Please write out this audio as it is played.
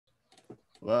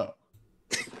Whoa.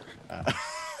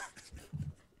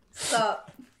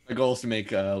 Stop. My goal is to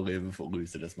make Liv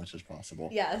lose it as much as possible.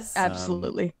 Yes.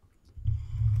 Absolutely.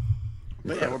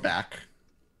 But yeah, we're back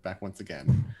once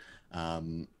again.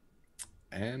 And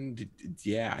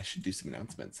yeah, I should do some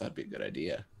announcements. That'd be a good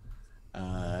idea.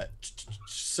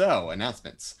 So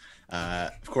announcements.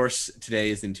 Of course,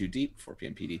 today is In Too Deep, 4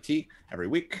 p.m. PDT every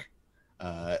week.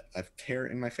 I have tear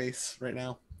in my face right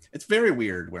now. It's very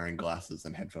weird wearing glasses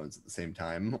and headphones at the same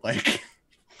time. Like,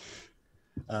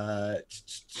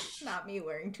 Not me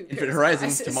wearing two Infinite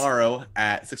Horizons tomorrow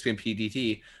at 6 p.m.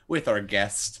 PDT with our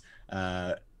guest.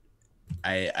 I'm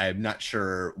not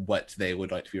sure what they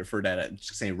would like to be referred at.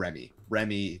 Just say Remy.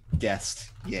 Remy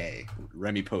guest. Yay.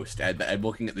 Remy Post. I'm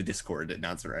looking at the Discord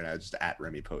announcement right now. Just at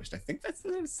Remy Post. I think that's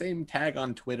the same tag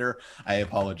on Twitter. I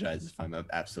apologize if I'm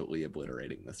absolutely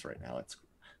obliterating this right now.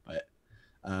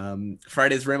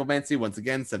 Friday's Ramblemancy, once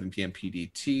again, 7 p.m.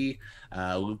 PDT.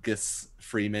 Lucas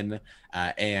Freeman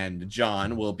and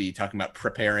John will be talking about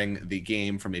preparing the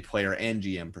game from a player and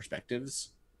GM perspectives,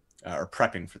 or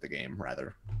prepping for the game,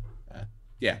 rather.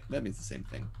 Yeah, that means the same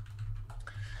thing.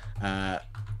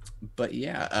 But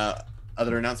yeah,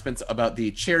 other announcements about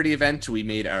the charity event. We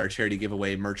made our charity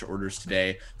giveaway merch orders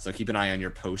today, so keep an eye on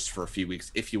your post for a few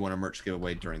weeks if you want a merch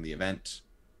giveaway during the event.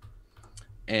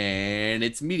 And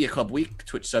it's Media Club Week.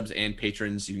 Twitch subs and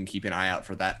patrons, you can keep an eye out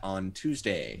for that on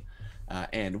Tuesday.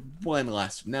 And one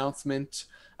last announcement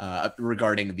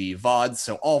regarding the VODs.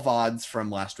 So all VODs from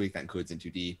last week, that includes In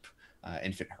Too Deep,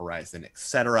 Infinite Horizon,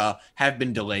 etc., have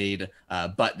been delayed,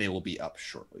 but they will be up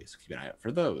shortly. So keep an eye out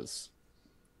for those.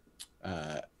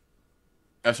 Oh,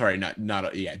 sorry,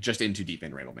 just In Too Deep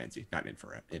and Ramblemancy, not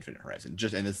Infinite Horizon.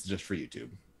 And this is just for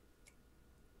YouTube.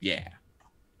 Yeah.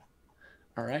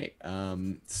 All right.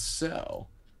 So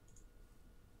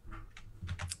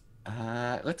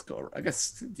let's go. I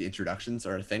guess the introductions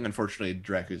are a thing. Unfortunately,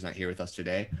 Draku's not here with us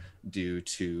today due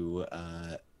to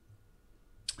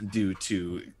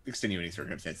extenuating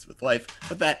circumstances with life,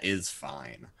 but that is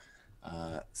fine.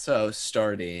 So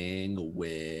starting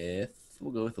with,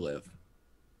 we'll go with Liv.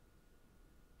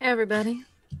 Hey everybody,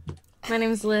 my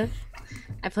name is Liv.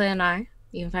 I play Anar.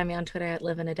 You can find me on Twitter at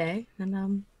livinaday, and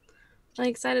I'm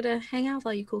excited to hang out with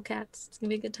all you cool cats. It's gonna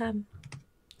be a good time.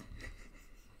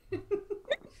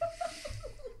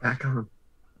 Back on.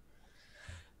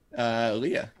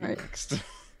 Leah, All right. next.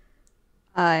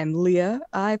 I'm Leah.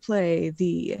 I play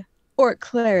the Orc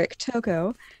Cleric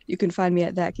Toko. You can find me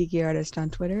at That Geeky Artist on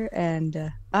Twitter,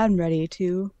 and I'm ready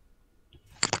to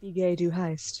be gay, do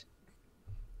heist.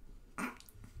 Where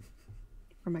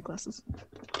are my glasses?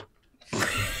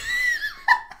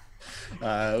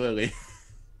 Lily.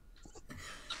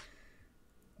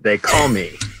 They call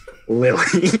me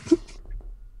Lily.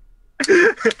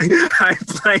 I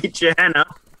play Jana,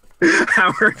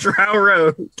 Howard Drow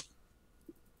Road.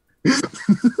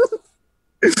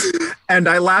 And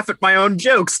I laugh at my own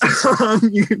jokes.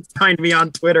 You can find me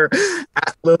on Twitter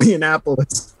at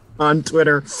Lillianapolis on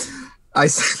Twitter.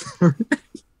 I'd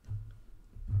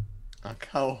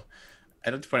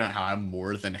like to point out how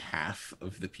more than half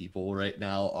of the people right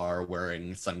now are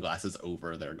wearing sunglasses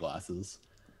over their glasses.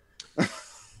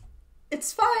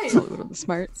 It's fine. Probably one of the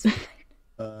smarts.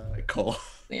 Cole.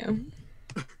 Yeah.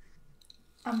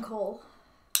 I'm Cole,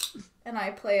 and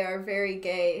I play our very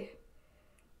gay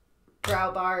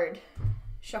drow bard,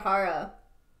 Shahara,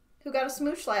 who got a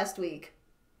smooch last week.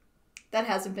 That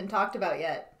hasn't been talked about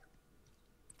yet.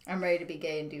 I'm ready to be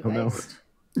gay and do heist.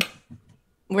 No.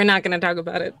 We're not gonna talk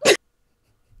about it.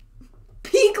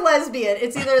 Peak lesbian.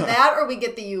 It's either that or we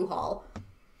get the U-Haul.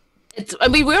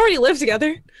 We already live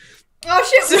together. Oh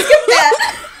shit, we skipped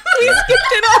that. We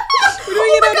skipped it up. We're doing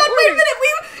Oh it my out god, of wait a order. minute.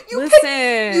 You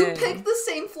Listen. picked the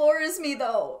same floor as me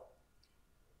though.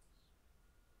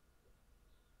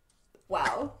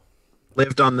 Wow.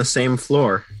 lived on the same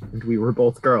floor, and we were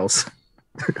both girls.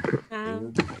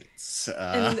 And-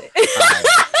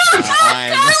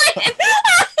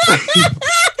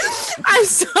 I'm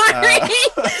sorry.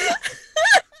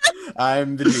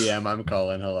 I'm the GM. I'm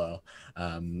Colin. Hello.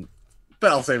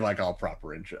 But I'll save all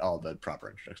the proper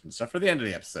introduction stuff for the end of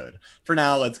the episode. For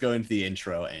now, let's go into the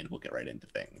intro and we'll get right into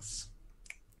things.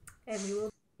 And we will.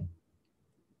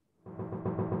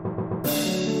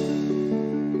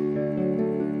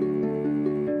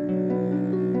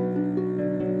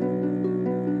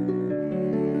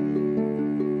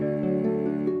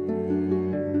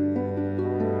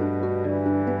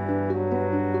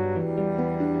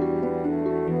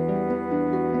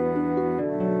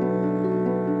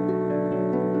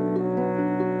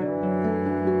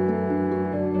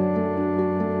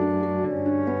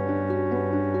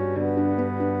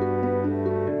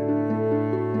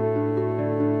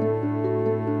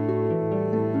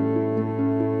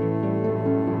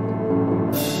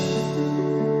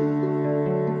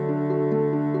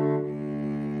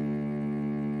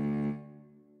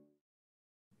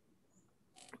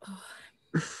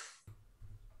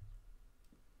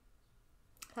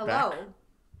 Hello.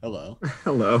 Hello.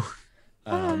 Hello.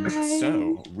 Hi.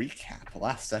 So recap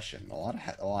last session. A lot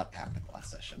happened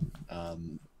last session. What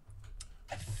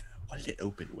did it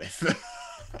open with?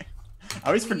 I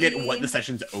always forget what the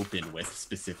sessions open with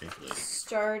specifically.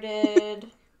 Started.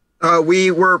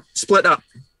 We were split up.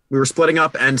 We were splitting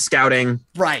up and scouting.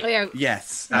 Right. Oh, yeah.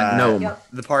 Yes. Gnome. Yep.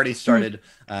 The party started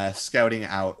scouting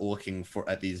out, looking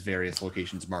at these various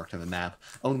locations marked on the map,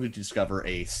 only to discover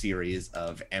a series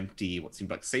of empty, what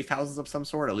seemed like safe houses of some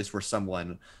sort, at least where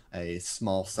someone, a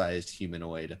small-sized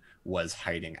humanoid, was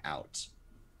hiding out.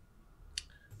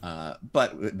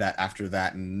 But that after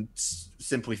that, and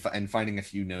simply finding a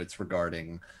few notes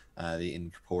regarding the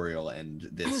Inn-Corporeal and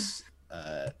this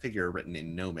figure written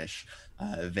in Gnomish,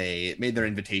 they made their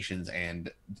invitations and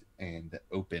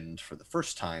opened for the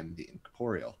first time the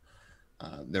Inn-Corporeal.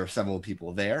 There were several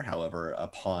people there. However,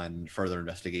 upon further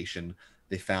investigation,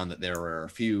 they found that there were a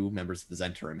few members of the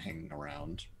Zentarim hanging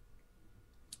around,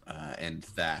 and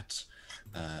that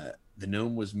the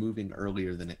gnome was moving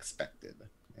earlier than expected,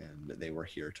 and they were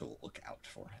here to look out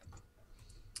for him.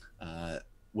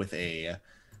 With a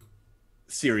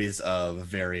series of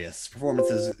various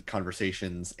performances,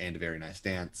 conversations, and a very nice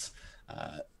dance,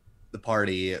 the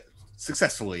party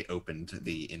successfully opened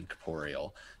the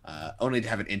Inn-Corporeal, only to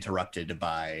have it interrupted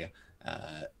by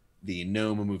the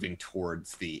gnome moving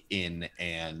towards the inn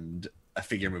and a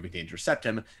figure moving to intercept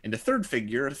him, and a third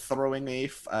figure throwing a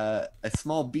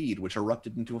small bead, which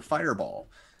erupted into a fireball.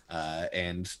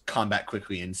 And combat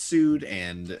quickly ensued,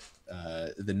 and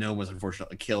the gnome was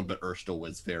unfortunately killed, but Urstel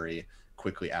was very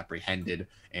quickly apprehended,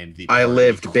 and I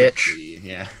lived, bitch.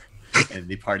 Yeah, and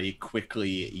the party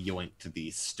quickly yoinked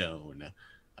the stone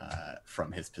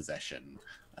from his possession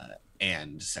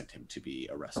and sent him to be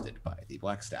arrested by the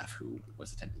Blackstaff, who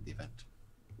was attending the event.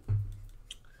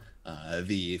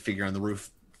 The figure on the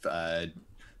roof,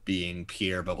 being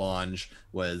Pierre Belange,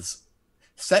 was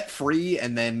set free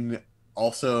and then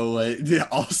also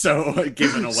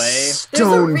given away.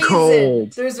 Stone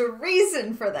cold. There's a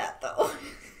reason for that, though.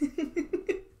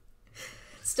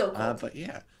 Still cold. But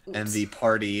yeah, Oops. and the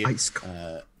party Ice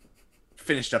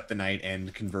finished up the night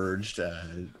and converged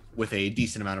with a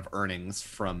decent amount of earnings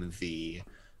from the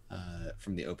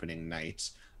opening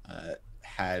night.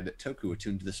 Had Toku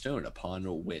attuned to the stone,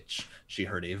 upon which she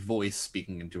heard a voice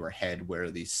speaking into her head,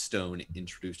 where the stone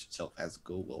introduced itself as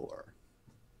Golorr.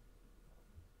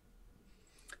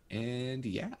 And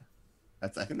yeah, I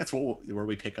think that's where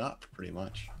we pick up pretty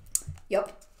much.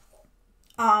 Yep.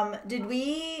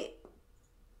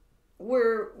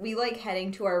 Were we like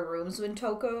heading to our rooms when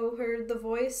Toko heard the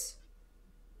voice?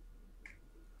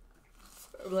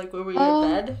 Or, like, were we in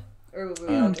bed? Or were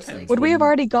we all just like... Would we have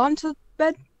already gone to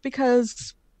bed?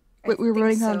 Because we were think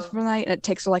running on so. for the night, and it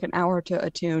takes like an hour to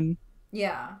attune.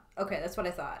 Yeah. Okay, that's what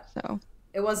I thought. So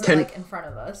It wasn't like in front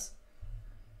of us.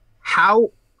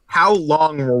 How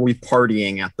long were we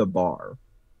partying at the bar?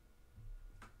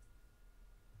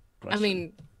 I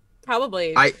mean,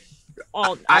 probably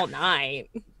all night.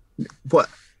 But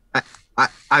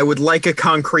I would like a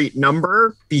concrete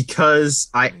number, because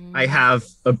I have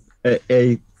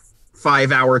a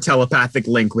 5-hour telepathic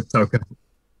link with Toko.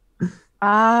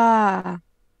 I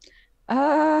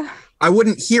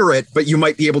wouldn't hear it, but you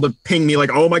might be able to ping me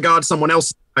like, oh my god, someone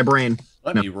else in my brain.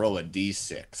 Let me roll a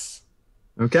d6.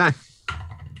 Okay.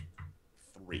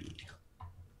 3.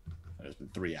 That has been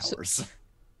 3 hours.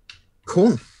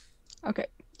 Cool. okay.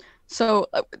 So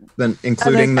Then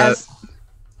including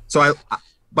So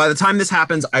by the time this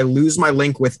happens, I lose my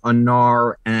link with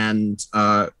Anar and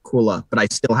Kula, but I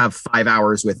still have 5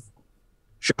 hours with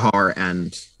Shahar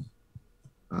and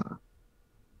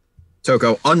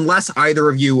Toko, unless either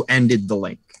of you ended the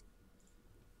link,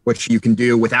 which you can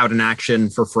do without an action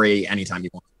for free anytime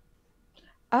you want.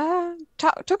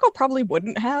 Toko probably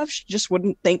wouldn't have. She just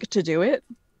wouldn't think to do it.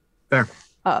 Fair.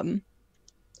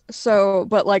 So,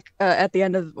 but like at the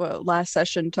end of last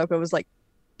session, Toko was like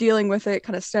dealing with it,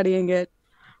 kind of studying it.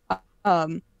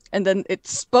 And then it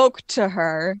spoke to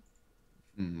her.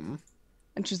 Mm-hmm.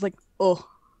 And she's like, oh,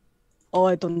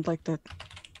 I don't like that.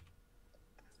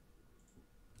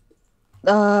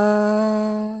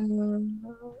 And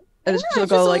she'll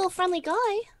go like, a little friendly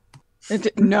guy.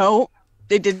 no,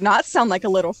 they did not sound like a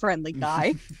little friendly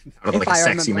guy. Sounded if like a I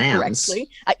sexy remember man. correctly.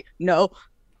 No.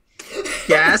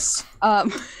 Yes.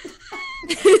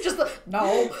 Just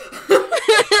no.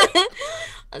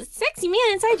 A sexy man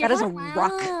inside your That is a heart.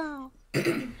 rock. Wow.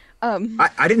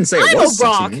 I didn't say it I'm was a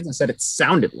rock. sexy man. I said it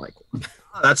sounded like one.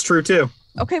 Oh, that's true too.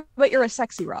 Okay, but you're a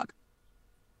sexy rock.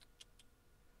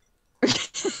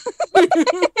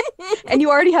 And you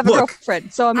already have a Look.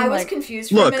 girlfriend, so I was like,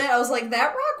 confused for a minute. I was like, that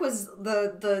rock was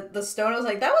the stone. I was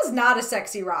like, that was not a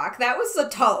sexy rock. That was a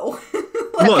toe.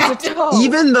 Like, Look, I didn't- oh.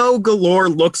 even though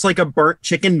Golorr looks like a burnt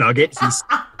chicken nugget, he's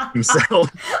himself.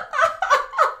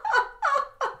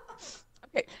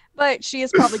 okay, but she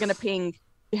is probably gonna ping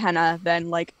Hannah then,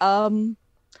 like, are the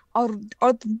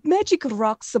magic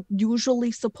rocks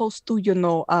usually supposed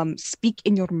to, speak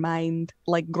in your mind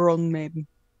like grown men?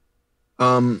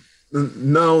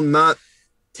 No, not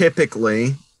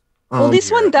typically. Well, this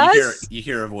one does. You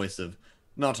hear a voice of,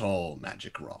 not all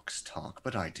magic rocks talk,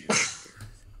 but I do.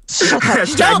 Shut up.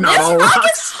 Hashtag not all rock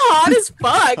rocks. is hot as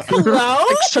fuck. Hello?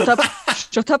 Like, shut up.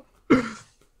 Shut up.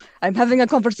 I'm having a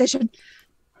conversation.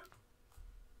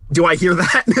 Do I hear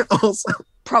that also?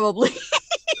 Probably.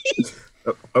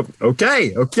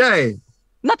 Okay.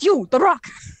 Not you, the rock.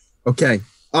 Okay.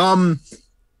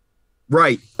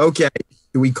 Right. Okay.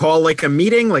 Do we call like a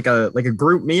meeting, like a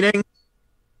group meeting?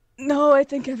 No, I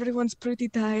think everyone's pretty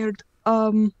tired.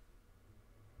 I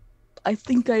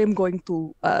think I am going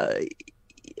to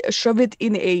shove it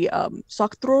in a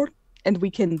sock drawer, and we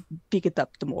can pick it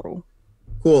up tomorrow.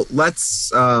 Cool.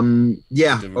 Let's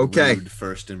yeah, Bit of a okay. rude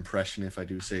first impression, if I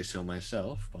do say so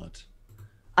myself, but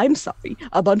I'm sorry.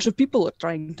 A bunch of people are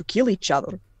trying to kill each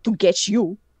other to get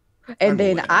you. And I'm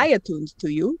then aware. I attuned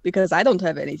to you because I don't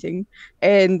have anything.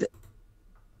 And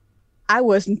I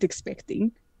wasn't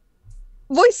expecting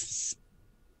voices.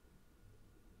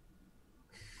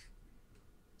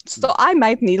 So I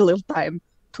might need a little time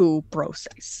to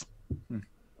process.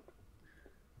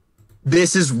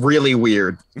 This is really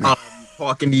weird.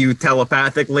 Talking to you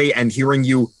telepathically and hearing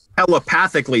you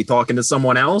telepathically talking to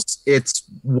someone else, it's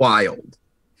wild.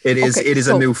 It is Okay, a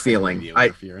so- new feeling. radio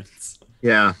interference.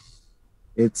 Yeah.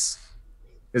 It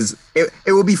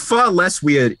would be far less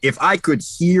weird if I could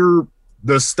hear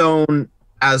the stone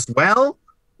as well,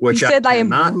 You which said I am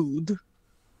cannot. rude.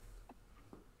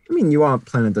 I mean, you aren't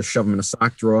planning to shove him in a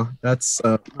sock drawer. That's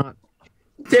not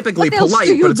typically What else do polite,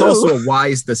 you but it's do? also a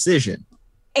wise decision.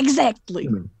 Exactly.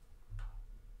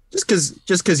 Just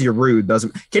because you're rude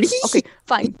doesn't. Can he? Okay,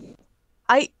 fine.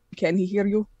 Can he hear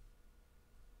you?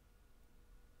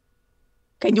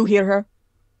 Can you hear her?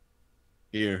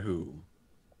 Hear who?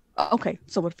 Okay,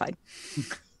 so we're fine.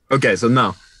 Okay, so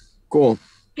no. Cool.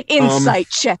 Insight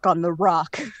check on the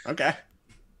rock. Okay.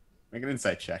 Make an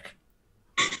insight check.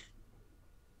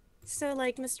 So,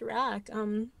 like, Mr. Rock,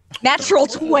 Natural Oh,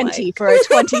 20 my. for a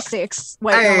 26.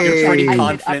 Wait, Hey. no, You're pretty I made up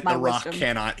confident my the rock wisdom.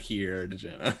 cannot hear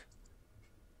Jenna.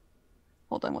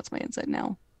 Hold on, what's my insight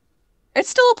now? It's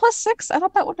still a +6. I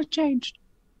thought that would have changed.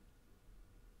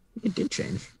 It did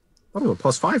change. I thought it was a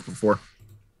 +5 before.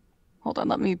 Hold on,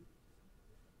 let me.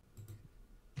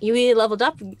 you leveled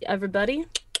up, everybody.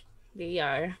 We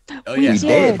are. Oh We yeah,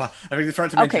 did. I think the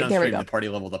front to mention Okay, on there we screen, go. the party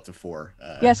leveled up to 4.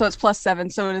 Yeah, so it's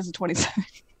 +7, so it is a 27.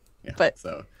 yeah, but-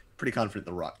 so pretty confident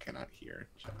the rock cannot hear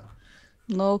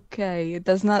Jenna. Okay, it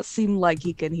does not seem like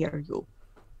he can hear you.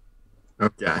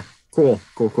 Okay. Cool.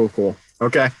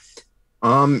 Okay.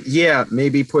 Yeah,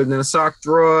 maybe put it in a sock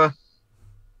drawer.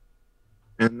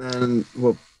 And then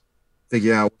we'll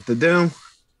figure out what to do.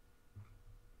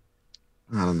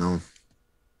 I don't know.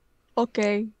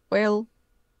 Okay, well,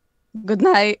 good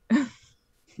night.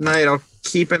 Night, I'll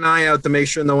keep an eye out to make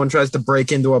sure no one tries to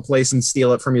break into a place and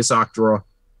steal it from your sock drawer.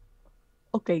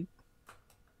 Okay.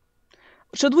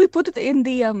 Should we put it in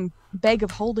the bag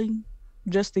of holding,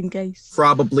 just in case?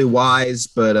 Probably wise,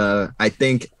 but I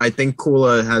think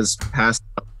Kula has passed.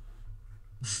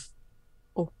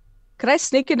 Could I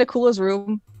sneak into Kula's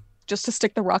room just to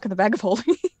stick the rock in the bag of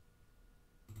holding?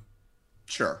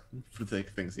 Sure. For the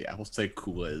things, yeah. We'll say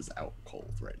Kula is out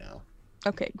cold right now.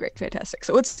 Okay, great, fantastic.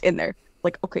 So it's in there.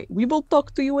 Like, okay, we will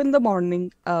talk to you in the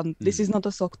morning. This is not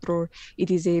a sock drawer.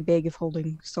 It is a bag of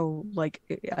holding. So, like,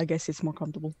 I guess it's more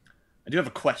comfortable. I do have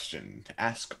a question to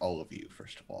ask all of you,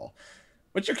 first of all.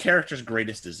 What's your character's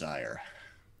greatest desire?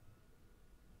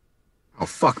 Oh,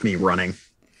 fuck me running.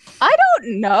 I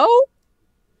don't know.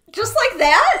 Just like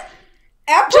that?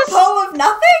 Apropos of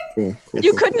nothing? Cool.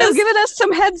 You couldn't have given us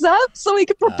some heads up so we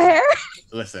could prepare?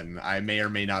 Listen, I may or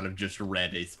may not have just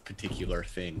read a particular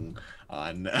thing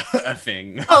on a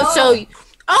thing. So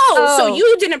Oh.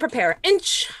 you didn't prepare.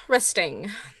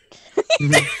 Interesting.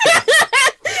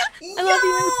 I love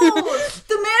you.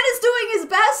 The man is doing his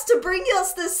best to bring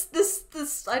us this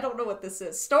I don't know what this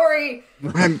is. Story.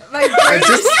 I'm- My brain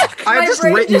I've just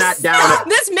brain written that down. stopped.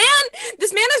 This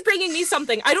man is bringing me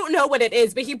something. I don't know what it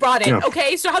is, but he brought it. Yeah.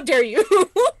 Okay, so how dare you?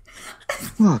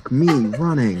 Fuck me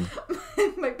running.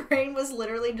 My brain brain was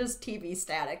literally just TV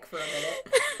static for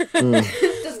a minute.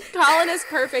 Colin is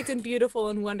perfect and beautiful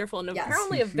and wonderful and Yes.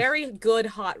 apparently a very good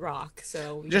hot rock.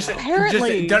 So Just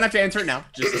Apparently. don't have to answer it now.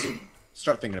 Just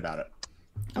start thinking about it.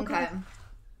 Okay.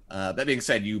 That being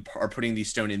said, you are putting the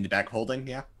stone in the back holding,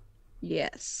 yeah?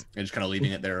 Yes. And just kind of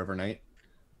leaving it there overnight?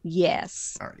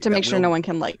 Yes. Alright, To that make sure will- no one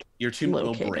can like. Your attunement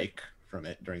will locate it. break from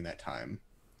it during that time.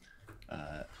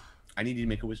 I need you to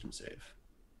make a wisdom save.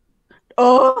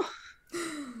 Oh.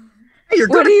 Hey, you're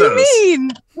What good do at you those.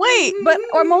 mean? Wait, but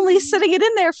I'm only sitting it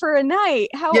in there for a night.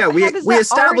 How? Yeah, we how does we that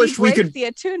established we already break could the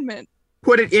attunement.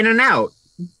 put it in and out.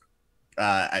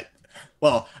 I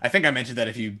think I mentioned that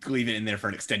if you leave it in there for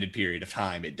an extended period of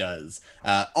time, it does.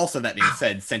 Also, that being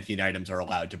said, sentient items are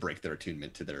allowed to break their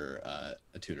attunement to their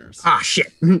attuners. Ah,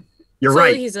 shit. You're so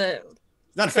right. he's a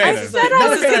Not a fan I of said not I a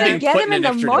was fan of gonna being get put him in in an the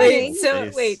extra morning.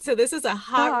 dimensional space. so this is a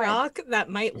hot God. rock that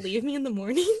might leave me in the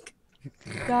morning.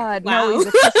 God, Wow. no, he's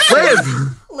a piss baby. Liv!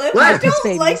 Liv, What? I Piss don't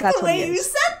babies, like that's the what he way you is.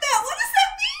 said that. What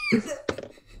does that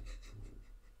mean?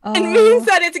 It Oh. means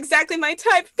that it's exactly my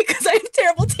type because I have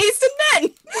terrible taste in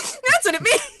men. That's what it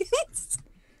means.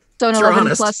 So an You're 11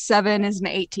 honest. plus 7 is an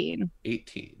 18.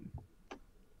 18.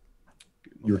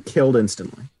 You were killed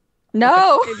instantly.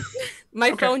 No. My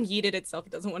Okay. phone yeeted itself.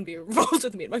 It doesn't want to be involved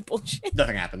with me in my bullshit.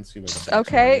 Nothing happens. You make a save.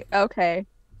 Okay. Okay.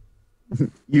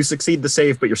 You succeed the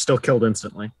save, but you're still killed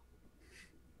instantly.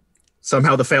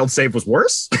 Somehow the failed save was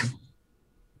worse?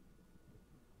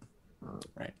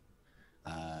 Right.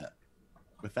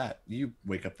 With that, you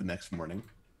wake up the next morning.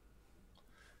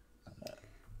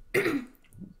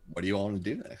 What do you all want to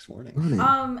do the next morning?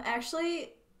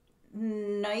 Actually,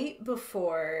 night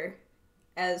before,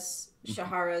 as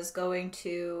Shahara's going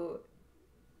to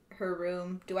her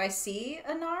room, do I see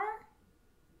Anar?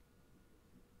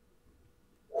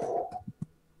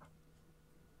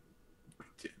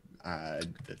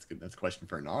 That's good. That's a question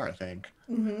for Nar, I think.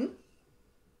 Mm-hmm.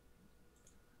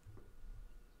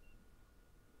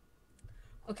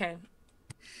 Okay.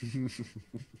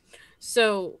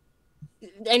 So,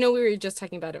 I know we were just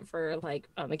talking about it for like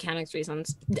mechanics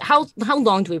reasons. How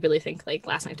long do we really think like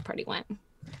last night the party went?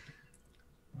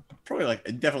 Probably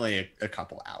definitely a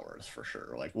couple hours for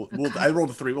sure. I rolled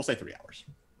a 3. We'll say 3 hours.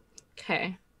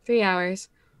 Okay, 3 hours.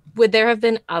 Would there have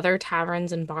been other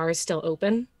taverns and bars still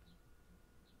open?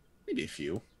 Maybe a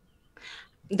few.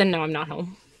 Then no, I'm not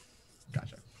home.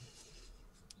 Gotcha.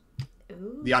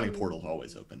 Ooh. The yawning portal's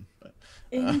always open, but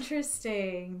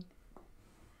Interesting.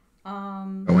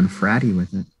 Going fratty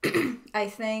with it. I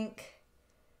think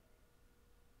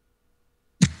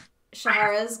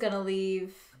Shahara's gonna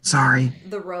leave Sorry.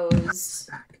 the rose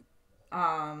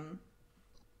at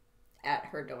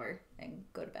her door and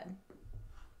go to bed.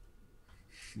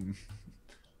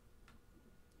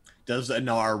 does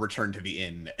Anar return to the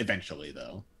inn eventually,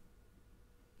 though?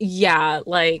 Yeah,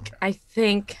 like I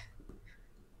think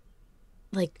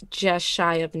like just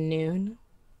shy of noon.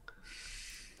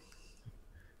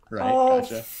 Right, Oh,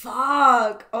 gotcha.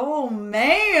 fuck. Oh,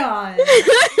 man.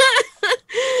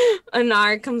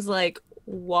 Anar comes like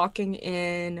walking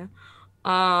in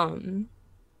in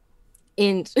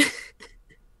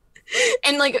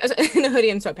and like in a hoodie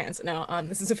and sweatpants. No,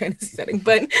 this is a fantasy setting,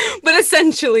 but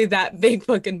essentially that big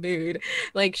fucking mood.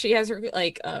 Like she has her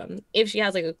like if she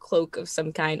has like a cloak of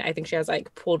some kind, I think she has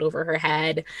like pulled over her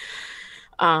head.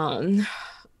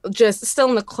 Just still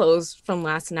in the clothes from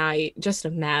last night, just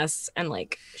a mess, and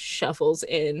like shuffles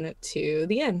in to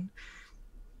the inn.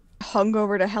 Hung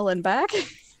over to hell and back.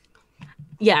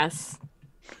 Yes.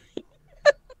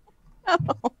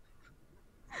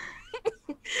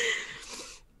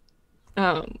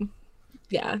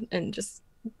 Yeah, and just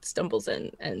stumbles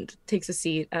in and takes a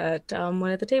seat at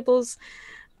one of the tables.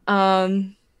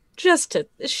 There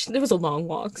was a long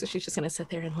walk, so she's just gonna sit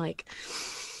there and like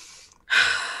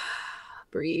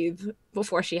breathe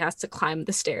before she has to climb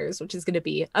the stairs, which is gonna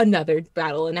be another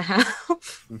battle and a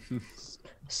half.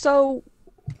 So,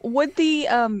 would the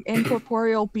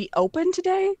Inn-Corporeal be open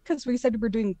today? Because we said we were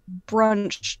doing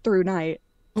brunch through night.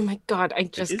 Oh my god, I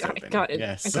just is got open, it.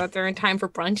 yes. I got there in time for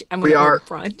brunch. I'm We gonna are- order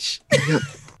brunch. It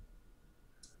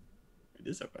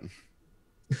is open.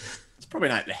 It's probably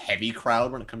not a heavy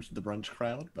crowd when it comes to the brunch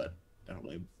crowd, but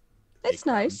definitely. It's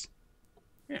crowd. nice.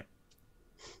 Yeah.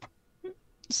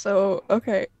 So,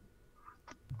 okay.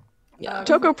 Yeah.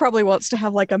 Toko probably wants to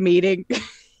have like a meeting.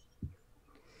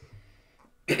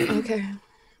 Okay.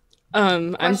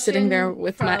 I'm sitting there Question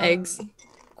with my from- eggs.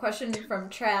 Question from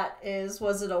Trat is,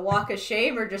 was it a walk of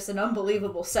shame or just an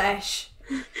unbelievable sash?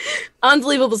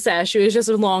 Unbelievable sash. It was just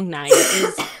a long night.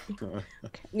 It was-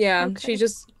 yeah, Okay. she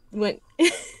just went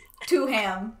Too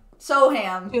ham. So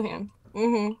ham. to him.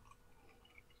 Mm-hmm.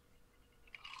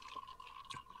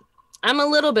 I'm a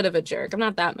little bit of a jerk. I'm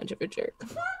not that much of a jerk.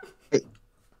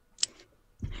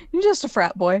 You're just a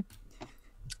frat boy.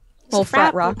 Little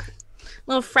frat rock.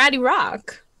 Little fratty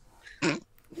rock.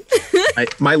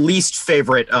 My least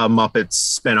favorite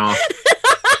Muppets spinoff.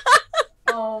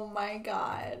 Oh my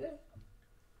god.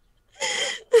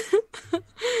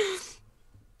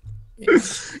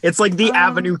 It's like the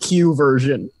Avenue Q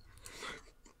version.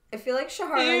 I feel like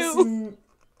Shahara's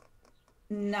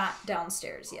not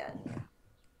downstairs yet.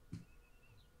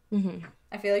 Mm-hmm.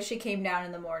 I feel like she came down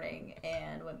in the morning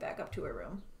and went back up to her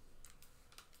room.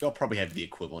 They'll probably have the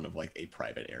equivalent of like a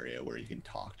private area where you can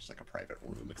talk, just like a private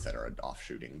room, etc. Off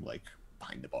shooting, like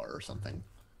behind the bar or something.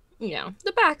 Yeah,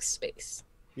 the backspace.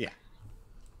 Yeah.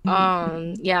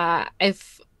 Yeah.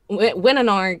 When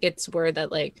Anar gets word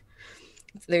that like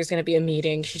there's gonna be a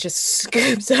meeting, she just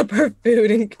scoops up her food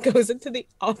and goes into the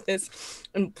office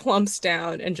and plumps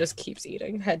down and just keeps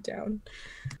eating, head down.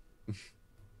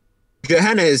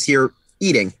 Gehenna is here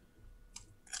eating.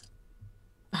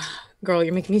 Girl,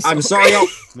 you're making me so I'm sorry,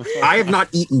 hungry. I have not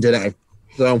eaten today.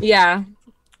 So Yeah.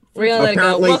 We're gonna let it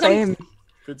go. Apparently-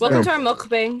 Welcome to our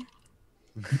mukbang.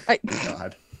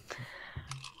 God.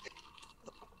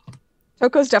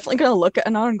 Toko's definitely gonna look at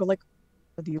Anar and go like,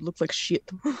 "Oh, you look like shit."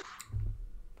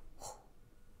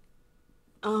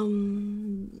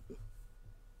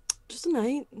 Just a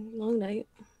night. Long night.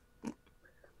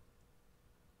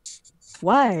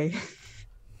 Why?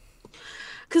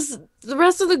 Because the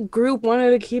rest of the group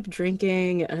wanted to keep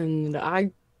drinking, and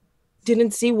I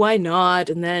didn't see why not.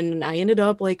 And then I ended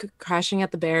up like crashing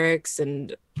at the barracks,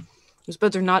 and those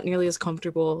beds are not nearly as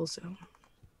comfortable. So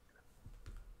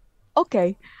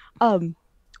Okay.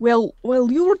 Well,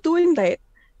 while you were doing that,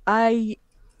 I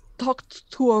talked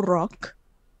to a rock.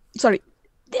 Sorry,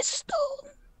 this stone.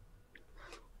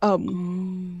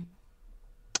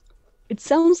 It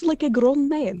sounds like a grown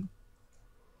man.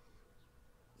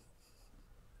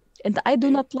 And I do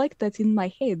not like that in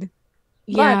my head.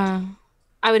 yeah,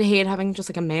 I would hate having just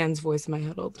like a man's voice in my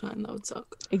head all the time. That would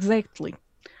suck. Exactly.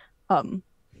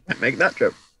 make that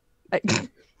joke.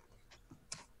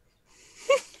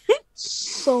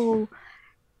 So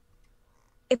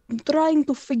I'm trying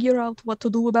to figure out what to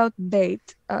do about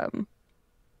bait.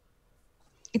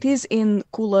 It is in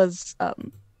Kula's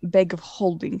bag of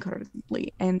holding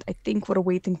currently, and I think we're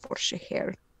waiting for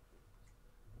Sheher.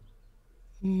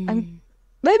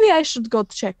 Maybe I should go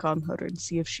check on her and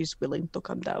see if she's willing to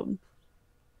come down.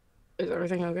 Is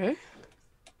everything okay?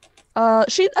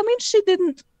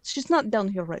 She's not down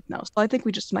here right now, so I think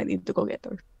we just might need to go get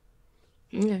her.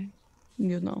 Okay.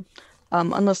 You know.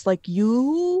 Unless like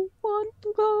you want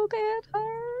to go get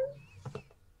her?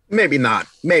 Maybe not.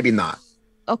 Maybe not.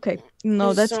 Okay. No,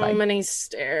 There's that's so fine. many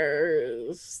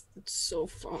stairs. It's so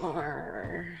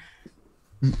far.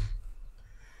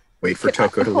 Wait for Okay,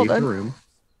 Toko to hold leave on. the room.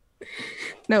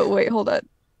 No, wait, hold on.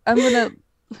 I'm gonna.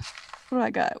 What do I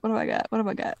got? What do I got? What have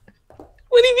I got?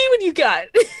 What do you mean? What you got?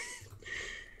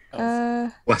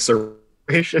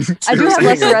 Laceration. I do have too.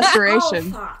 lesser Oh,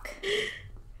 restoration. fuck.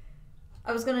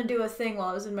 I was gonna do a thing while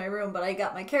I was in my room, but I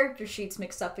got my character sheets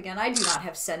mixed up again. I do not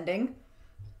have sending.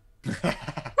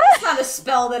 That's not a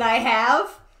spell that I have.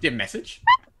 Do you have message?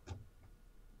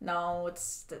 No,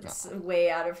 it's way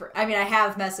out of. I mean, I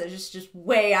have message. It's just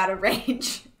way out of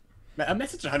range. A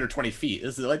message is 120 feet.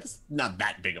 This is not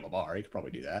that big of a bar. You could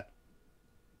probably do that.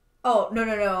 Oh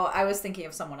no! I was thinking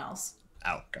of someone else.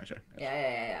 Oh, gotcha.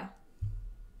 Yeah.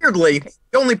 Weirdly,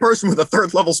 the only person with a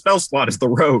 3rd level spell slot is the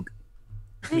rogue.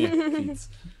 Yeah, it's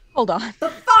Hold on. The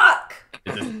fuck!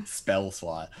 a spell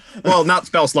slot. Well, not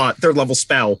spell slot, 3rd level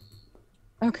spell.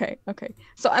 Okay.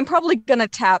 So I'm probably gonna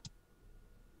tap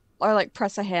or like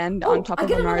press a hand on top I of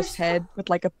get another Anar's spell. head with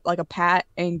like a pat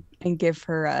and give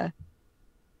her a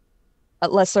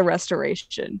lesser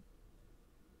restoration.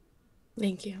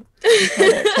 Thank you.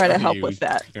 Try to help with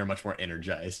that. You're much more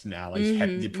energized now.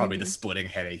 Like probably the splitting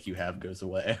headache you have goes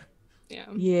away. Yeah.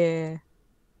 Yeah.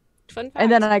 Fun fact.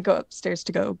 And then I go upstairs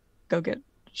to go get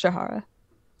Shahara.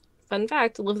 Fun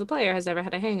fact: Liv the player has never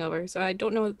had a hangover, so I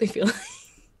don't know what they feel like.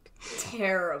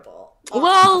 Terrible.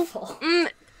 Well, Awful.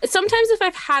 sometimes if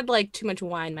I've had like too much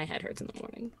wine, my head hurts in the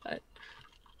morning. But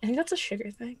I think that's a sugar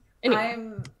thing. Anyway,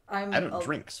 I'm I don't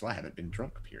drink, so I haven't been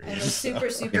drunk, period. I'm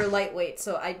a super lightweight,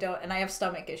 so I don't, and I have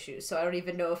stomach issues, so I don't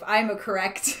even know if I'm a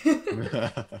correct.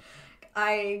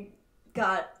 I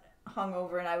got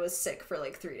hungover and I was sick for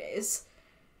like 3 days.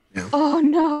 Oh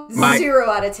no. 0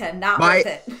 out of 10, not worth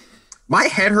it. My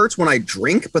head hurts when I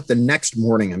drink, but the next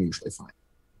morning I'm usually fine.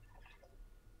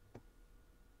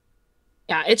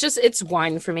 yeah, it's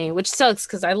wine for me, which sucks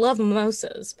because I love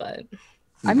mimosas, but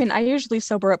I mean, I usually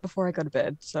sober up before I go to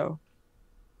bed, so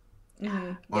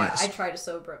Yeah, Honest. I try to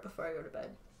sober up before I go to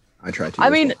bed. I try to. I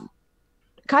as mean, well.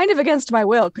 kind of against my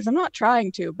will, because I'm not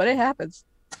trying to, but it happens.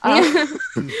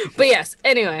 But yes,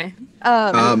 anyway.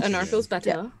 Anar feels better.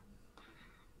 yeah.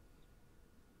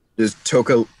 Did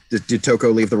Toko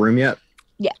leave the room yet?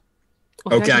 Why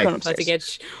do I Okay. feel like I'm about to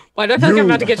get why do I feel like I'm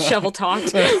about to get shovel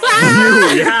talked?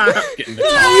 Yeah. Getting the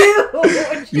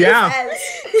talk. Yeah.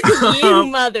 You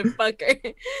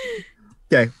motherfucker.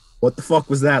 Okay. What the fuck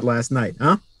was that last night,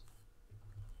 huh?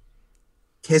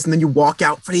 Kiss and then you walk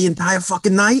out for the entire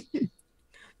fucking night?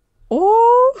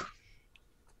 Oh,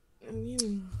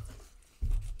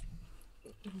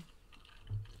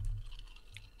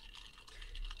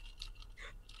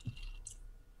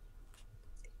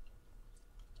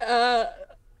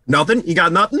 Nothing? You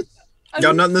got nothing? You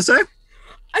got nothing to say?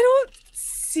 I don't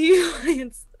see why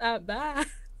it's that bad.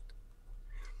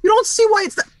 You don't see why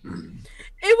it's that.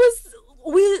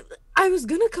 I was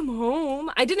gonna come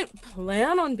home. I didn't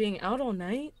plan on being out all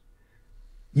night.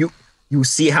 You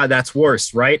see how that's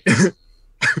worse, right? I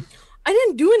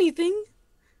didn't do anything.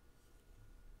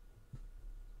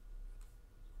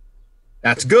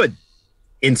 That's good.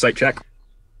 Insight check.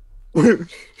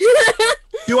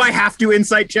 Do I have to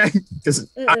insight check? Does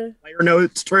the player know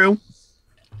it's true?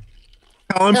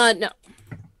 Colin? No.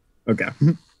 Okay.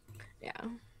 Yeah.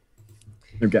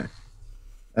 Okay.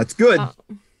 That's good.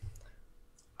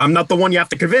 I'm not the one you have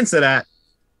to convince of that.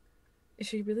 Is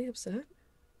she really upset?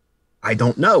 I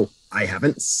don't know. I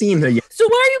haven't seen her yet. So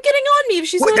why are you getting on me if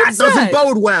she's Well, not that doesn't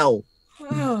bode well.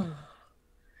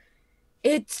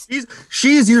 It's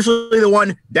She's usually the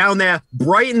one down there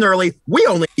bright and early. We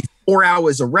only need 4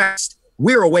 hours of rest.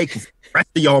 We're awake for the rest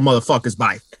of y'all motherfuckers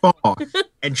by far.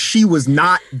 And she was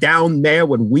not down there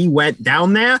when we went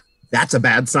down there. That's a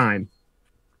bad sign.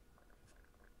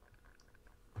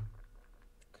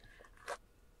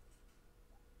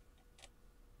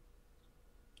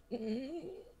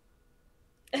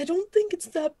 I don't think it's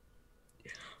that.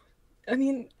 I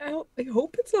mean, I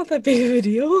hope it's not that big of a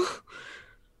deal.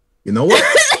 You know what?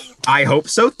 I hope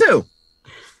so too.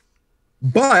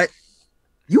 But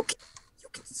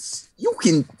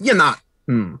you're not.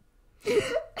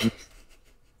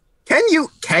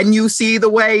 Can you see the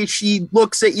way she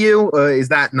looks at you? Is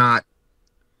that not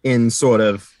in sort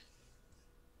of?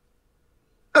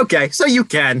 Okay, so you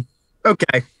can.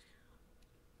 Okay.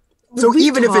 So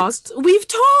even if it's we've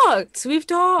talked.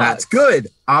 that's good.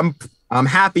 I'm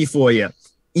happy for you.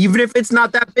 Even if it's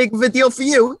not that big of a deal for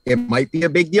you, it might be a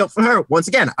big deal for her. Once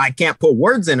again, I can't put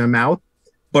words in her mouth,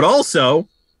 but also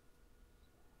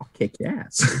I'll kick your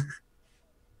ass.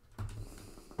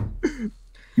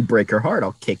 You break her heart,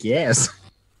 I'll kick your ass.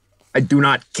 I do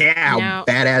not care how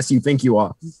badass you think you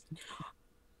are.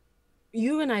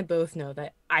 You and I both know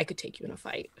that I could take you in a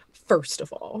fight, first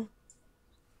of all.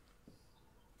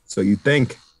 So you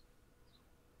think.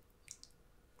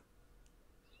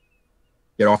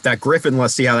 Get off that griffin,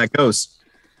 let's see how that goes.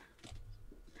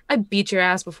 I beat your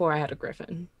ass before I had a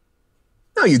griffin.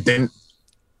 No, you didn't.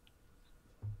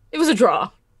 It was a draw.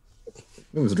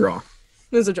 It was a draw.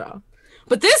 It was a draw.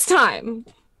 But this time...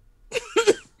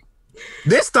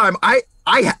 This time, I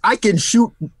can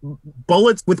shoot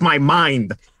bullets with my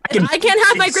mind. I can't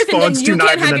have my griffin, then you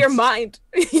can't have your mind.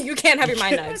 You can't have your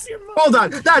mind knives. Hold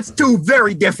on, that's two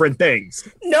very different things.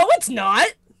 No, it's not.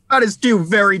 That is two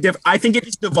very different. I think it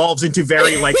just devolves into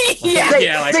very like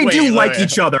they do like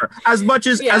each other as much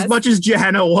as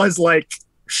Johanna was like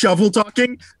shovel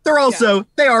talking. They're also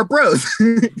they are bros.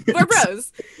 We're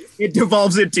bros. It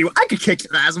devolves into I could kick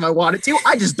your ass if I wanted to.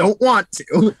 I just don't want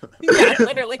to. Yeah,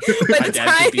 literally. My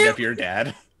dad could beat up your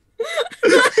dad.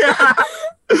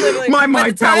 My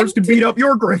mind powers to beat up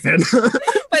your griffin.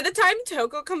 By the time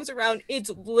Toko comes around, it's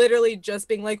literally just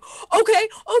being like, okay,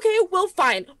 well,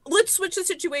 fine. Let's switch the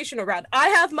situation around. I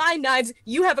have my knives.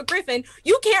 You have a griffin.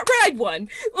 You can't ride one.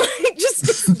 Like,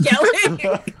 just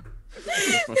yelling.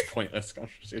 This was pointless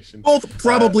conversation. Both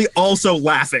probably also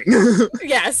laughing.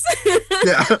 Yes.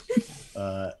 Yeah.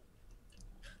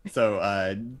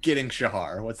 So getting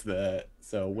Shahar. What's the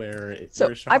where's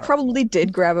Shahar? I probably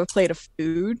did grab a plate of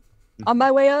food on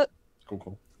my way up.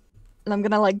 Cool. And I'm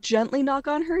gonna like gently knock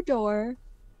on her door.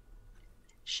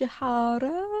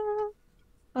 Shahara,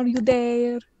 are you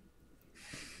there?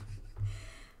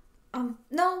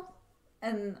 No.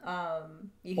 And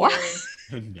you What?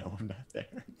 hear No, I'm not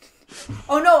there.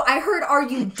 Oh no, I heard are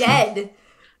you dead?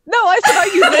 No, I said, are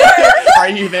you there? Are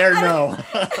you there? No.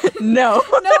 No.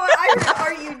 No, I heard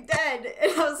are you dead?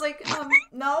 And I was like,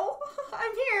 no,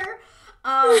 I'm here.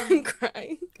 I'm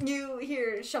crying. You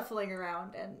hear shuffling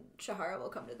around and Shahara will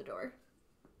come to the door.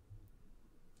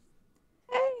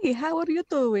 Hey. Hey, how are you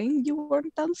doing? You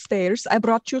weren't downstairs. I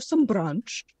brought you some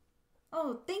brunch.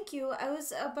 Oh, thank you. I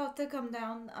was about to come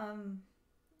down.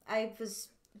 I was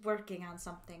working on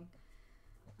something,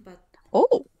 but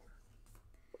Oh,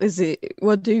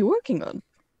 what are you working on?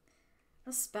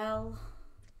 a spell.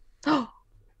 Oh,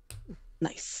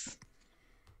 nice.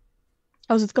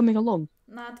 How's it coming along?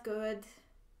 Not good.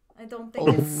 I don't think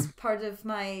Oh. it's part of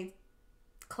my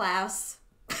class.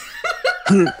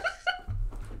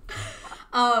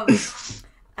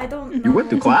 I don't know. You went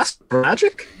to class for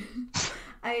magic?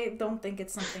 I don't think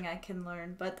it's something I can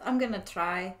learn, but I'm gonna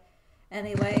try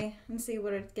anyway and see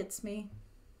where it gets me.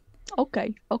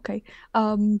 Okay.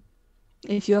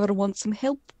 If you ever want some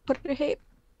help, perhaps,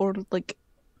 or like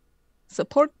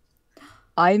support,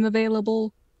 I'm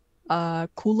available.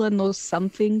 Kula knows some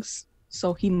things,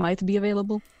 so he might be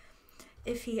available.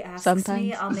 If he asks Sometimes.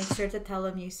 me, I'll make sure to tell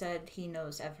him you said he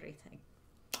knows everything.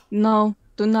 No,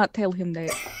 do not tell him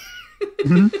that.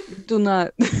 Do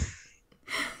not.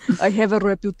 I have a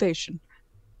reputation.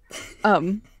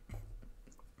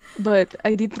 But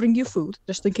I did bring you food,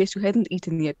 just in case you hadn't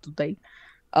eaten yet today.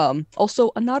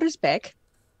 Also, Anara's back.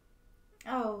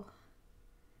 Oh,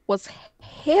 Was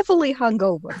heavily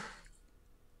hungover.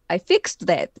 I fixed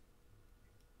that.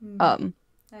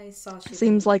 I saw she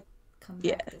Seems didn't like come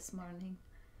yeah. back this morning.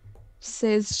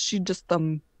 Says she just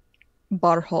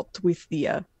bar hopped with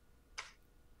the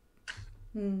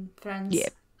Friends. yeah,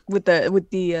 with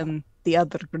the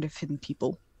other Griffin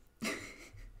people. Why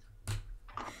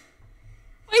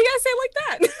you gotta say it like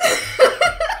that?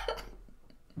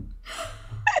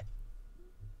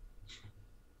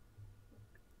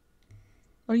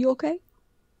 Are you okay?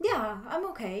 Yeah, I'm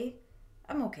okay.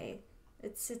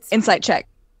 It's Insight check.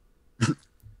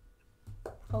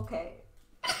 okay.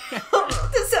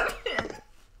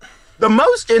 The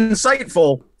most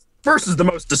insightful versus the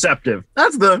most deceptive.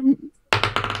 That's the.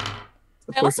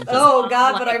 I also Oh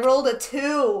god, but I like- rolled a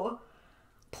 2.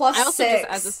 Plus I also 6.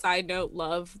 just, as a side note,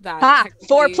 love that. Ah,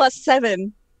 4 technically- plus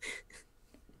 7.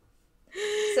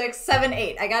 6, 7,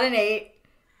 8. I got an 8.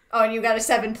 Oh, and you got a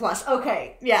 7 plus.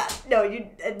 Okay, yeah. No, you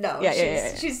no.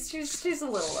 Yeah. She's a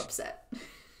little upset.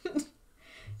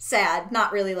 Sad,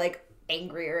 not really like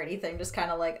angry or anything. Just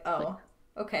kind of like, oh,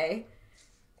 okay.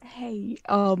 Hey,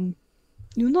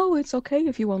 you know it's okay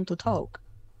if you want to talk.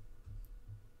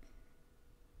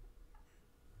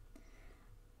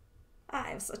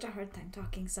 I have such a hard time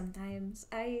talking sometimes.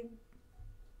 I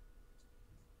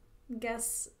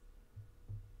guess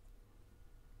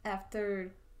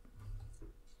after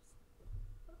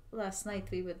last night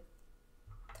we would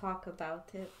talk about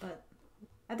it, but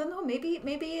I don't know, maybe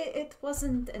it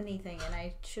wasn't anything and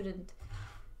I shouldn't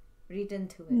read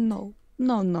into it. No.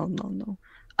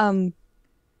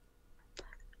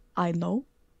 I know,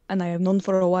 and I have known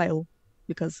for a while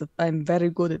because I'm very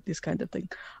good at this kind of thing.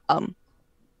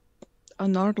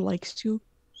 Anar likes you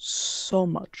so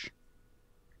much.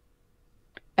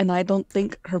 And I don't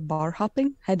think her bar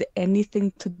hopping had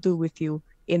anything to do with you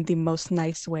in the most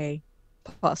nice way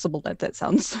possible that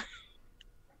sounds.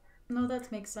 No,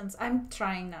 that makes sense. I'm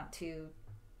trying not to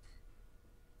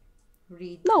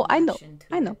read No, too I much know, into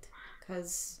I know. it,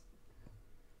 because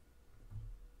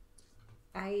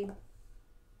I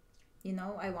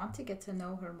want to get to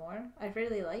know her more. I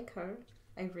really like her.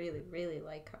 I really, really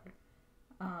like her.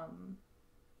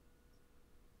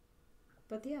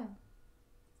 But yeah,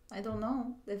 I don't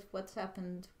know if what's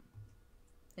happened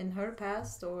in her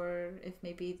past, or if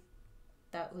maybe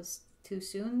that was too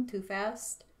soon, too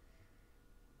fast.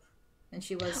 And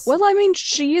she was... Well, I mean,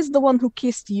 she is the one who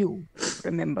kissed you,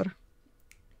 remember?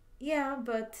 Yeah,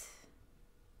 but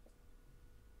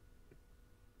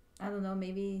I don't know,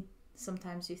 maybe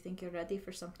sometimes you think you're ready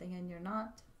for something and you're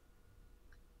not.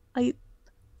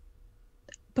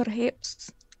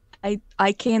 Perhaps.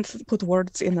 I can't put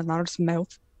words in Anar's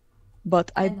mouth,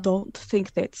 but I know. don't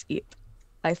think that's it.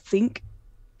 I think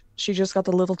she just got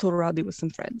a little too rowdy with some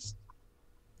friends.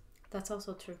 That's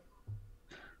also true.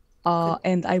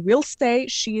 And I will say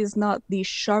she is not the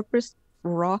sharpest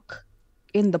rock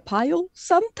in the pile.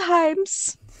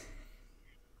 Sometimes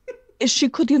she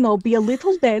could, be a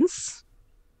little dense.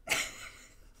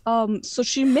 So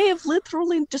she may have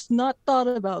literally just not thought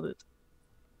about it.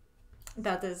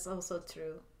 That is also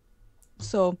true.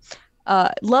 So,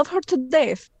 love her to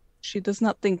death. She does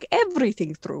not think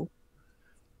everything through.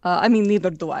 I mean, neither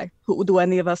do I. Who do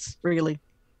any of us, really?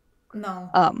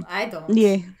 No, I don't.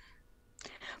 Yeah.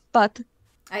 But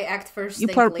I act first, You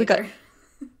think probably later.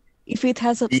 if it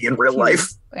has a In real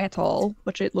life. at all,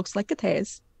 which it looks like it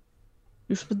has,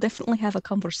 you should definitely have a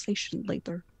conversation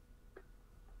later.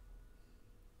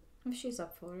 If she's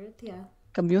up for it, yeah.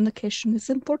 Communication is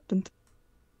important.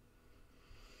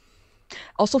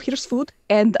 Also, here's food.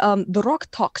 And the rock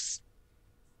talks.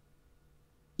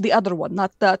 The other one,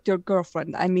 not your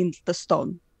girlfriend. I mean the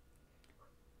stone.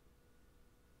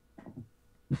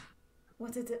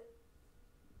 What did it...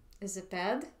 Is it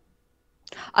bad?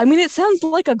 I mean, it sounds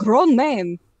like a grown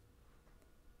man.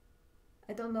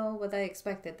 I don't know what I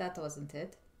expected. That wasn't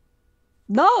it.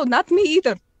 No, not me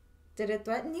either. Did it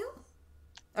threaten you?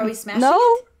 Are we smashing No.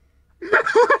 it?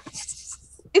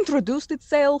 Introduced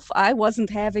itself. I wasn't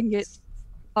having it.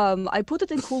 I put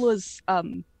it in Kula's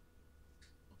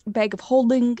bag of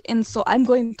holding, and so I'm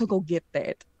going to go get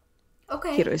that.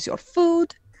 Okay. Here is your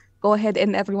food. Go ahead,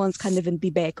 and everyone's kind of in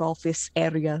the back office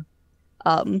area.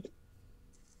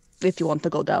 If you want to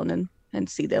go down and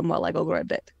see them while I go grab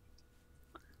that.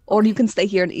 Or you can stay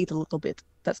here and eat a little bit.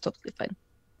 That's totally fine.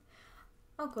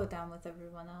 I'll go down with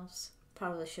everyone else.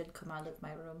 Probably should come out of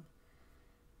my room.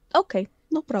 Okay,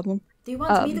 no problem. Do you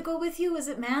want me to go with you? Is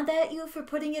it mad at you for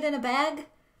putting it in a bag?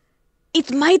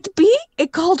 It might be.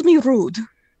 It called me rude.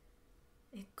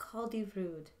 It called you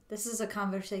rude. This is a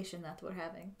conversation that we're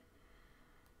having.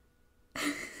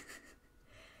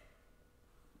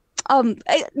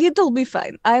 It'll be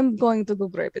fine. I'm going to go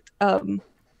grab it.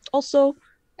 Also,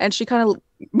 and she kind of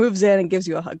moves in and gives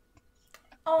you a hug.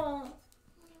 Oh.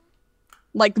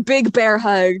 Like big bear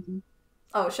hug.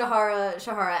 Oh,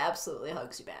 Shahara absolutely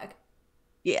hugs you back.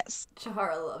 Yes.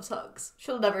 Shahara loves hugs.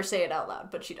 She'll never say it out loud,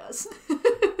 but she does.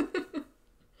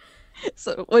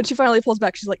 So when she finally pulls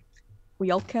back, she's like,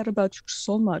 we all care about you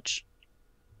so much.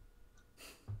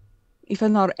 If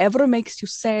Anar ever makes you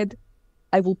sad,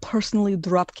 I will personally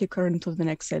drop kick her into the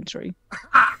next century.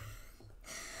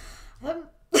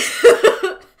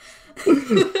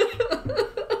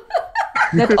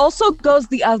 That also goes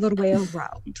the other way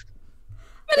around.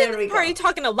 I'm in this party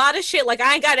talking a lot of shit like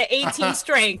I ain't got an 18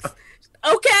 strength.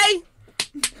 Okay.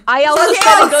 I also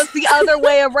said it goes the other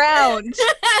way around.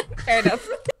 Fair enough.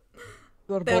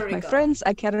 You're both my friends.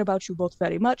 I care about you both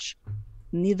very much.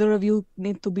 Neither of you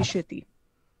need to be shitty.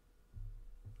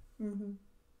 Mm-hmm.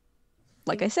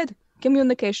 Like I said,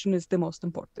 communication is the most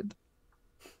important.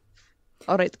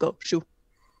 All right, go. Shoo.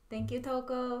 Thank you,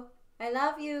 Toko. I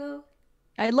love you.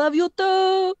 I love you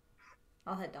too.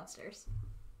 I'll head downstairs.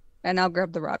 And I'll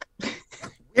grab the rock.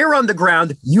 We're on the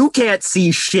ground. You can't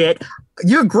see shit.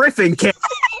 Your griffin can't.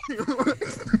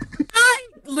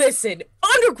 Listen,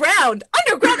 underground.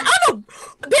 I'm a bitch.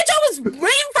 I was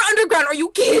waiting for underground. Are you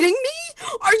kidding me?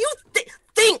 Are you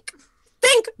think,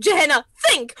 Gehenna?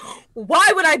 Think.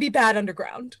 Why would I be bad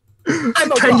underground?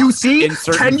 I'm a Can rock. you see?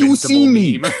 Insert Can you see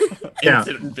me? meme. Yeah.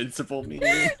 Insert invincible meme.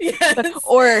 Yes.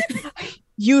 Or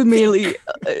you immediately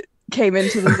came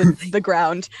into the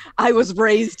ground. I was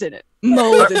raised in it,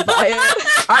 molded by it.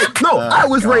 I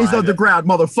was raised on the ground,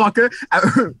 motherfucker.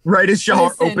 Right as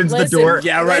Shahar opens the door.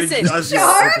 Yeah, right. Listen,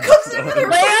 Shahara comes in with her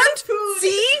land, food.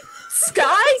 sea,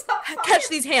 sky. Catch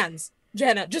these hands,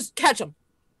 Gehenna. Just catch them.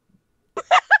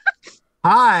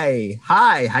 Hi,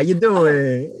 how you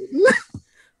doing?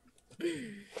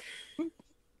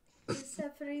 Is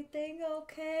everything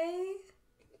okay?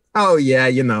 Oh yeah,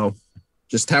 you know,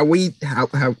 just how Eats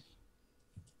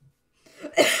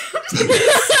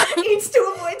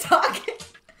to avoid talking.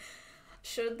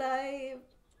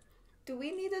 Do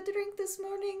we need a drink this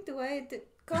morning?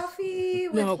 Coffee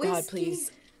with No, whiskey? God,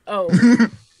 please. Oh,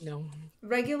 no.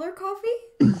 Regular coffee?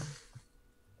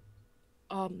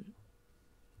 Um,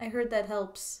 I heard that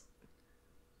helps.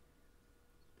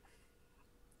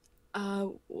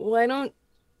 why don't...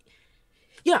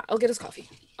 Yeah, I'll get us coffee.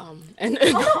 And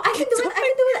Oh no, I can do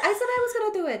it. I said I was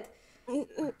gonna do it.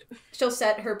 She'll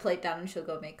set her plate down and she'll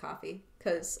go make coffee.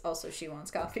 Because also she wants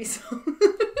coffee, so...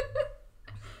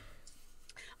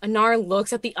 Anar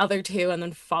looks at the other two and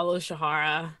then follows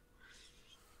Shahara.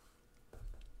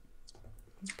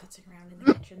 Putzing around in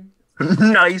the kitchen.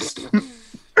 nice.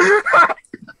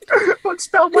 What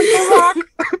spelled like a rock?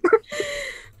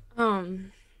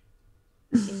 And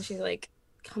she like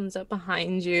comes up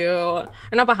behind you, or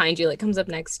not behind you, like comes up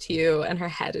next to you, and her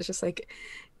head is just like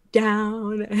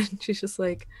down, and she's just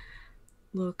like,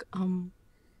 look,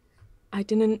 I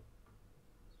didn't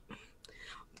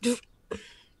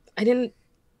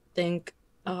think,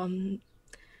 and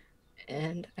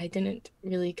I didn't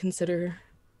really consider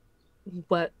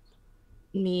what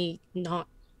me not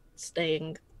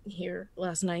staying here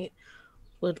last night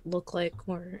would look like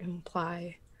or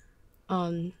imply.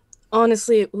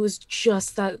 Honestly, it was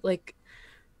just that, like,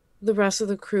 the rest of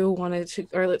the crew wanted to,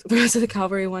 or like, the rest of the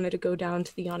cavalry wanted to go down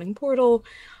to the yawning portal,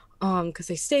 because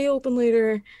they stay open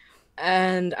later,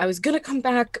 and I was gonna come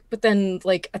back, but then,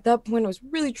 like, at that point I was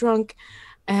really drunk,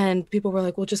 and people were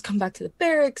like, we'll just come back to the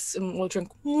barracks and we'll drink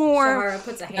more. Shahara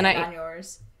puts a hand on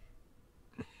yours.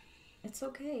 It's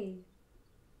okay.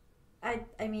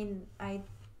 I mean, I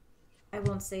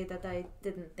won't say that I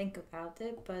didn't think about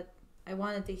it, but I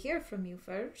wanted to hear from you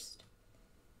first.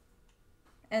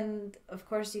 And of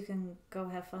course you can go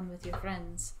have fun with your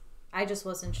friends. I just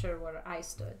wasn't sure where I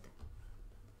stood.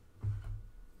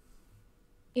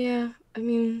 Yeah, I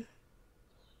mean,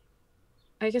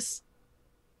 I guess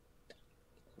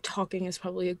talking is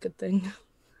probably a good thing.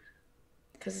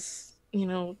 Because, you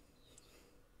know,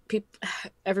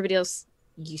 everybody else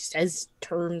says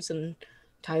terms and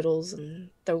titles and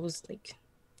those, like,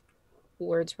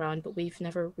 words around, but we've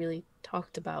never really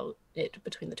talked about it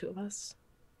between the two of us.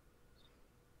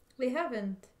 We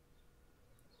haven't.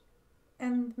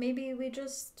 And maybe we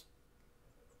just...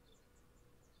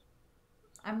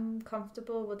 I'm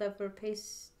comfortable whatever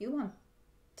pace you want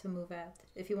to move at.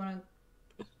 If you want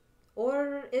to...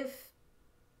 Or if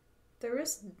there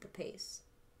isn't the pace.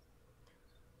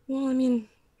 Well, I mean,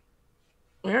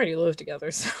 we already live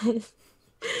together, so...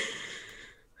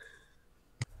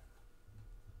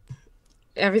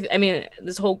 Everything. I mean,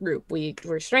 this whole group,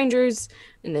 we're strangers,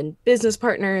 and then business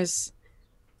partners,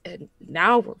 and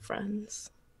now we're friends.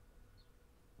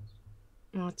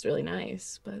 Well, it's really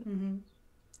nice, but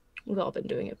we've all been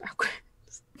doing it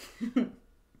backwards.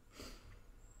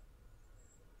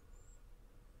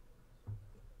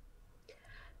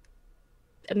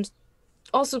 I'm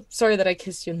also sorry that I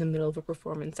kissed you in the middle of a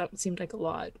performance. That seemed like a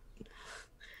lot.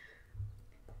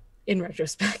 In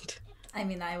retrospect. I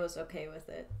mean, I was okay with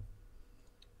it.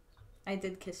 I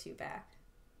did kiss you back.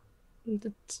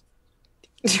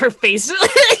 Her face.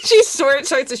 She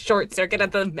starts a short circuit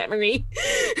at the memory.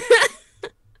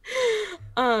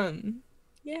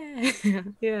 Yeah.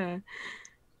 Yeah.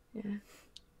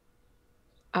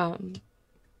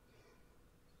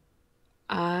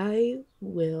 I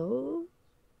will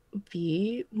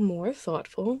be more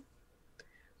thoughtful.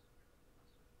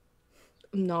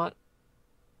 I'm not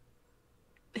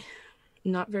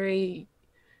very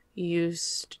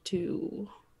used to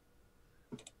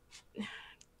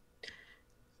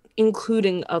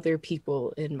including other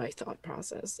people in my thought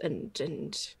process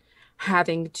and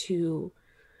having to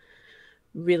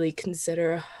really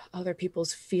consider other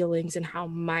people's feelings and how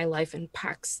my life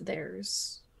impacts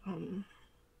theirs.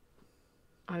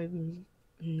 I've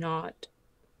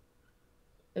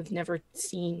never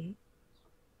seen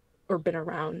or been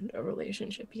around a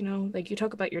relationship, you know? Like, you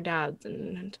talk about your dads,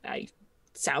 and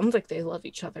sounds like they love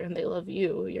each other and they love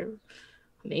you. You're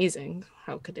amazing.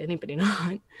 How could anybody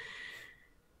not?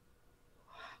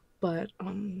 But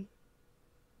I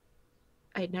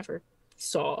never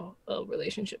saw a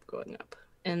relationship growing up,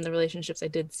 and the relationships I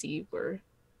did see were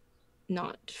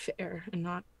not fair and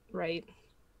not right.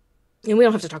 And we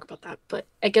don't have to talk about that, but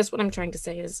I guess what I'm trying to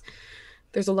say is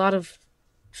there's a lot of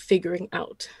figuring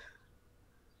out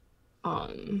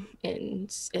and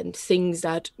things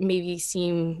that maybe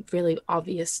seem really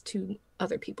obvious to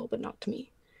other people but not to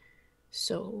me.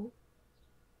 So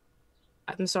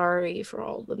I'm sorry for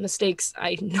all the mistakes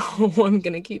I know I'm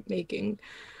gonna keep making.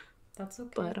 That's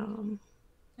okay. But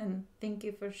and thank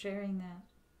you for sharing that.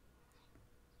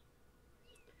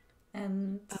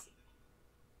 And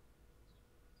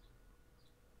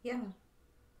yeah,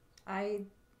 I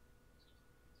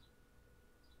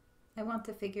want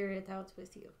to figure it out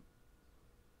with you.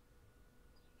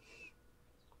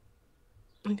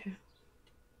 Okay.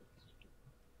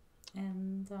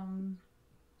 And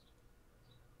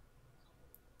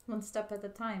one step at a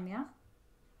time, yeah?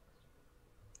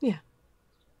 Yeah.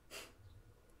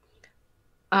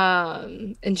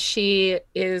 And she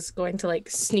is going to like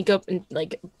sneak up and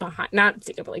like behind, not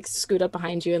sneak up, but like scoot up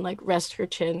behind you and like rest her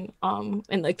chin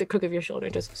and like the crook of your shoulder.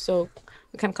 Just so,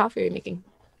 what kind of coffee are you making?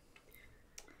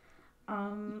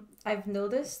 I've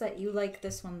noticed that you like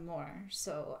this one more,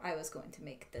 so I was going to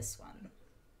make this one.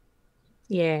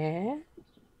 Yeah.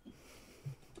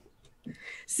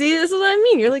 See, this is what I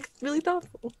mean. You're like really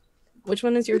thoughtful. Which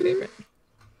one is your favorite?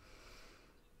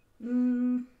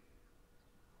 I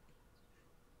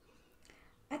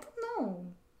don't know.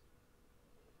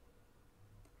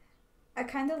 I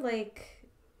kind of like...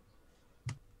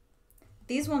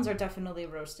 These ones are definitely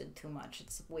roasted too much.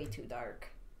 It's way too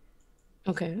dark.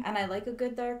 Okay. And I like a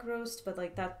good dark roast, but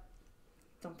like that...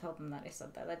 Don't tell them that I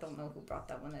said that. I don't know who brought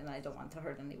that one in. I don't want to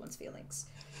hurt anyone's feelings.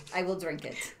 I will drink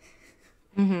it.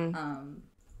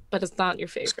 But it's not your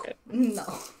favorite. No.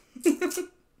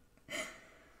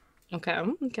 Okay.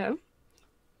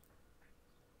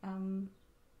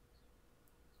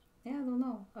 Yeah, I don't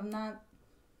know. I'm not...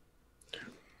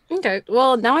 Okay.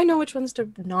 Well, now I know which ones to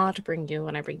not bring you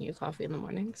when I bring you coffee in the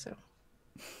morning, so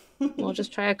we'll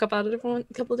just try a couple of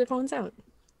different ones out.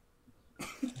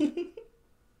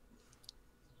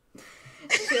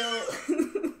 chill.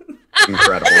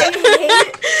 Incredible.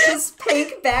 I hate this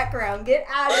pink background. Get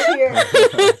out of here.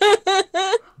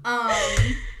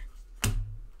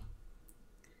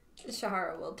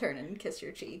 Shahara will turn and kiss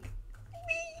your cheek.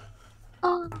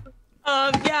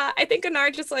 Yeah, I think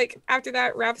Anar just like after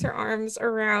that wraps her arms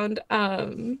around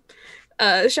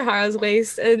Shahara's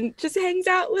waist and just hangs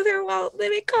out with her while they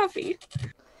make coffee.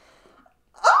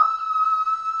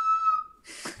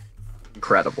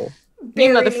 Incredible.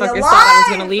 You motherfuckers thought I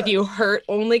was gonna leave you hurt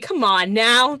only. Come on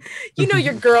now. You know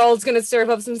your girl's gonna serve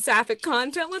up some sapphic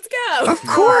content. Let's go. Of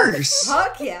course.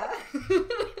 Fuck yeah.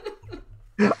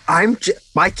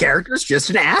 My character's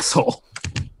just an asshole.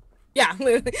 Yeah,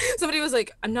 literally. Somebody was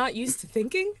like, I'm not used to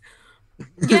thinking.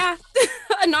 Yeah.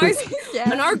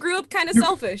 Anar grew up kind of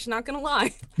selfish, not gonna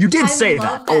lie. You did say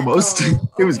that almost.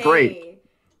 It was great.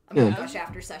 I'm gonna gush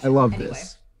after session. I love anyway.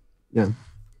 this. Yeah.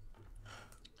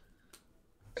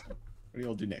 What do you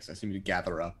all do next? I assume you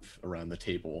gather up around the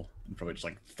table and probably just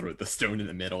like throw the stone in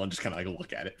the middle and just kind of like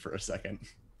look at it for a second.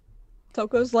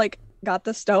 Toko's like got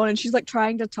the stone and she's like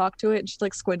trying to talk to it and she's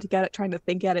like squinting at it, trying to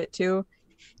think at it too,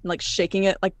 and like shaking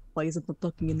it like, why isn't it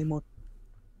looking anymore?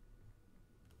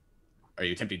 Are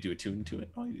you attempting to attune to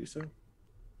it while you do so?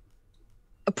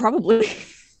 Probably.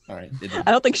 All right.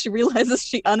 I don't think she realizes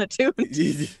she unattuned.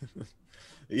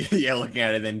 Yeah, looking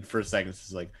at it, then for a second,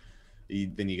 it's like,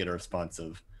 then you get a response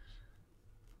of,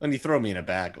 when you throw me in a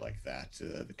bag like that,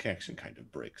 the connection kind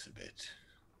of breaks a bit.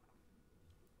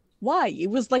 Why? It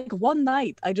was like one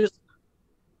night.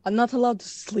 I'm not allowed to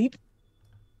sleep.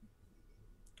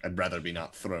 I'd rather be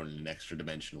not thrown in an extra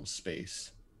dimensional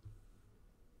space.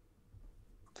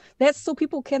 That's so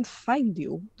people can't find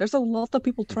you. There's a lot of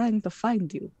people trying to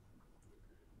find you.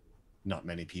 Not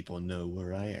many people know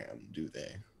where I am, do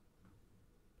they?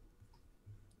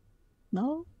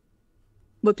 No?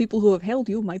 But people who have held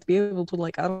you might be able to,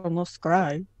 like, I don't know,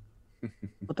 scry.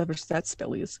 Whatever that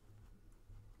spell is.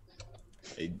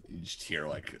 You just hear,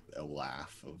 like, a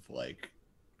laugh of, like,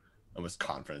 almost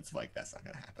confidence, like, that's not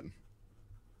going to happen.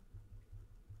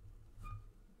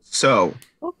 So.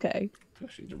 Okay. I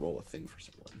actually need to roll a thing for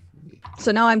someone. Maybe.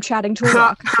 So now I'm chatting to a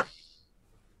rock.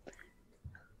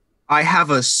 I have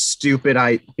a stupid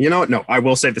idea. You know what? No, I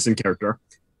will say this in character.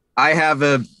 I have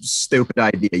a stupid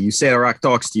idea. You say a rock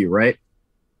talks to you, right?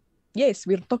 Yes,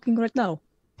 we're talking right now.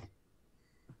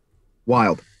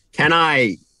 Wild. Can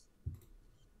I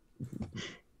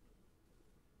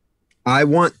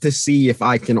want to see if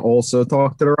I can also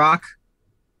talk to the rock.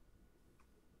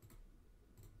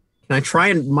 Can I try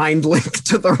and mind link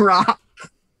to the rock?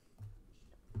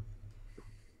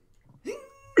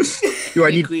 Do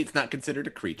I need? It's not considered a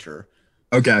creature.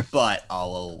 Okay. But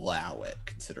I'll allow it,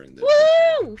 considering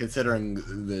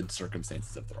the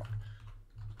circumstances of the rock.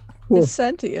 Cool. It's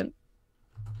sentient.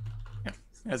 Yeah,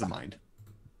 it has a mind.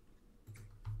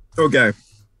 Okay.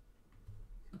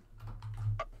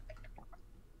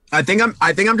 I think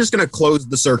I'm just gonna close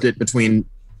the circuit between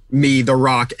me, the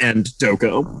rock, and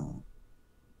Doko.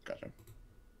 Gotcha.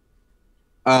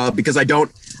 Because I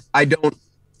don't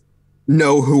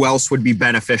know who else would be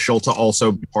beneficial to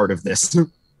also be part of this.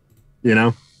 You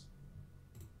know?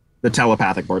 The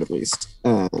telepathic part, at least.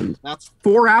 That's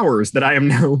 4 hours that I am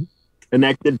now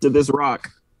connected to this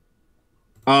rock.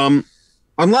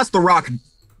 Unless the rock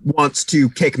wants to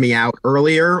kick me out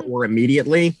earlier or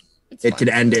immediately, it could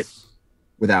end it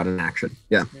without an action.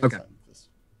 Yeah, okay.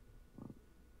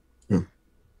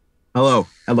 Hello.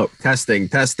 Testing.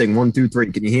 1, 2,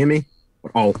 3. Can you hear me?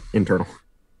 All internal.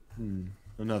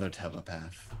 Another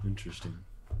telepath. Interesting.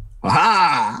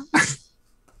 Aha!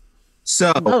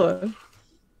 So,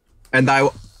 and I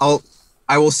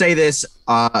will say this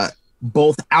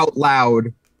both out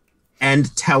loud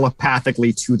and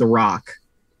telepathically to the rock.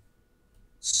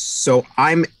 So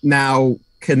I'm now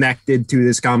connected to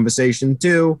this conversation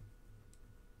too.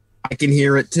 I can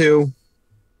hear it too.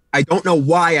 I don't know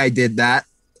why I did that.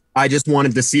 I just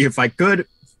wanted to see if I could.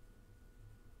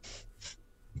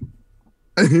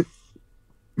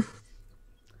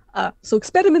 So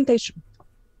experimentation.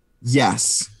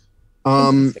 Yes.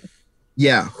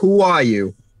 Yeah, who are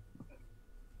you?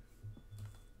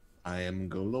 I am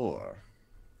Golorr.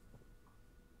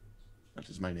 That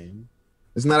is my name.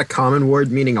 Isn't that a common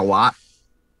word meaning a lot?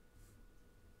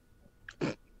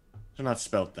 They're not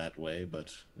spelt that way,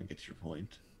 but I get your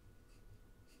point.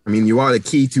 I mean, you are the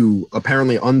key to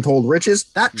apparently untold riches.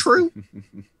 That true?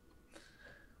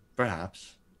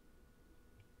 Perhaps.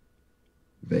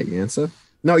 Vague answer.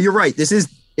 No, you're right. This is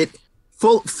it.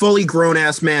 Fully grown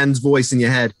ass man's voice in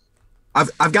your head.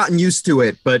 I've gotten used to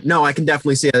it, but no, I can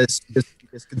definitely see how this is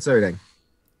disconcerting.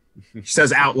 She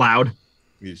says out loud.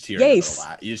 You just hear Yes. another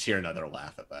laugh. You just hear another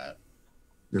laugh at that.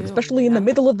 especially in the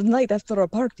middle of the night after a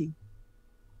party.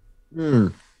 Hmm.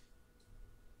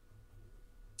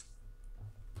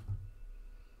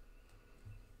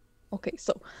 Okay,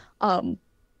 so,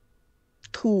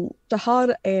 to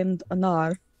Tahar and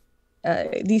Anar,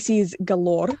 this is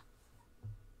Golorr.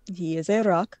 He is a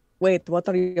rock. Wait, what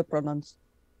are your pronouns?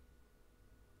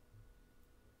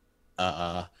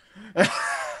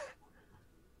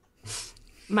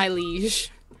 My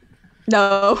liege.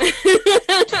 No,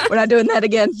 we're not doing that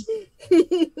again.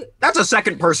 That's a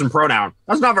second person pronoun.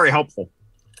 That's not very helpful.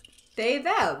 They,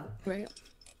 them. Right.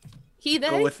 He, they?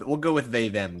 We'll go with they,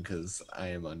 them, because I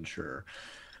am unsure.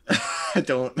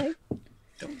 Don't.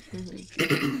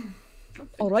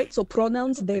 All right, so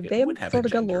pronouns they, them would have for a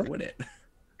gender, Golorr. would it?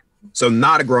 So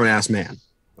not a grown ass man.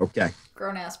 Okay.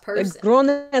 Grown ass A person.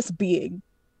 grown-ass being.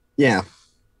 Yeah.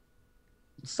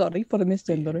 Sorry for the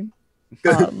misgendering.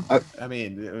 I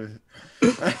mean,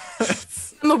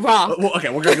 I'm a rock. well, okay,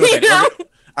 we're gonna go with it.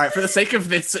 All right, for the sake of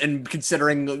this and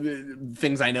considering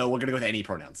things I know, we're gonna go with any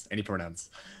pronouns. Any pronouns.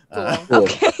 Cool.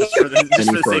 Okay. Just for the Any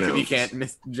sake of pronouns. you can't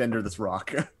misgender this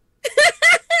rock.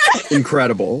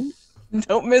 Incredible.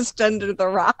 Don't misgender the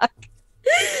rock.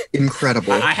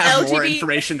 Incredible. I have more LGBT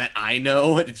information that I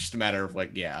know. It's just a matter of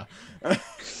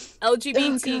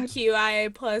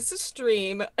LGBTQIA plus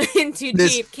stream into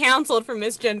This- deep counseled for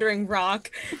misgendering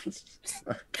rock.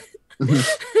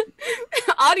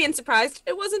 Audience surprised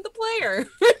it wasn't the player.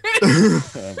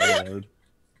 Oh, my Lord.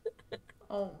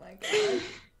 Oh my god.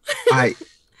 I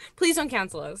Please don't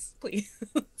cancel us, please.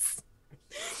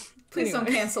 Please don't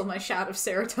Anyway. cancel my shot of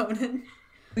serotonin.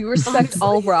 We respect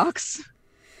all rocks.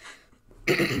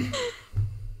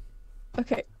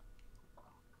 Okay.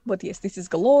 But yes, this is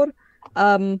Golorr.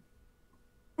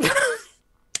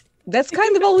 That's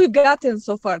kind of all we've gotten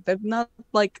so far. They're not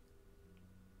like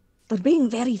they're being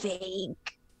very vague.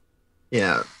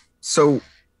 yeah. So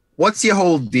what's your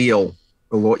whole deal?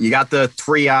 You got the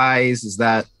 3 eyes. Is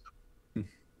that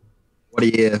what do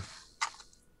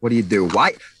you do?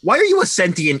 Why are you a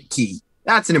sentient key?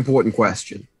 That's an important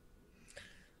question.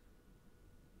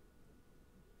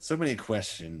 So many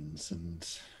questions, and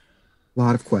A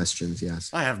lot of questions, yes.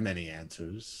 I have many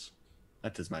answers.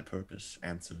 That is my purpose.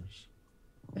 Answers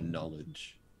and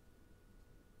knowledge.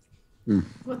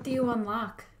 What do you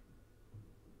unlock?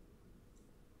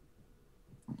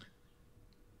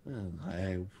 Well,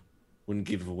 I wouldn't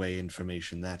give away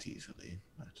information that easily,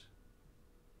 but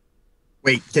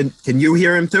Wait, can you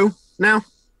hear him too now?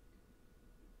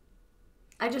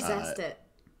 I just asked it.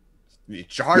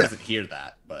 Shahar Yeah. doesn't hear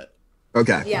that, but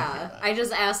Okay. Yeah, I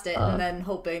just asked it and then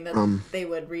hoping that they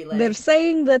would relay. They're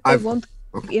saying that they I've- want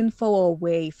info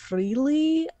away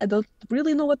freely. I don't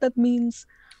really know what that means.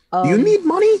 Do you need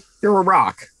money? You're a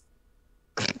rock.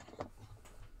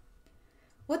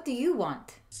 What do you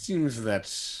want? seems that,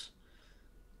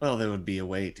 well, there would be a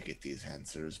way to get these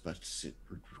answers, but it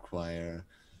would require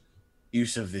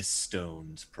use of this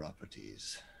stone's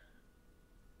properties.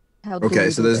 How do Okay,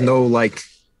 we so do there's that? no like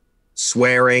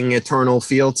swearing eternal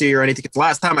fealty or anything. 'Cause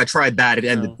last time I tried that, it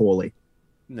ended No. poorly.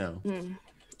 No.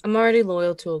 I'm already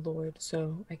loyal to a lord,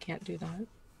 so I can't do that.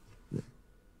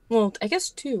 Well, I guess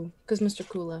 2, because Mr.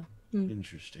 Kula.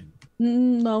 Interesting.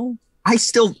 No. I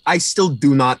still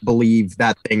do not believe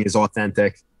that thing is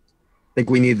authentic. I think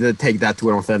we need to take that to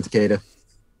an authenticator.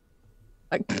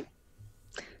 Like,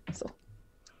 so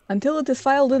until it is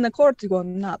filed in the court, you are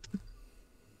not.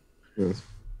 Yes.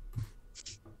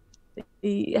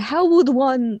 How would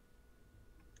one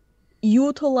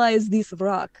utilize this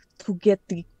rock to get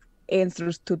the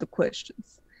answers to the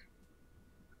questions?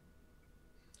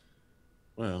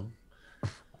 Well,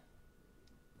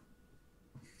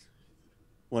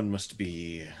 one must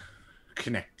be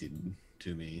connected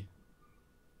to me.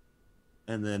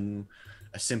 And then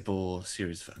a simple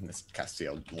series of, I'm going to cast the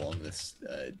along this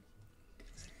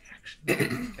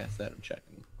action. Cast that, I'm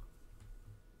checking.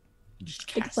 Just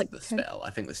Takes cast like the 10 spell. I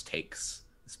think the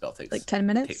spell takes like 10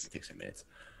 minutes? Takes 10 minutes.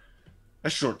 A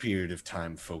short period of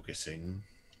time focusing.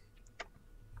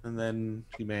 And then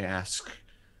you may ask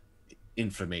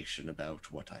information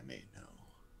about what I may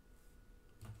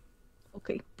know.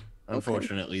 Okay.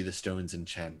 Unfortunately, the stone's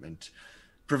enchantment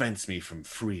prevents me from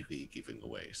freely giving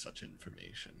away such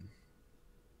information.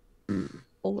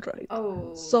 All right.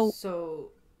 Oh, So-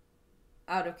 so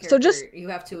out of character, So just- you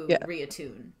have to yeah.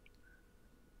 reattune.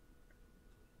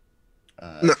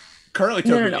 No. Currently,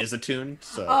 No, Token no. is attuned,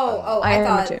 so I I am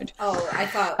thought. attuned. I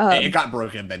thought. it got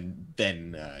broken.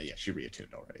 Then yeah, she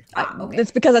reattuned already. Okay.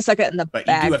 It's because I stuck it in the But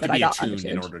bag you do have that to I be got attuned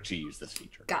in unattuned. order to use this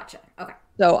feature. Gotcha. Okay.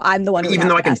 So I'm the one who Even has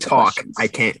though to I can ask the talk, questions. I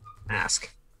can't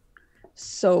ask.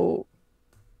 So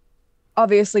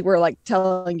obviously we're like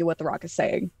telling you what the rock is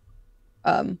saying.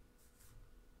 The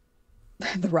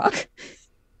rock?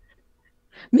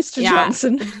 Mr.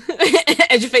 Johnson.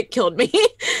 Edgefake killed me.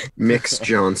 Mix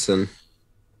Johnson.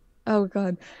 Oh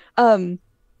god.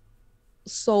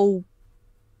 So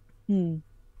I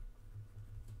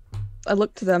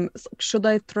look to them. Should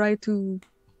I try to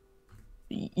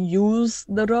use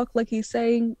the rock like he's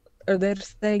saying? Or they're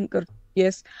saying, or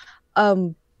yes.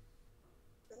 To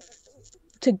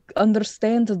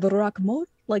understand the rock more?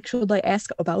 Like, should I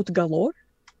ask about Golorr?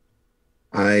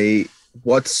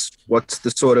 What's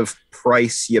the sort of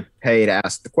price you pay to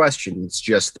ask the question? It's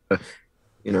just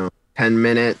 10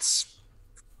 minutes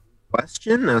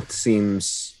question? That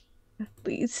seems...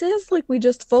 It says like we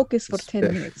just focus for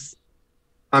 10 minutes.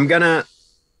 I'm gonna...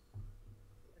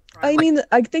 I mean,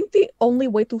 I think the only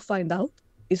way to find out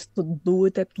is to do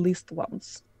it at least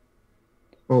once.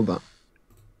 Hold on.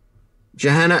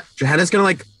 Johanna's gonna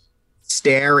like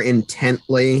stare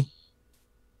intently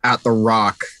at the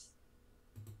rock,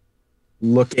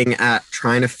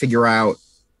 trying to figure out,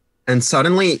 and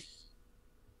suddenly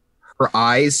her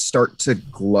eyes start to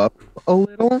glow a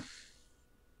little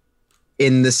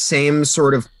in the same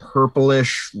sort of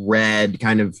purplish red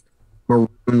kind of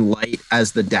maroon light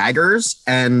as the daggers,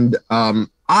 and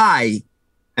I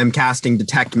am casting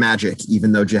detect magic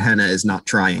even though Johanna is not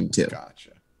trying to.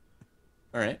 Gotcha.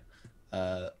 All right.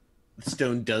 The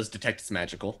stone does detect it's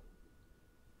magical.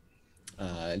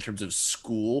 In terms of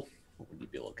school, what would you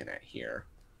be looking at here?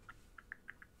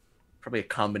 Probably a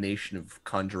combination of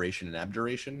conjuration and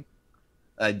abjuration.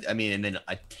 And then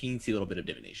a teensy little bit of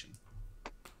divination.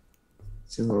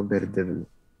 It's a little bit of divination.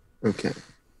 Okay.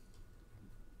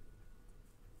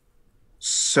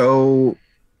 So,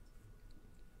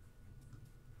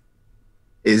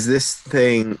 this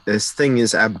thing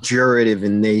is abjurative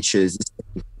in nature. Is this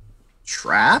thing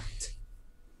trapped?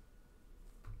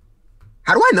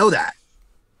 How do I know that?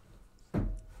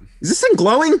 Is this thing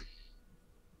glowing?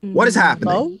 What is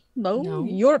happening? No.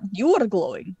 You are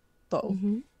glowing, though.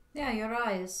 Mm-hmm. Yeah, your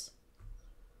eyes.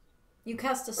 You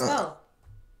cast a spell.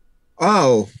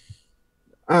 I'll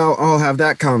have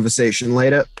that conversation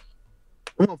later.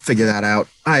 We'll figure that out.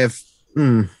 I have...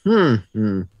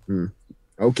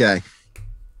 Okay.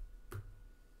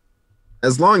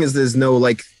 As long as there's no,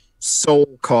 like,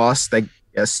 soul cost, I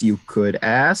guess you could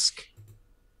ask.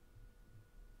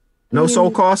 No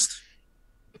soul cost?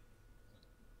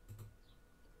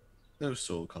 No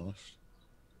soul cost.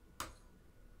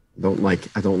 I don't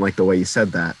like the way you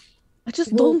said that. I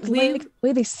just don't like the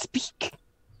way they speak.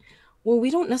 Well,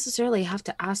 we don't necessarily have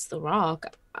to ask the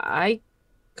rock. I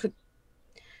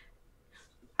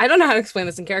don't know how to explain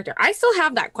this in character. I still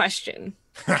have that question.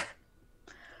 Could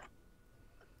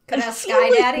ask Sky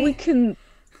Daddy. We can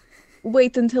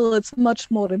wait until it's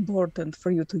much more important for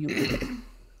you to use it.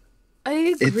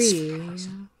 I agree.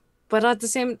 But at the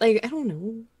same, I don't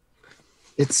know.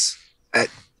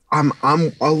 I'm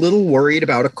a little worried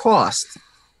about a cost.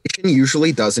 It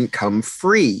usually doesn't come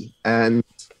free, and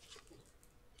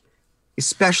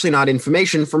especially not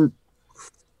information from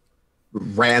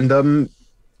random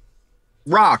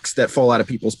rocks that fall out of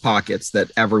people's pockets that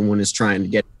everyone is trying to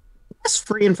get. Yes,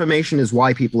 free information is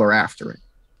why people are after it.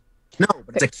 No,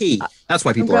 but it's a key. That's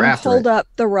why people are after it. I'm going to hold up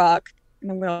the rock,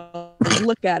 and I'm going to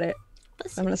look at it.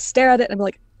 I'm going to stare at it, and I'm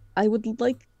like, I would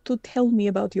like to tell me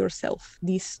about yourself.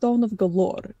 The Stone of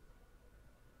Golorr.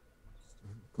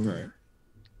 Right.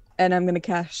 And I'm going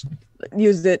to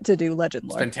use it to do legend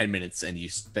lore. Spend 10 minutes and you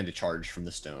spend a charge from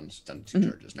the stones. Done 2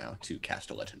 charges now to cast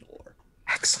a legend lore.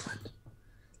 Excellent.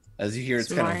 As you hear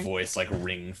its kind of voice like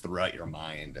ring throughout your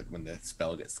mind when the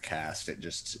spell gets cast, it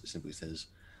just simply says,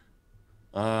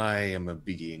 I am a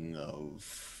being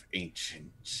of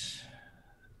ancient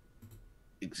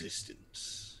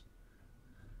existence,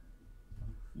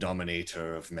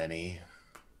 dominator of many,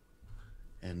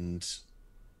 and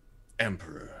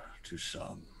emperor to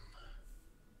some.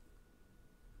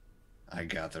 I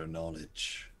gather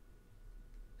knowledge,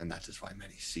 and that is why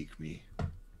many seek me.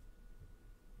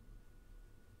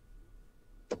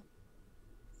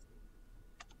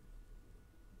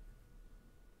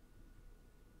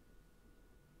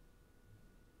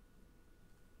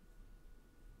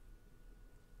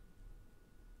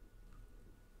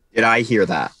 Did I hear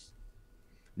that?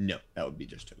 No, that would be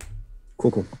just him.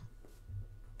 Cool.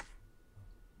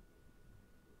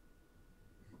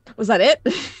 Was that it?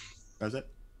 That was it?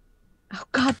 Oh,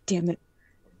 god damn it.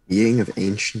 Being of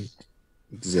ancient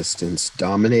existence,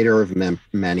 dominator of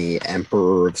many,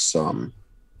 emperor of some.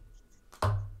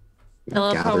 I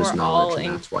love how Gathers we're knowledge, all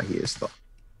and that's why he is the...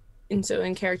 And so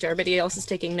in character, everybody else is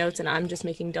taking notes and I'm just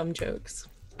making dumb jokes.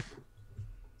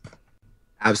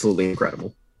 Absolutely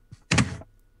incredible.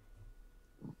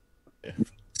 Yeah.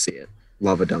 See it.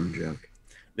 Love a dumb joke.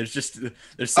 There's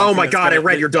Oh something my that's god, I gonna-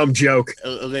 read your dumb joke.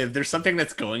 There's something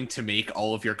that's going to make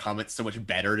all of your comments so much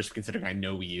better, just considering I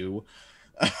know you.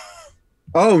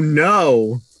 Oh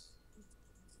no.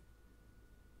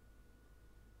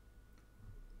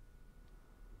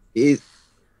 Why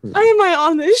am I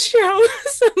on this show?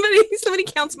 Somebody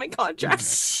counts my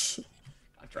contracts.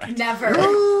 Contract. Never.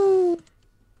 No.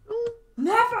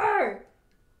 Never.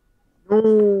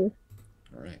 No.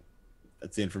 All right,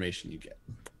 that's the information you get.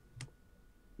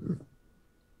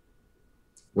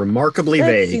 Remarkably That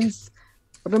vague. seems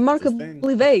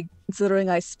remarkably vague, considering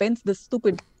I spent the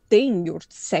stupid thing you're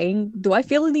saying. Do I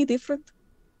feel any different?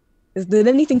 Did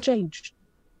anything change?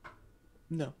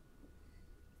 No,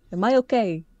 Am I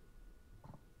okay?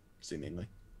 seemingly.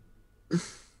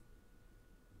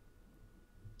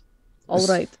 All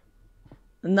right.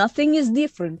 Nothing is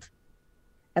different.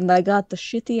 And I got the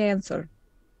shitty answer.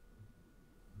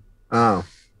 Oh.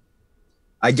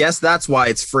 I guess that's why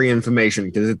it's free information,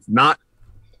 because it's not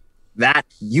that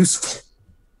useful.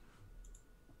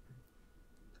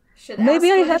 Should Maybe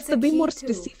ask I what have it's to a be key more to.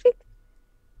 specific.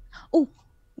 Oh,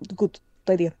 good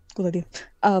idea. Good idea.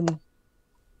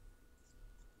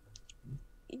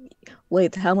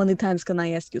 Wait, how many times can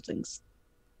I ask you things?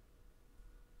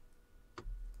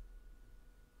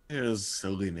 There's a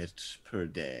limit per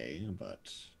day, but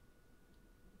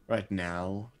right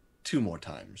now, 2 more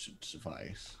times should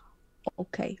suffice.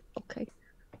 Okay.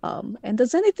 And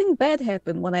does anything bad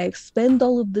happen when I expend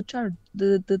all of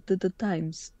the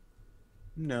times?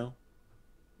 No,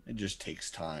 it just takes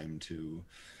time to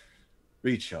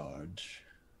recharge.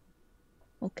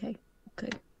 Okay.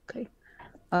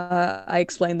 I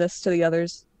explained this to the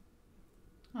others.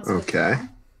 That's good to Okay. know.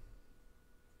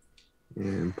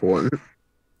 Yeah, important.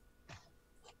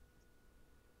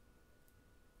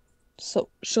 So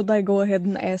should I go ahead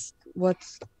and ask what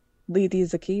Lady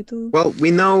is a key to? Well,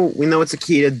 we know it's a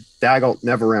key to Daggalt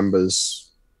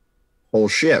Neverember's whole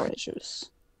ship. Treasures.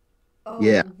 Oh,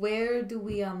 Yeah. where do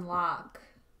we unlock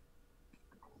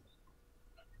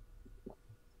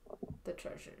the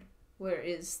treasure? Where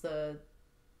is the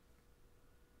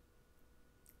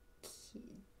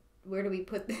key? Where do we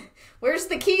put where's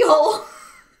the keyhole?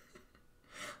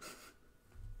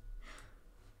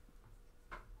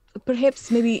 Perhaps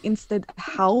maybe instead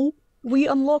how we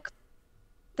unlock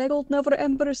Daggalt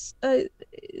Neverember's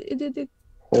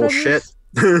Whole shit.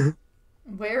 treasures?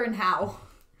 Where and how?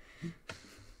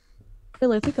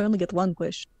 Well, I think I only get one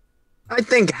question. I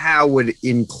think how would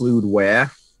include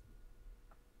where.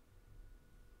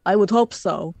 I would hope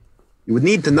so, You would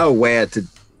need to know where to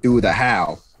do the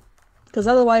how. because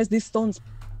otherwise this stone's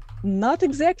not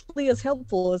exactly as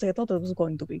helpful as I thought it was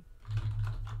going to be.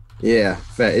 Yeah,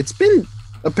 fair. It's been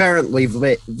apparently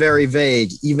very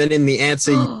vague, even in the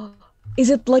answer you Is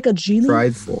it like a genie?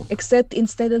 tried for. Except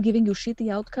instead of giving you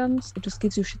shitty outcomes, it just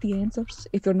gives you shitty answers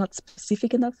if you're not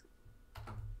specific enough?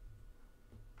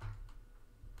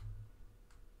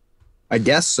 I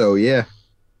guess so, yeah.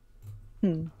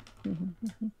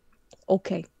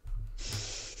 Okay.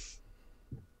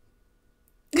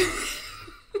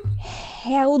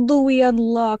 How do we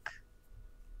unlock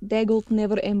Daggalt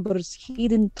Neverember's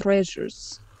hidden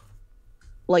treasures?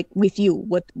 Like with you,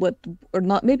 what, or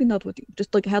not? Maybe not with you.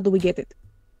 Just like, how do we get it?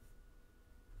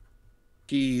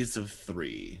 Keys of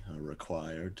 3 are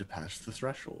required to pass the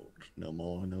threshold, no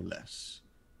more, no less.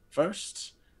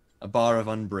 First, a bar of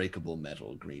unbreakable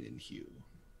metal, green in hue.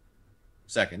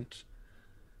 Second,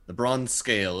 the bronze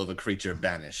scale of a creature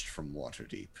banished from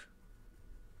Waterdeep.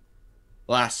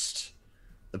 Last,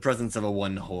 the presence of a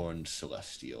one-horned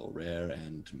celestial, rare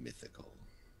and mythical.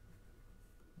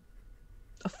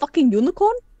 A fucking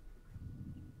unicorn?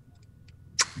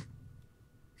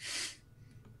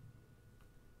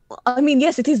 I mean,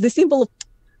 yes, it is the symbol of,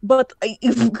 but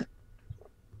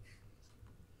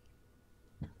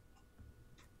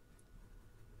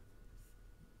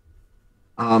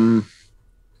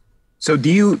So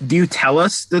do you tell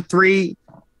us the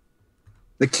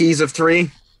keys of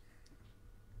 3?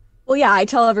 well, yeah, I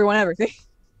tell everyone everything.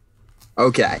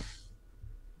 Okay.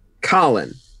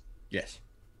 Colin, Yes.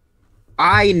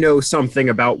 I know something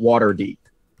about Waterdeep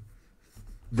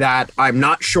that I'm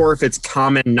not sure if it's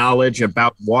common knowledge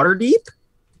about Waterdeep.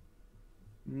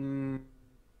 I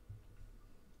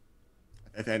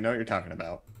know what you're talking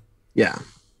about. Yeah.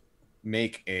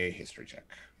 Make a history check.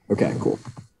 Okay, cool.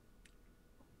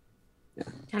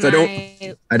 Can So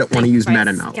I don't want to use meta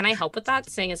Bryce, knowledge. Can I help with that,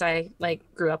 seeing as I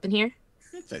grew up in here?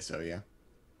 I'd say so, yeah.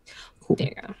 Cool. There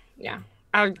you go. Yeah.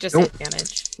 I'll just Don't-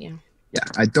 advantage. Yeah. Yeah,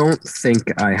 I don't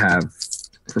think I have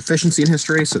proficiency in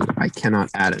history, so I cannot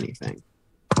add anything.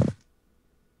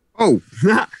 Oh,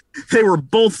 they were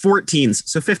both 14s,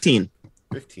 so 15.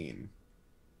 15.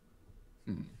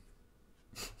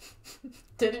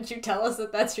 Didn't you tell us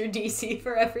that that's your DC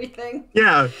for everything?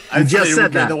 Yeah, I just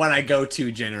said that. The one I go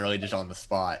to generally just on the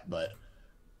spot, but.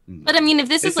 But I mean, if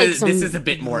this is like some this is a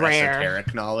bit more rare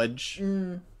esoteric knowledge.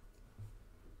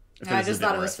 I just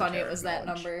thought it was funny. It was that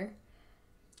number.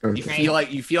 You feel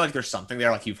like there's something there,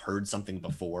 like you've heard something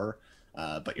before,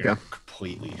 but you're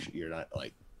you're not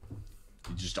like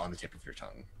you're just on the tip of your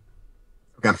tongue.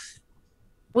 Okay.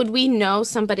 Would we know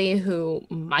somebody who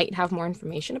might have more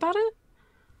information about it?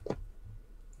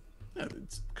 Yeah,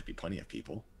 could be plenty of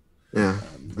people. Yeah,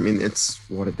 I mean it's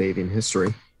Waterdeep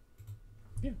history.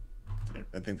 Yeah,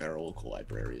 I think there are local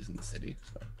libraries in the city.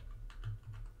 So.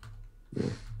 Yeah.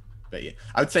 But yeah,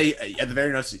 I would say at the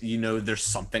very least, there's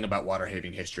something about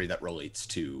Waterhaven history that relates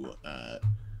to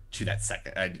that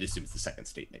second. I assume it's the second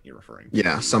statement you're referring to.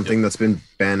 Yeah, something that's been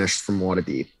banished from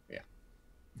Waterdeep. Yeah.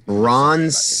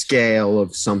 Bronze scale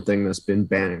of something that's been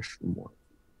banished from Waterdeep.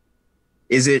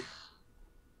 Is it?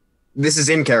 This is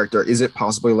in character. Is it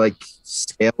possibly like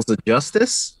scales of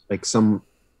justice, like some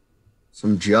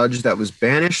judge that was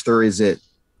banished, or is it?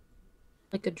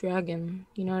 Like a dragon,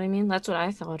 you know what I mean? That's what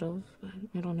I thought of. But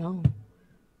I don't know.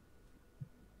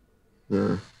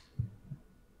 Yeah.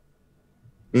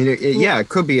 I mean, it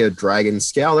could be a dragon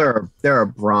scale. There are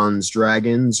bronze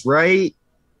dragons, right?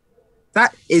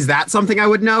 Is that something I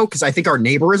would know? Because I think our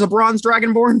neighbor is a bronze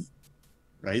dragonborn.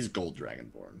 Right, he's gold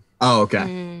dragonborn. Oh,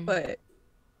 okay. But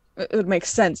it would make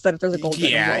sense that if there's a gold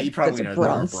dragon, Yeah, you probably know there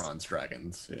are bronze. bronze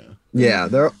dragons. Yeah.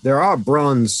 Yeah, there are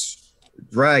bronze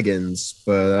dragons,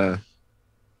 but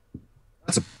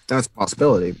that's a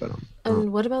possibility. But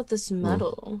And what about this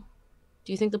metal?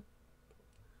 Do you think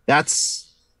that's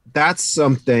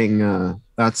something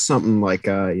like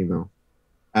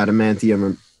adamantium,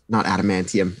 or not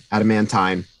adamantium,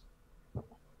 adamantine,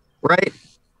 right?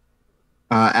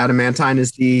 Adamantine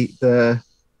is the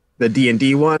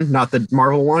D&D one, not the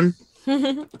Marvel one.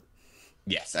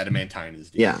 Yes, adamantine is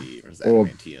D&D, whereas Or-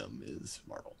 adamantium is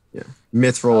Marvel. Yeah,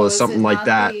 mithril is something like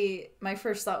that. My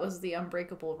first thought was the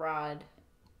unbreakable rod.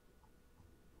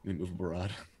 The immovable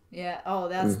rod. Yeah. Oh,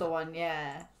 that's the one.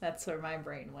 Yeah, that's where my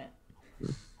brain went.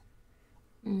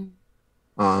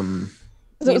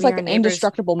 Because it was like an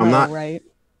indestructible metal, right?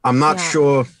 I'm not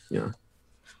sure. Yeah, I'm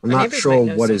Our not neighbors sure might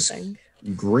know what something.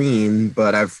 is green,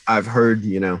 but I've heard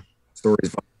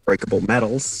stories of unbreakable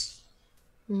metals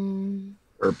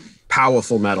or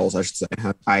powerful metals, I should say.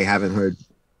 I haven't heard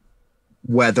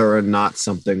whether or not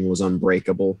something was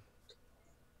unbreakable.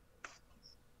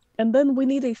 And then we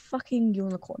need a fucking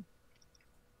unicorn.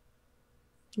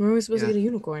 Where are we supposed to get a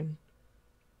unicorn?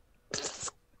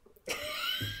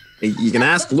 You can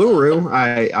ask Luru,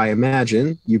 I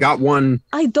imagine. You got one.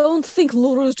 I don't think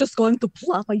Laura is just going to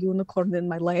plop a unicorn in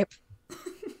my lap.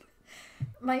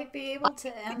 Might be able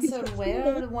to answer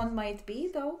where one might be,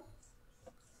 though.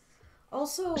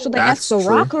 Also, Should I ask the That's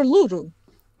rock true. or Luru?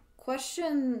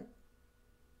 question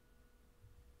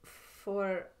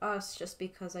for us, just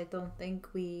because I don't think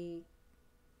we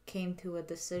came to a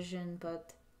decision,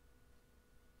 but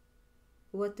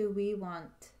what do we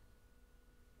want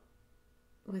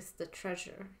with the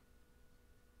treasure?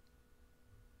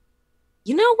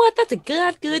 You know what? That's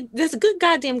a good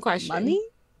goddamn question. Money?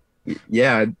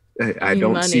 Yeah, I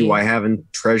don't see Money. why having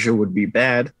treasure would be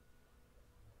bad.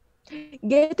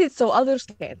 Get it so others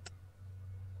can't.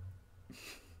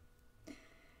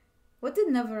 What did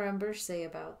Neverember say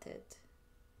about it?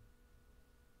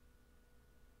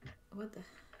 What the...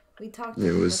 We talked to It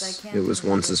him, but I was can't once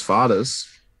remember. his father's.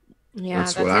 Yeah,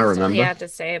 That's that's what I all he remember. had to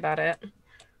say about it.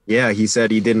 Yeah, he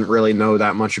said he didn't really know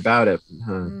that much about it.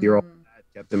 Your old dad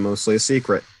kept it mostly a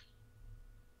secret.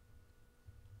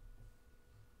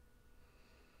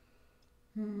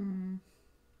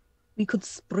 We could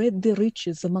spread the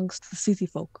riches amongst the city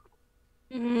folk.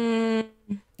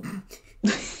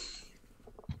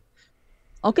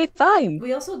 Okay, fine.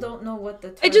 We also don't know what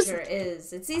the I just- treasure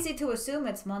is. It's easy to assume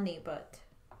it's money, but...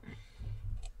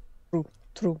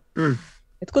 True. Mm.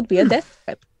 It could be a death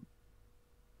trap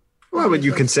Why would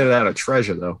you consider that a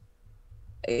treasure, though?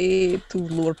 to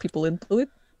lure people into it.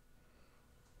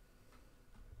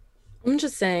 I'm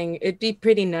just saying it'd be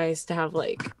pretty nice to have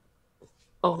like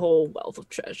a whole wealth of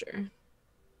treasure.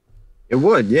 It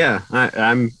would, yeah.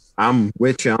 I'm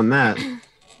with you on that.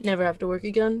 Never have to work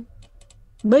again.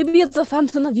 Maybe it's a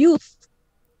fountain of youth.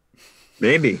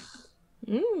 Maybe.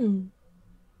 Mm.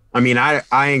 I mean, I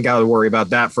ain't got to worry about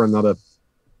that for another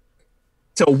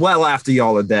till well after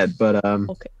y'all are dead. But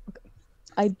Okay.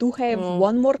 I do have Well,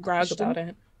 one more Grog question. about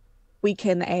it. We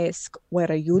can ask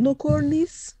where a unicorn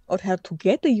is or how to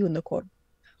get a unicorn.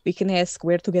 We can ask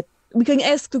to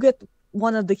get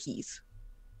one of the keys.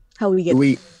 How we get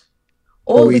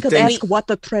or we could ask what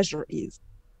the treasure is.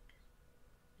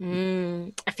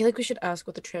 I feel like we should ask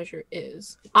what the treasure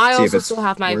is. I also still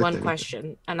have my one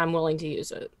question, and I'm willing to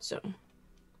use it. So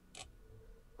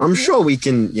I'm sure we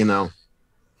can,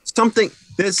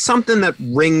 there's something that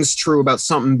rings true about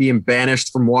something being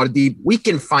banished from Waterdeep. We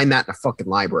can find that in a fucking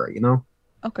library,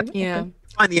 Okay. Yeah.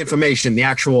 Find the information, the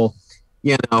actual,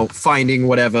 finding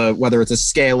whatever, whether it's a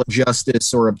scale of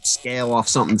justice or a scale off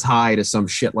something's hide or some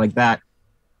shit like that.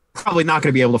 Probably not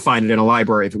going to be able to find it in a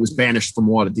library if it was banished from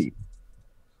Waterdeep.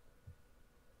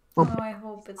 Oh, I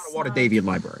hope it's not a Waterdeepian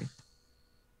library.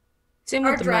 Same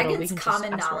Are with the metal. dragons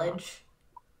common knowledge?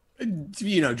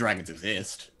 Dragons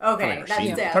exist. Okay,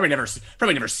 that's it.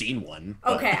 Probably never seen one.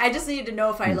 But. Okay, I just need to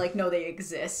know if I know they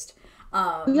exist.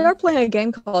 We are playing a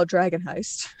game called Dragon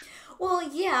Heist. Well,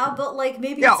 yeah, but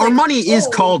maybe. Yeah, our money is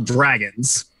called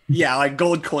dragons. Yeah,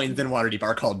 gold coins in Waterdeep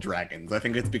are called dragons. I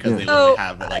think it's because they literally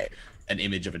have an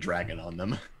image of a dragon on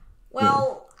them.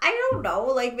 Well, I don't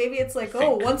know. Maybe it's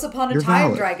once upon a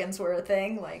time dragons were a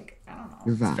thing. I don't know.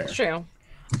 You're valid. It's true.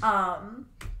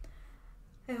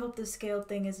 I hope the scale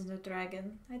thing isn't a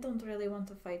dragon. I don't really want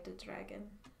to fight the dragon.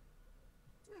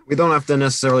 We don't have to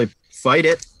necessarily fight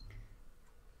it.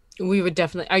 We would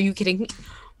definitely. Are you kidding me?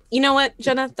 You know what,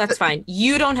 Jenna? That's fine.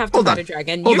 You don't have to fight a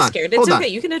dragon. You're scared. It's okay.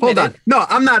 You can admit it. No,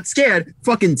 I'm not scared.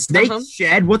 Fucking snake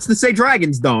shed. What's to say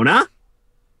dragons don't, huh?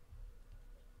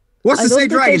 What's to say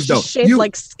dragons don't? Shaped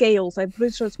like scales. I'm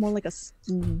pretty sure it's more like a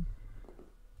spoon.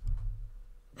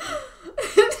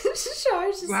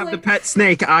 You have the pet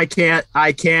snake. I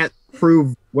can't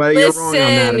prove whether you're wrong on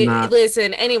that or not.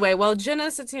 Listen. Anyway, while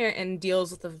Jenna sits here and deals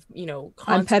with the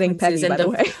I'm petting Peggy, by the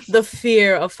way. The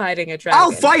fear of fighting a dragon.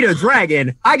 I'll fight a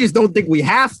dragon. I just don't think we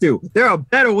have to. There are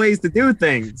better ways to do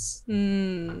things.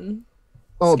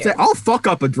 I'll fuck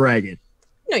up a dragon.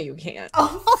 No, you can't.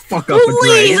 I'll fuck up a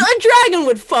dragon. A dragon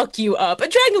would fuck you up. A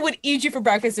dragon would eat you for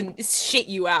breakfast and shit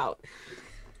you out.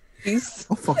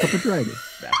 I'll fuck up a dragon.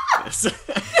 Yes,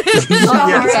 we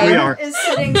are. Is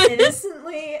sitting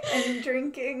innocently and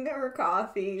drinking her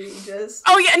coffee.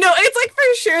 Oh yeah, no, it's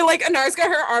for sure. Anar's got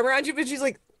her arm around you, but she's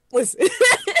like, listen.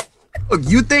 Look,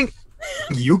 you think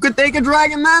you could take a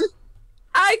dragon, then?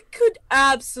 I could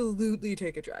absolutely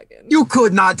take a dragon. You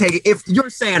could not take it. If you're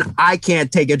saying I can't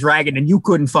take a dragon and you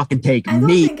couldn't fucking take me. I don't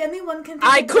think anyone can take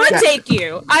I could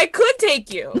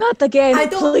take you. Not again,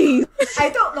 please. I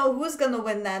don't know who's going to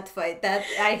win that fight. That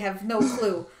I have no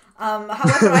clue.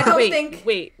 However, I don't think...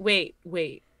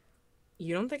 Wait.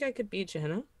 You don't think I could beat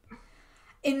Jenna?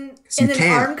 In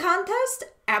an arm contest?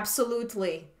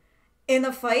 Absolutely. In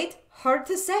a fight? Hard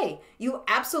to say. You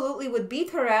absolutely would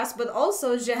beat her ass, but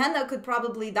also Gehenna could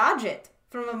probably dodge it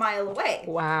from a mile away.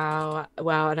 Wow.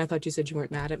 And I thought you said you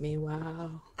weren't mad at me.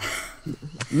 Wow.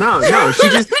 No.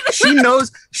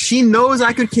 She knows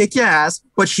I could kick your ass,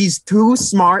 but she's too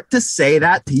smart to say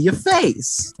that to your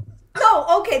face. No,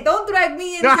 okay, don't drag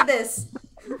me into this.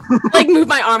 Move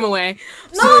my arm away.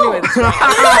 No. So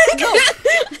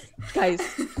anyway,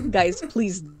 guys,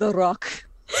 please, The Rock.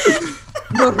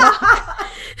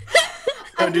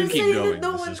 Do keep going.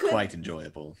 This is quite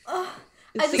enjoyable.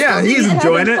 He's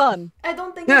enjoying it. Fun. I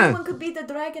don't think anyone could beat the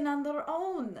dragon on their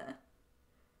own.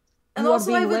 And you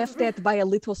also, are being laughed at by a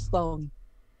little stone.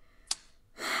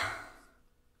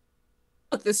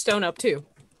 Look this stone up too.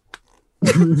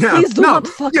 Please do not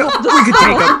fuck up the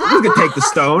we could take the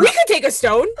stone. We could take a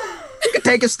stone. We could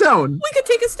take a stone. We could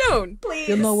take a stone. Please.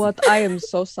 You know what? I am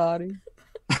so sorry.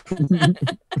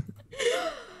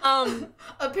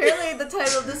 Apparently the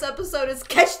title of this episode is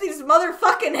Catch These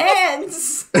Motherfucking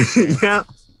Hands. Yeah.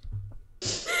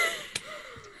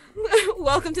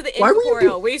 Welcome to the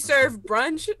Inn-Corporeal. We serve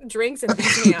brunch, drinks, and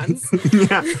hands.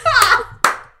 Yeah.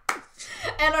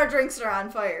 And our drinks are on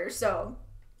fire, so.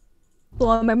 So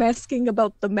I'm asking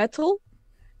about the metal,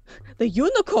 the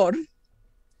unicorn,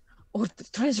 or the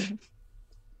treasure.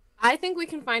 I think we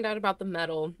can find out about the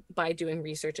metal by doing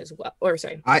research as well. I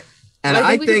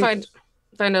think we can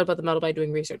find out about the metal by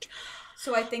doing research.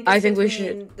 So I think we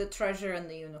should the treasure and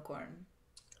the unicorn.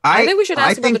 I think we should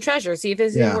ask about the treasure, see if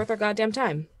it's even worth our goddamn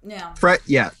time.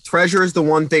 Yeah. Treasure is the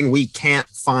one thing we can't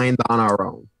find on our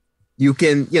own. You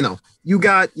can, you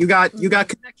got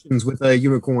connections with a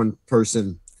unicorn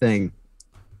person thing.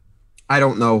 I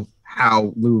don't know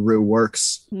how Luru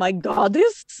works. My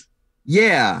goddess?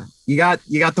 Yeah, you got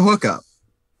the hookup.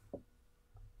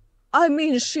 I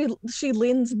mean, she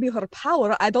lends me her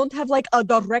power. I don't have a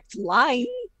direct line.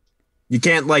 You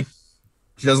can't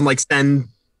she doesn't send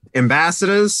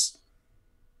ambassadors.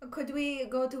 Could we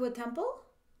go to a temple?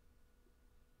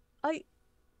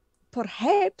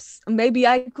 Perhaps. Maybe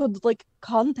I could, like,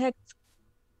 contact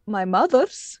my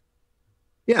mothers.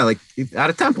 Yeah, like at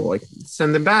a temple, like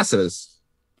send ambassadors.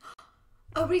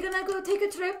 Are we gonna go take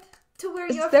a trip to where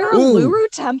Is you're there a from? Luru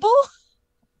temple?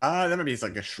 That might be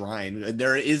like a shrine.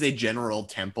 There is a general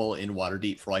temple in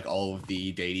Waterdeep for like all of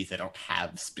the deities that don't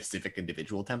have specific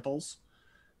individual temples.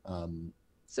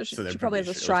 So she there probably has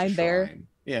a just shrine there.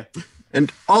 Yeah. And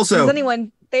also, Is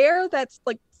anyone there that's,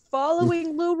 like,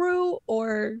 following Luru,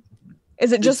 or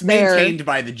is it just it's there? maintained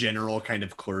by the general kind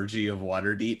of clergy of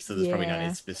Waterdeep, so there's probably not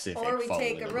Yeah. a specific. Or we take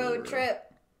following a of road Luru.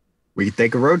 trip we could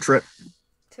take a road trip.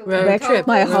 to Road where trip.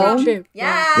 My Toko's home? from. Trip.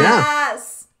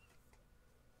 Yes.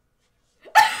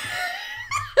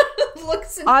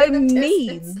 Looks into I the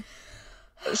mean,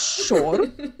 sure.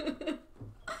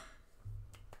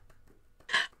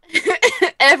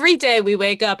 Every day we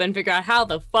wake up and figure out how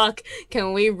the fuck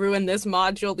can we ruin this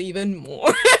module even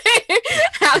more?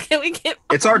 How can we get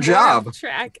It's our more job. off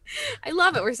track? I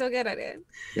love it. We're so good at it.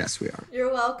 Yes, we are.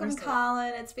 You're welcome, We're so-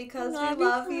 Colin. It's because Love we you,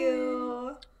 love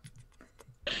you.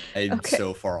 I'm Okay.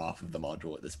 so far off of the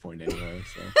module at this point anyway.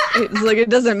 So. It's like, it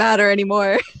doesn't matter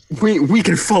anymore. We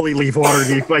can fully leave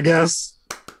Waterdeep, I guess.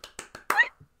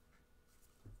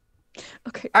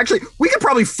 Okay. Actually, we could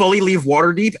probably fully leave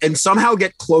Waterdeep and somehow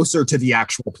get closer to the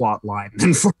actual plot line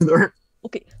than further.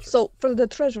 Okay, so for the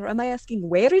treasure, am I asking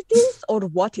where it is or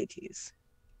what it is?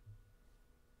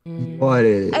 What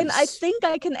is? And I think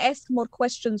I can ask more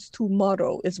questions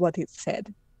tomorrow, is what it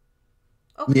said.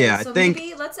 Okay, Yeah, I so think-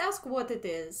 maybe let's ask what it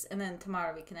is, and then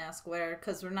tomorrow we can ask where,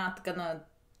 because we're not gonna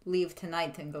leave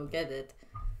tonight and go get it.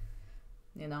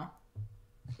 You know?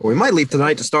 Well, we might leave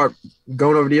tonight to start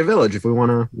going over to your village if we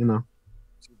want to,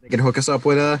 see if they can hook us up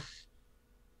with a.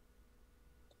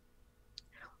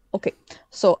 Okay,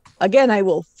 so again, I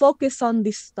will focus on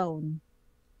this stone.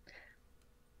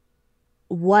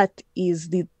 What is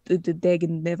the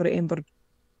Dagon Never Ember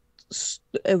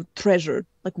treasure?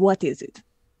 Like, what is it?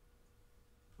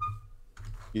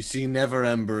 You see Never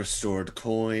Ember stored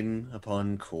coin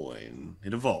upon coin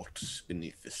in a vault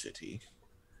beneath the city.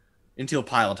 Until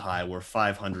piled high were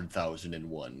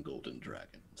 500,001 golden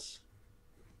dragons.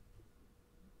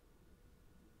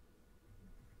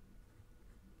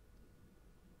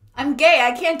 I'm gay,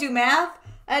 I can't do math.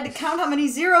 I had to count how many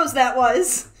zeros that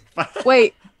was.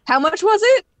 Wait, how much was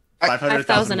it?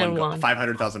 500,001 5,001.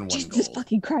 500,001 Jesus gold.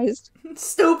 fucking Christ.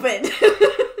 Stupid.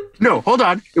 No, hold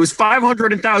on. It was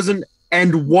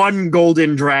 500,001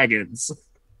 golden dragons.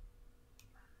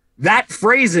 That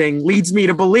phrasing leads me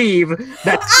to believe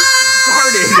that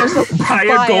started by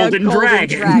a golden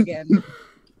dragon. Colin,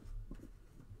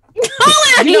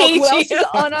 You know I who else hate is you.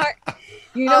 on our?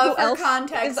 You know who for else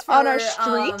context, is on our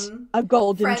for, street? A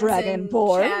golden friends dragon in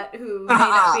board. chat who may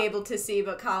not be able to see,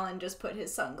 but Colin just put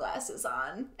his sunglasses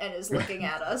on and is looking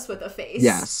at us with a face.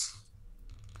 Yes.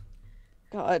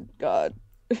 God.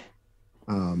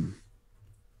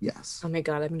 Yes. Oh my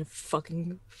god, I'm gonna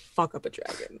fucking fuck up a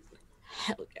dragon.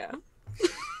 Hell yeah.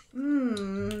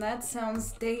 That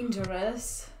sounds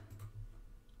dangerous.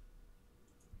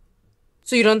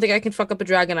 So you don't think I can fuck up a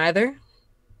dragon either?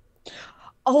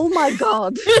 Oh my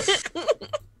God.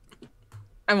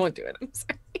 I won't do it. I'm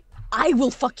sorry. I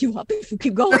will fuck you up if you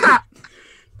keep going.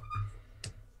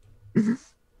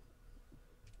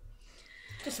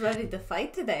 Just ready to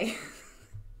fight today.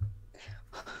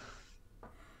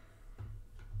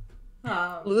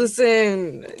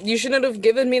 Listen, you shouldn't have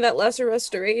given me that lesser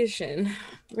restoration.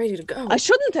 Ready to go. I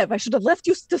shouldn't have. I should have left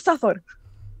you to suffer.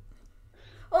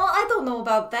 Well, I don't know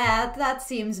about that. That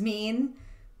seems mean.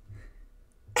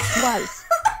 Was.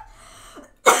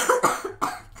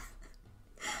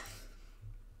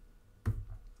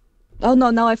 Oh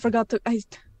no, now I forgot to. I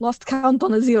lost count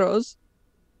on the zeros.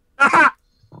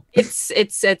 It's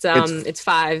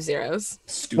 5 zeros.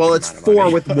 Stupid Well, it's amount of 4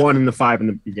 money. with 1 and the 5 in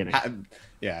the beginning.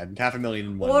 Yeah, 500,000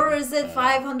 and one. Or is it gold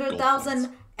 500,000 coins.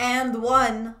 and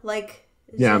one? Like,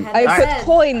 Yeah, you had I put said.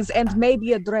 coins and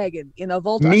maybe a dragon in a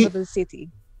vault Me- under the city.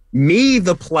 Me,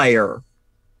 the player,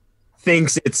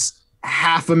 thinks it's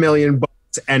 $500,000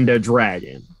 and a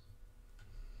dragon.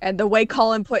 And the way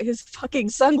Colin put his fucking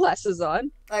sunglasses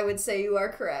on. I would say you are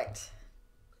correct.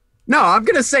 No, I'm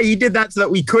going to say he did that so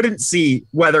that we couldn't see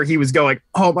whether he was going,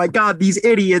 oh my God, these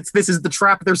idiots, this is the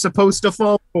trap they're supposed to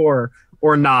fall for,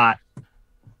 or not.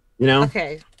 You know?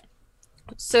 Okay.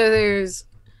 So there's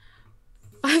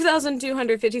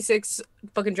 5,256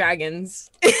 fucking dragons.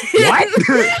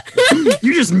 What?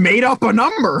 You just made up a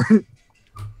number.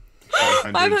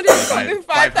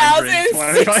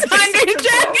 525,600 dragons.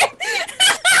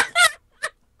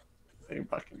 Same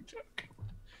fucking joke.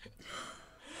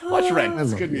 Watch Rent. I It's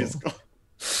a love good you. musical.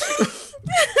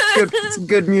 It's a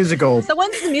good musical. So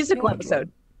when's the musical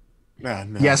episode? Ah,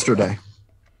 no. Yesterday.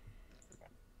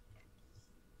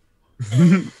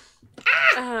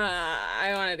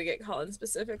 I wanted to get Colin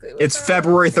specifically. It's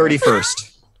February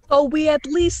 31st. So we at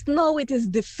least know it is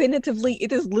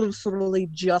literally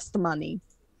just money.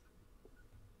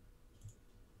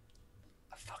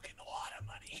 A fucking lot of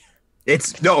money.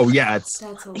 It's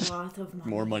That's a lot of money.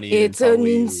 More money. It's than an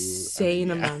probably- insane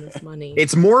yeah. amount of money.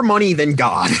 it's more money than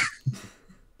God.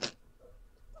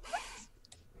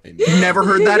 You've never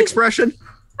heard that expression?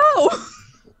 Oh,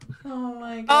 Oh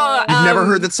my god. You've never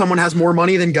heard that someone has more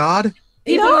money than God?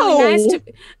 People No. are only nice to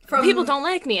From, people don't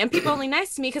like me, and people are only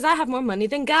nice to me because I have more money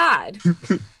than God.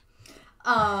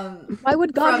 why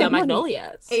would God From Yeah, have money?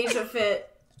 Magnolias. Asia Fit,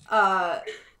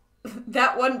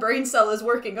 that one brain cell is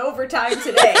working overtime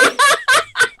today.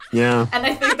 Yeah. And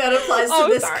I think that applies to Oh,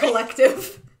 this sorry.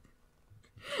 collective.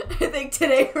 I think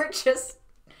today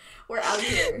we're out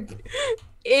here.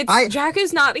 Jack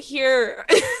is not here,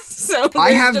 so I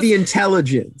there's have just- the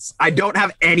intelligence. I don't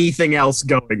have anything else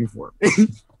going for me.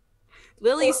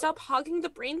 Lily. Stop hogging the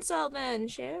brain cell, then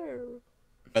share.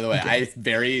 By the way, I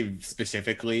very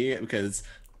specifically, because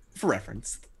for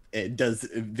reference, it does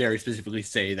very specifically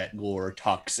say that Golorr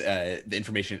talks, the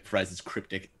information it provides is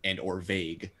cryptic and or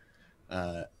vague.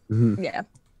 Yeah.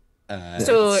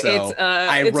 So it's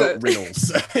I it's wrote a-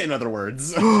 riddles, in other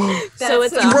words. So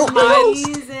it's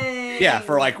That's a Yeah,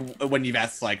 for like when you've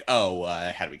asked like, oh,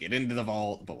 how do we get into the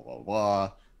vault? Blah blah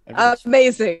blah. blah.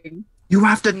 Amazing. You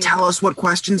have to tell us what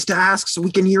questions to ask so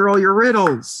we can hear all your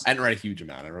riddles. I didn't write a huge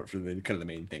amount. I wrote for the kind of the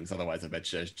main things. Otherwise, I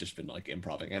bet you it's just been like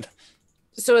improving it.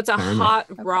 So it's a Fair enough. hot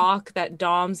rock that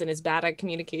doms and is bad at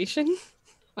communication.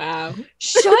 Wow.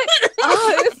 Shut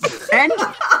up. And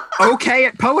okay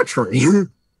at poetry.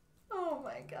 Oh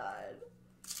my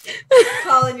god.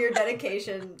 Colin, your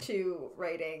dedication to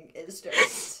writing is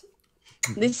just...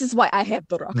 This is why I have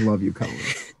the rock. I love you, Colin.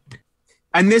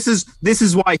 And this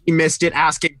is why he missed it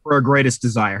asking for a greatest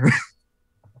desire.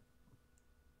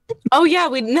 Oh yeah,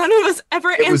 none of us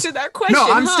ever It was- answered that question.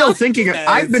 No, I'm huh? still thinking. Yeah,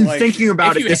 I've it's been like, thinking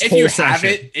about it this whole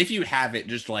session. If you have it,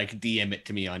 just like DM it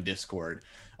to me on Discord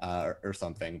or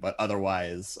something. But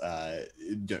otherwise,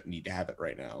 you don't need to have it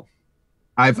right now.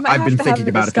 I've Might have been to have thinking a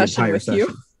about it the discussion entire with you.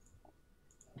 session.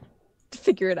 To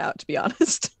figure it out, to be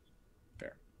honest.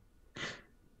 Fair.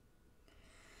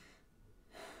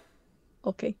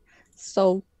 Okay.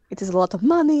 So it is a lot of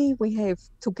money. We have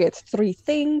to get 3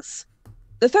 things.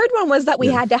 The third one was that we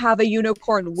Yeah. had to have a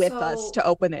unicorn with us So- to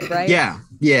open it, right?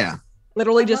 Yeah.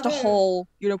 Literally just a Another- whole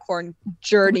unicorn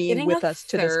journey Getting with a us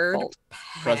to this third vault.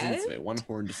 Presents pet? of a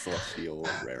one-horned celestial,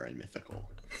 rare and mythical.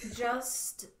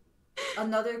 Just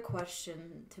another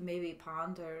question to maybe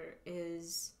ponder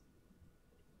is...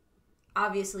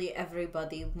 Obviously,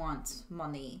 everybody wants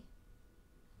money.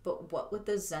 But what would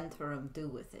the Zentrum do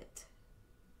with it?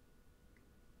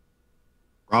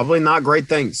 Probably not great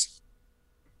things.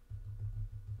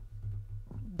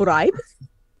 Bribe?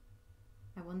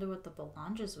 I wonder what the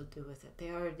Belanges would do with it. They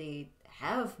already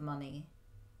have money.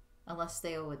 Unless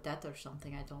they owe a debt or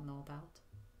something I don't know about.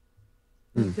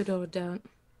 Good old dad.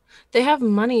 They have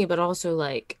money, but also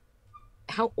like,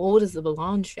 how old is the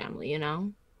Belange family? You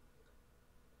know,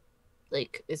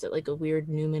 like, is it like a weird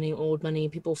new money, old money,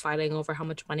 people fighting over how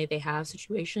much money they have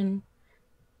situation?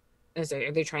 Are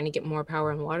they trying to get more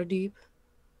power in Waterdeep?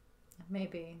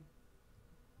 Maybe.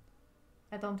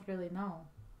 I don't really know.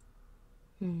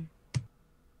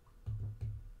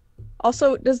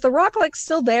 Also, does the rock like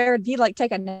still there? Did he like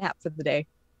take a nap for the day?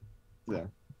 Yeah.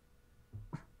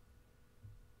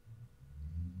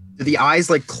 Do the eyes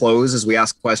like close as we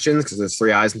ask questions because there's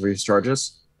 3 eyes and 3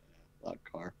 charges?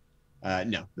 Car.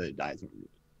 No, the eyes.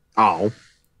 Oh,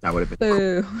 that would have been.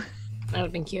 Boo. That would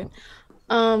have been cute.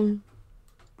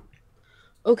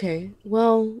 Okay,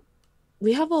 well,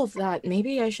 we have all of that.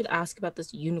 Maybe I should ask about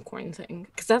this unicorn thing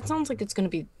because that sounds like it's gonna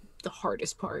be the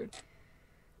hardest part.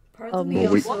 Part of me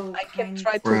well, we- also I can kind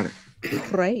try We're at to it.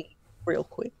 pray real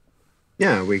quick.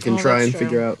 Yeah, we can Oh, try that's and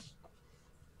figure true.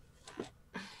 out.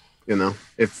 You know,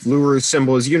 if Luru's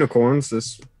symbol is unicorns,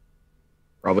 there's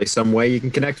probably some way you can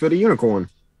connect with a unicorn.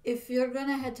 If you're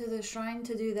gonna head to the shrine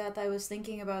to do that, I was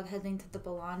thinking about heading to the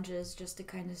Belanges just to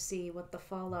kind of see what the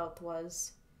fallout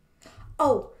was.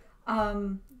 Oh,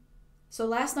 so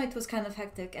last night was kind of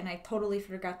hectic and I totally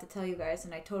forgot to tell you guys,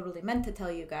 and I totally meant to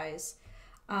tell you guys.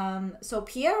 So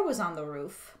Pierre was on the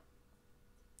roof.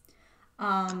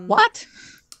 What?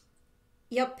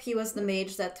 Yep, he was the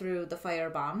mage that threw the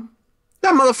firebomb.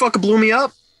 That motherfucker blew me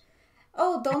up.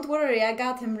 Oh, don't worry, I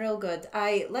got him real good.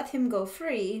 I let him go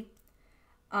free,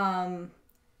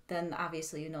 then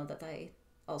obviously you know that I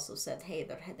also said, hey,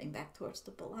 they're heading back towards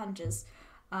the Belanges.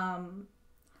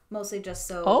 Mostly just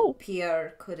so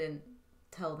Pierre couldn't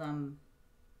tell them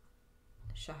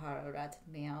Shahara ratted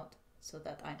me out, so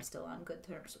that I'm still on good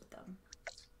terms with them.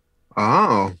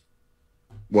 Oh.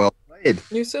 Well played.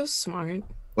 You're so smart.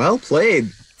 Well played.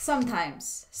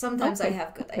 Sometimes I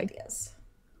have good ideas.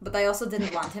 But I also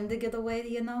didn't want him to get away,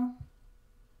 you know?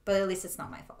 But at least it's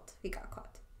not my fault. He got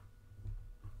caught.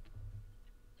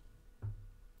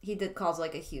 He did cause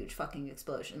like a huge fucking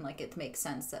explosion. Like, it makes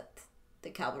sense that the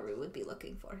cavalry would be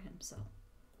looking for him, so.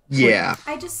 Yeah.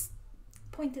 I just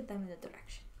pointed them in a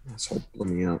direction. Asshole blew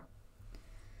me up.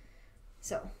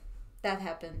 So, that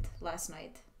happened last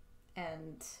night.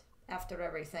 And after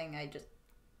everything, I just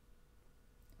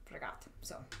forgot.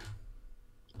 So.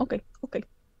 Okay.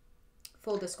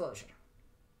 Full disclosure.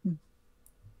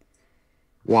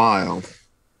 Wild.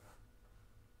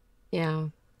 Yeah.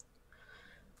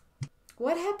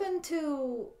 What happened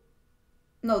to...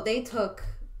 No, they took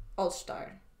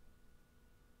Ulstar.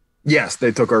 Yes,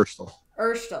 they took Urstel.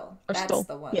 Urstel. That's Urstel,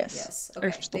 the one. yes. Yes. Okay.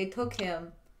 Urstel. They took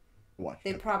him. What?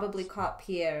 They probably caught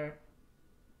Pierre.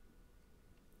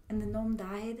 And the gnome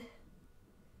died?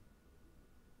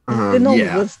 The gnome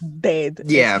Yeah. was dead.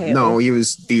 Yeah, as hell. no, he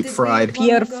was deep Did fried we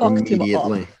Pierre wanna go- fucked him up.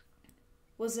 immediately.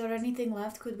 Was there anything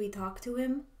left? Could we talk to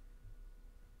him?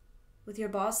 With your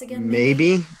boss again?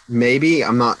 Maybe.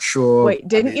 I'm not sure. Wait,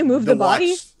 didn't you move the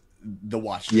body? The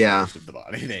watch. Yeah. Of the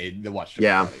body. They watched.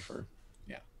 Yeah. The body for.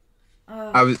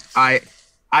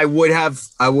 I would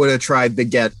have tried to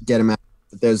get him out,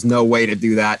 but there's no way to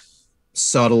do that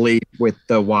subtly with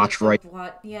the watch right.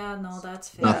 What? Yeah, no, that's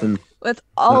fair. Nothing. With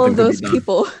all Nothing of could be those done.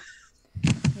 people.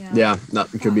 Yeah,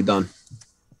 nothing could be done.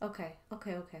 Okay.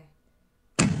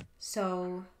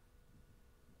 So,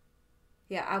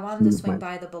 yeah, I wanted to swing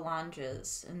by the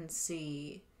Belanges and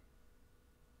see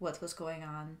what was going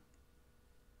on.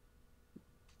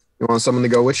 You want someone to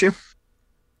go with you?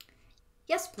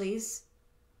 Yes, please.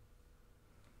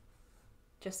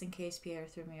 Just in case Pierre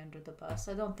threw me under the bus.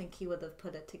 I don't think he would have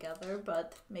put it together,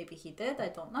 but maybe he did. I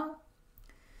don't know.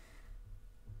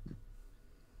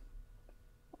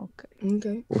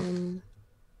 Okay.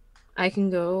 I can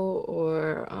go,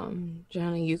 or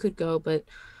Johanna, you could go, but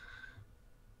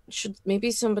should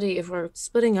maybe somebody, if we're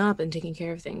splitting up and taking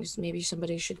care of things, maybe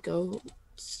somebody should go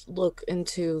look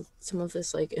into some of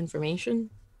this like information.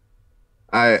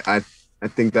 I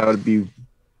think that would be.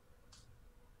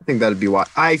 I think that'd be what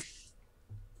I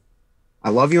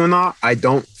love you or not. I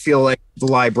don't feel like the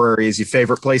library is your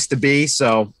favorite place to be,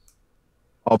 so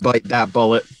I'll bite that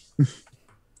bullet.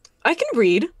 I can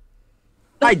read.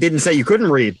 I didn't say you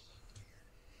couldn't read.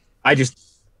 I just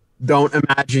don't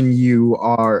imagine you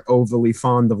are overly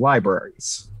fond of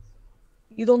libraries.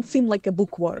 You don't seem like a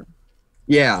bookworm.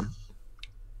 Yeah.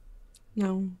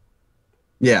 No.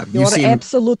 Yeah. You You're seem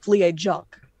absolutely a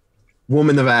jock.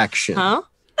 woman of action. Huh?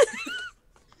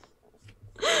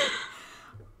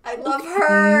 I love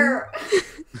her.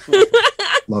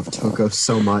 Love Toko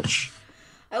so much.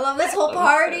 I love this whole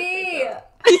party.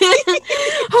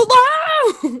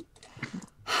 Hello.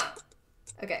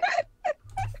 Okay.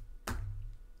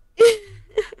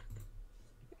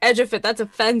 Edgefit, that's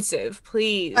offensive.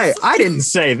 Please. Hey, I didn't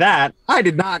say that. I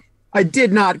did not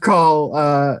call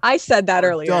I said that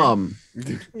earlier. dumb.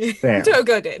 Fair.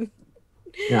 Togo did.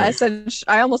 Yeah.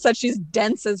 I almost said she's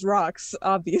dense as rocks,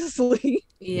 obviously.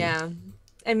 Yeah.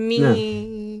 I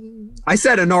mean, I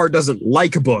said Anar doesn't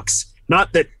like books,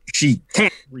 not that she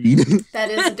can't read.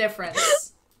 That is a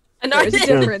difference. There's a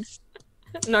difference.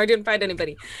 No, I didn't find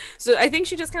anybody. So I think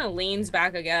she just kind of leans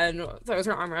back again, throws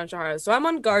her arm around Shahara. So I'm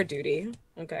on guard duty.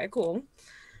 Okay, cool.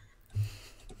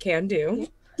 Can do.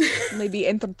 Maybe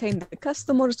entertain the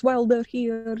customers while they're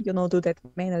here, do that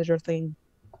manager thing.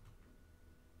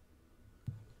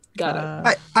 Got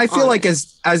it. I feel like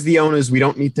as the owners, we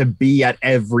don't need to be at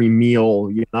every meal.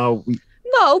 No,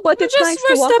 but it's We're nice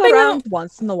to walk stepping around out.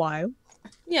 once in a while.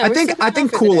 Yeah, I we're think stepping out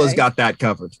for the Kula's day. got that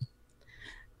covered.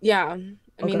 Yeah. I mean,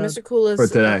 Okay. Mr. Kula's For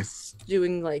today.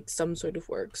 doing like some sort of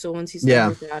work. So once he's Yeah. done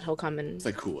with that, he'll come and It's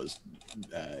like cool as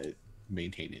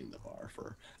maintaining the bar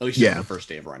for at least Yeah. the first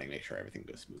day of running, make sure everything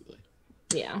goes smoothly.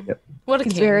 yeah. Yep. What a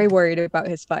He's king. very worried about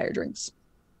his fire drinks.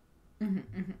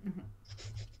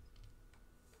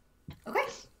 Okay.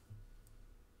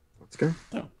 Let's go.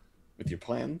 So, with your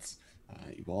plans,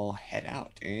 you all head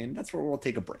out, and that's where we'll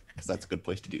take a break because that's a good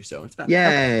place to do so. It's about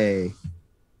Yay.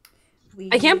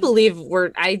 I can't believe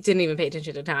I didn't even pay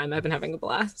attention to time. I've been having a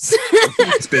blast.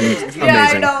 It's been amazing. Yeah,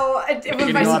 I know. It went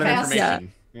Giving by a so lot of fast.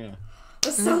 information. Yeah. It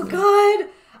was so good.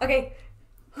 Okay.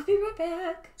 We'll be right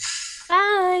back.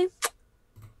 Bye.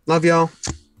 Love y'all.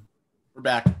 We're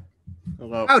back.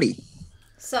 Hello. Howdy.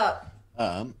 Sup?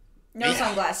 Um, No yeah.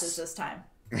 sunglasses this time.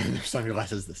 No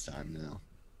sunglasses this time,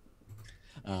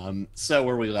 no. So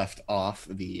where we left off,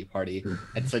 the party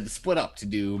had decided to split up to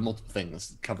do multiple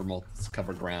things,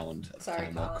 cover ground. At the Sorry,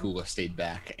 time, while Colin. Kula stayed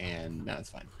back, and no, it's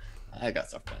fine. I got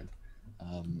stuff planned.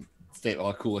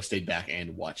 While Kula stayed back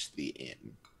and watched the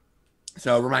inn.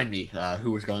 So remind me,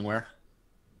 who was going where?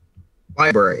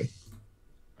 Library.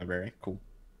 Library, cool.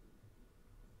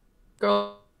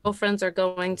 Girlfriends are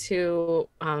going to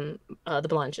the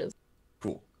Blanches.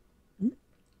 Cool.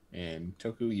 And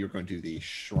Toku, you're going to the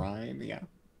shrine, yeah?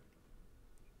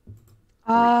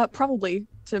 Probably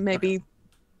to maybe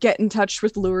get in touch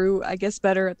with Luru, I guess,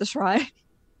 better at the shrine.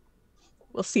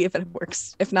 We'll see if it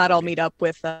works. If not, I'll meet up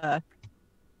with Johanna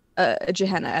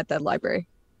at the library.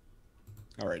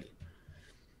 Alrighty.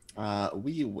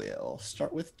 We will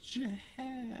start with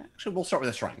Johanna. Actually, we'll start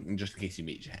with the shrine, just in case you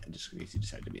meet Johanna, just in case you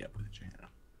decide to meet up with Johanna.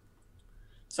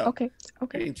 So, Okay.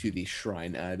 getting to the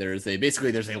shrine, there's a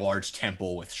large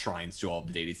temple with shrines to all of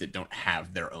the deities that don't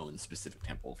have their own specific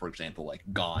temple. For example, like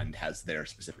Gond has their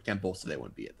specific temple, so they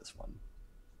wouldn't be at this one.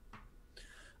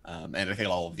 And I think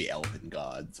all of the elven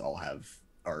gods all have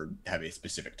a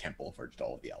specific temple for just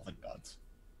all of the elven gods.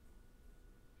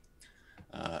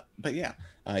 But yeah,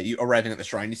 you arriving at the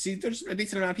shrine, you see there's a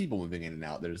decent amount of people moving in and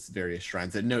out. There's various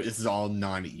shrines. And no, this is all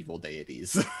non-evil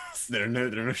deities. So there are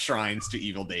no shrines to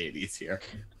evil deities here.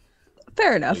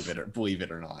 Fair enough. Believe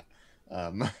it or not.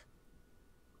 I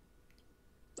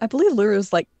believe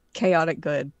Luru's like chaotic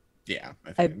good. Yeah,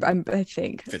 I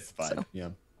think. Fits the vibe. So. Yeah,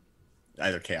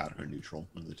 either chaotic or neutral,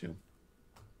 one of the two.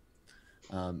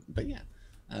 But yeah.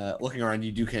 Looking around,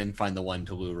 you can find the one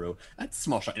to Luru. That's a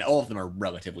small shrine. All of them are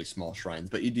relatively small shrines,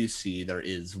 but you do see there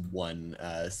is one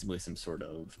with some sort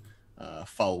of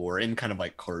follower in kind of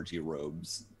like clergy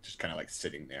robes, just kind of like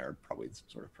sitting there, probably some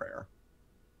sort of prayer.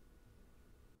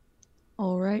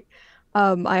 All right.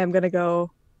 I am gonna go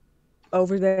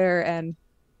over there and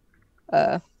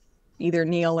either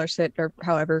kneel or sit or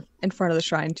however in front of the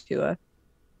shrine to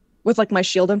with like my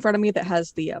shield in front of me that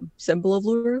has the symbol of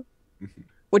Luru.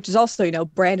 Which is also,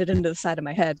 branded into the side of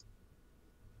my head.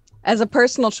 As a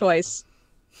personal choice.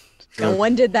 No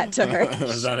one did that to her.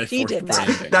 She did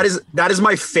that. That is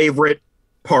my favorite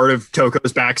part of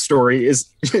Toko's backstory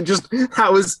is just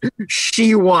how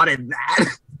she wanted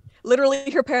that. Literally,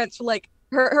 her parents were like,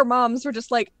 her moms were just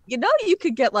like, you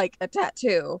could get like a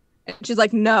tattoo. And she's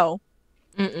like, no.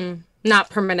 Not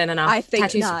permanent enough. I think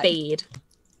tattoos not. fade.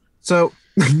 So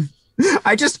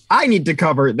I need to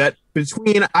cover that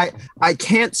between I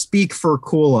can't speak for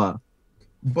Kula,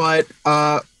 but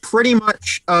pretty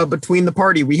much between the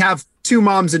party we have 2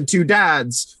 moms and 2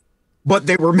 dads, but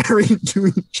they were married to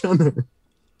each other.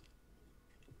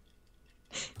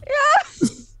 Yeah.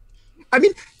 I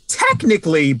mean,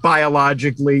 technically,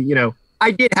 biologically,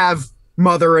 I did have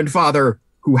mother and father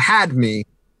who had me,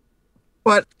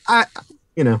 but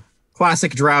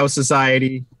classic drow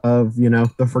society of,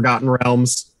 the Forgotten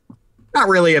Realms. Not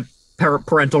really a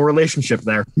parental relationship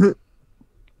there.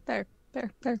 Fair.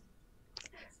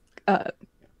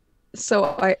 So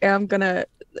I am gonna.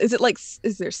 Is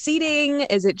there seating?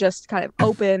 Is it just kind of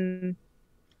open?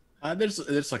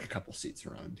 There's like a couple seats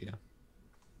around, yeah.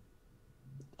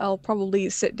 I'll probably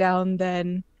sit down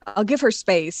then. I'll give her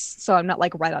space, so I'm not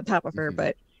like right on top of her,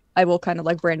 but I will kind of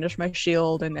like brandish my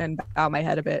shield and bow my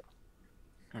head a bit.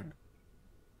 All right.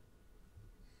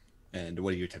 And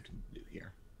what are you attempting to do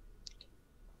here?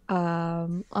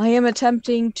 I am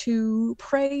attempting to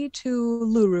pray to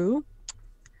Luru,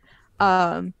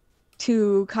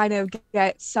 to kind of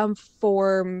get some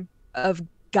form of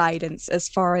guidance as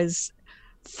far as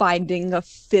finding a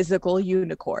physical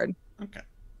unicorn. Okay.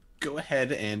 Go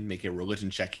ahead and make a religion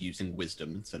check using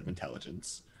wisdom instead of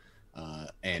intelligence,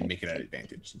 and make it at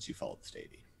advantage since you follow this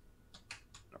deity.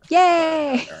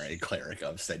 Yay! Or a cleric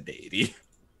of said deity.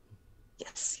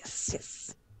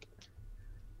 Yes.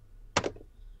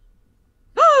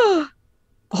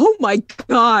 Oh my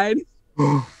god.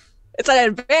 It's an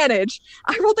advantage.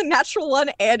 I rolled a natural 1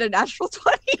 and a natural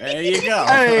 20. There you go.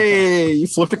 Hey, you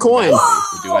flipped a coin.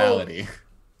 The duality.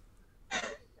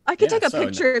 I can take a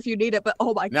picture if you need it, but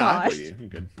oh my gosh. You're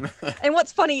good. And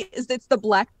what's funny is it's the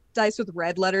black dice with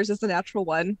red letters is the natural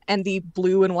 1, and the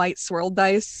blue and white swirled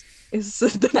dice is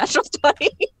the natural 20.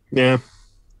 Yeah.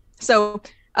 So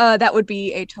that would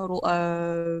be a total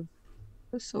of,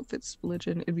 so if it's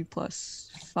religion, it'd be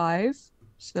 +5,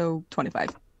 so 25.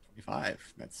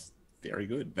 25. That's very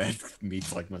good. That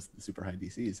meets like most of the super high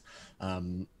DCs.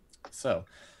 So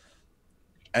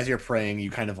as you're praying,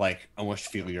 you kind of like almost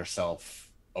feel yourself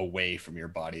away from your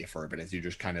body for a bit as you're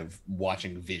just kind of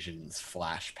watching visions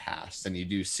flash past, and you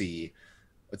do see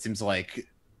it seems like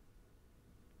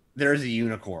there's a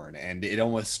unicorn, and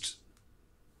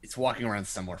it's walking around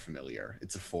somewhere familiar.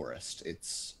 It's a forest. It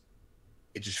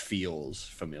just feels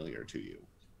familiar to you.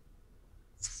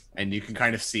 And you can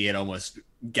kind of see it almost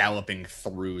galloping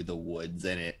through the woods,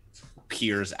 and it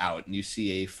peers out, and you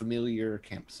see a familiar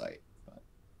campsite. But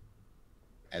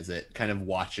as it kind of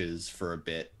watches for a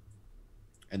bit,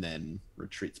 and then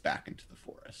retreats back into the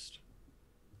forest.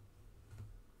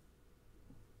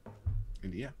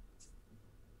 And yeah.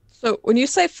 So when you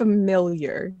say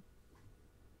familiar,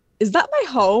 is that my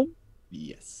home?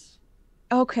 Yes.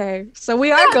 Okay, so we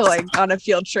are going on a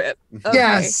field trip.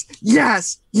 Okay.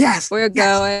 Yes. We're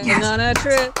going on a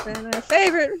trip and our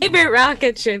favorite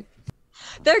rocket ship.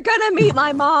 They're gonna meet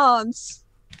my moms.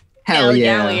 Hell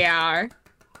yeah. we are.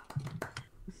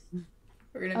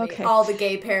 We're gonna meet all the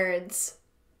gay parents.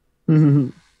 I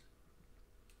never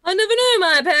knew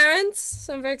my parents,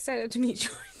 so I'm very excited to meet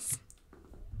yours.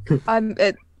 I'm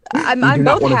do both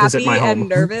not wanna visit happy my and home.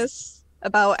 nervous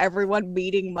about everyone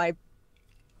meeting my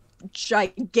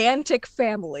gigantic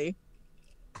family.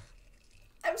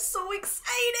 I'm so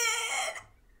excited.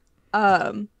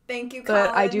 Thank you,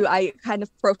 But Colin. I kind of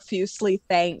profusely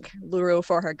thank Luru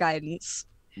for her guidance.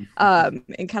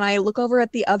 And can I look over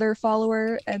at the other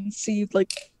follower and see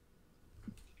like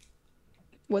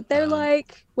what they're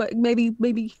like? What maybe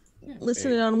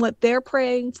listen on what they're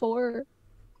praying for?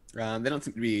 They don't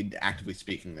seem to be actively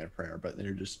speaking their prayer, but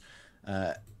they're just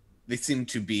they seem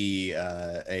to be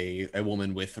a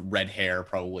woman with red hair,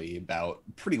 probably about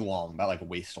pretty long, about like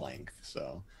waist length.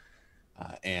 So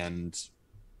and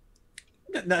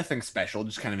nothing special,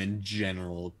 just kind of in a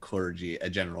general clergy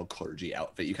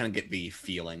outfit. You kind of get the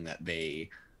feeling that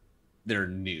they're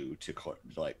new to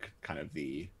like kind of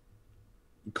the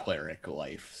cleric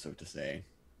life, so to say.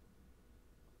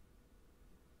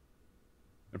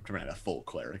 We're not a full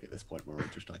cleric at this point, where we're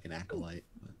just like an acolyte.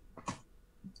 But...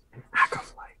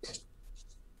 Acolyte.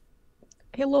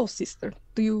 Hello, sister.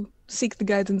 Do you seek the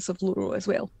guidance of Luru as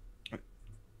well?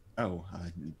 Oh,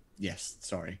 yes.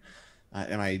 Sorry.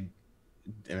 Am I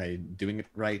doing it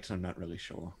right? I'm not really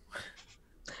sure.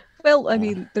 Well, I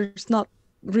mean, there's not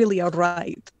really a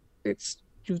right. It's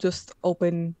you just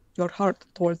open your heart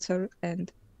towards her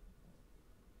and.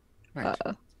 Right.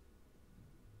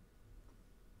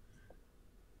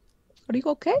 Are you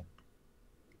okay?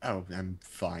 Oh, I'm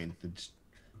fine. I'm just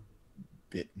a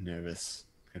bit nervous.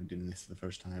 I'm doing this for the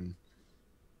first time.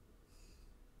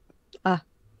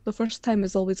 The first time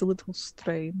is always a little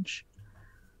strange.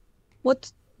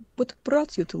 What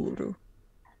brought you to Luru?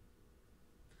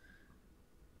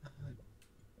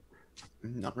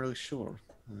 I'm not really sure.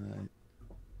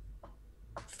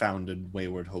 Found a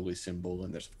wayward holy symbol,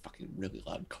 and there's a fucking really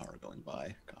loud car going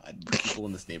by. God, people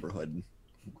in this neighborhood,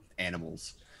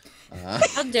 animals. How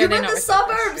dare You're they in not the respect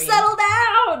our suburbs. stream? Settle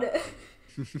down.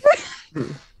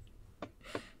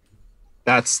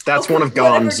 That's Okay, one of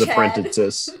whatever, Gon's Chad.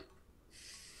 apprentices.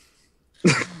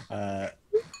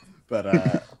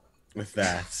 But with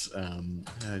that,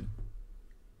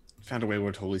 found a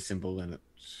wayward holy symbol, and it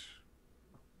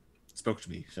spoke to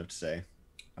me, so to say.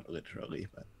 Not literally,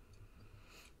 but...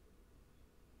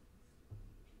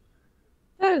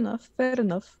 Fair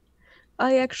enough.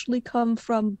 I actually come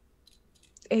from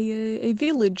a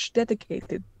village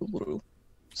dedicated to Luru.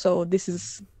 So this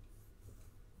has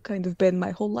kind of been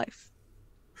my whole life.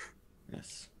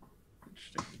 Yes.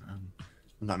 Interesting.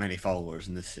 Not many followers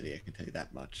in this city, I can tell you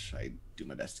that much. I do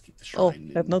my best to keep the Oh,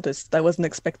 shrine. I've noticed. I wasn't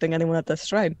expecting anyone at the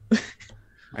shrine.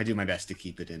 I do my best to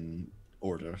keep it in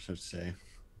order, so to say.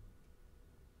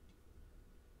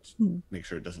 Just make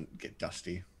sure it doesn't get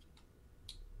dusty.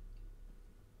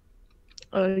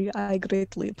 I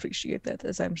greatly appreciate that,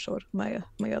 as I'm sure my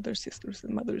other sisters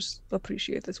and mothers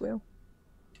appreciate as well.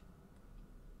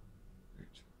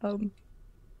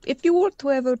 If you were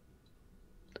to ever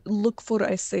look for,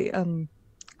 I say,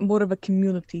 more of a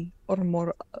community or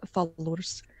more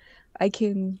followers, I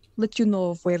can let you know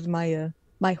of where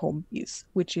my home is,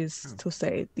 which is to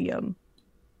say the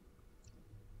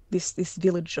this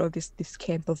village or this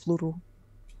camp of Luru.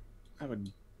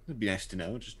 It'd be nice to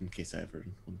know, just in case I ever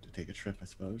want to take a trip, I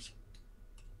suppose.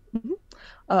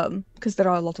 Because there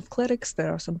are a lot of clerics,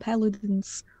 there are some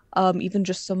paladins, even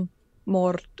just some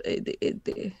more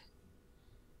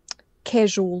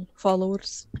casual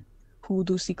followers who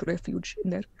do seek refuge in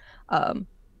there.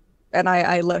 And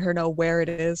I let her know where it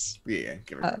is. Yeah,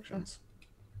 give her directions.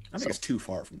 I don't think it's too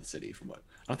far from the city. From what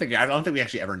I don't think we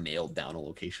actually ever nailed down a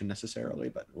location necessarily,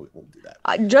 but we'll do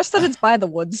that. Just that it's by the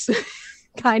woods,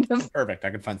 kind of. Perfect.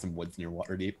 I can find some woods near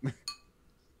Waterdeep.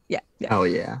 Yeah. Oh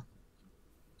yeah.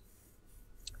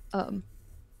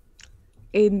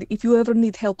 And if you ever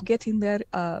need help getting there,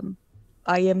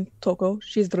 I am Toko.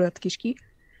 She's the red kishki.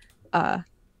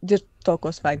 Just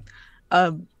Toko's fine.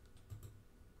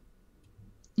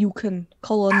 You can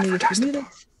call on me if you need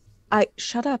it.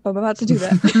 Shut up. I'm about to do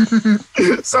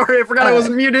that. Sorry, I forgot I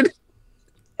wasn't muted.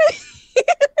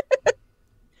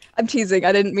 I'm teasing.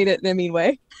 I didn't mean it in a mean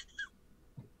way.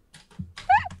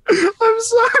 I'm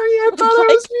sorry. I thought I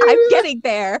was muted. I'm getting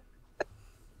there.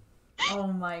 Oh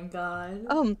my god.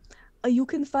 You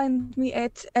can find me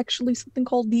at actually something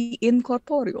called the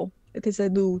Inn-Corporeal. It is a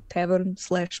new tavern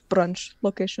 / brunch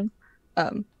location.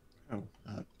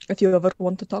 If you ever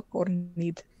want to talk or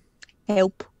need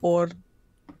help or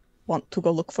want to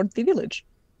go look for the village.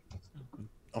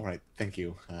 All right, thank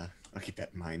you. I'll keep that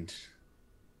in mind.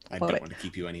 I All don't right. want to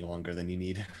keep you any longer than you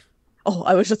need. Oh,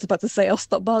 I was just about to say I'll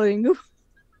stop bothering you.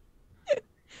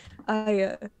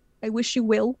 I wish you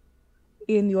well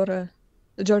in your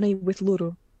journey with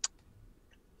Luru.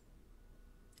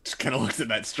 Just kind of looks at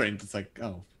that strength. It's like,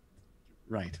 oh,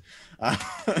 right.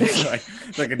 It's like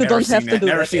I've You never don't seen have to that. do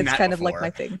Never it. seen It's that kind before. of like my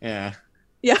thing. Yeah.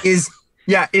 Is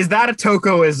that a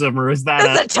Tokoism or is that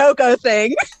That's a Toko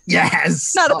thing.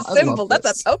 yes? Not Oh, a I symbol. love That's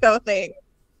this. a Toko thing.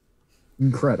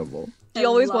 Incredible. She I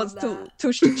always love wants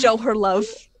to show her love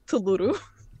to Luru.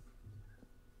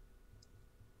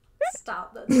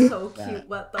 Stop, that's so cute.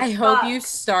 What the I hope fuck? you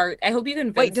start. I hope you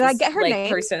convince Wait, did I this, get her like, name?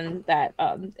 person that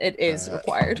it is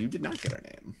required. You did not get her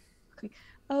name.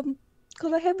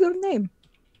 Could I have your name?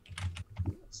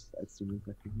 As soon as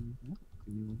I figure it out.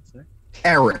 Give me 1 sec.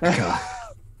 Erica.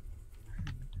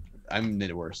 I'm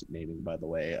the worst at naming, by the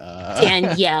way.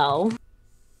 Danielle.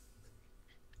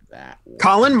 That one.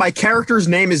 Colin, my character's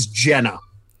name is Jenna.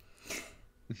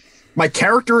 My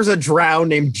character is a drow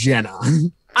named Jenna.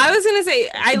 I was gonna say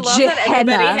I love that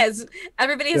Gehenna.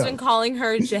 everybody has Yeah. been calling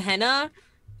her Gehenna.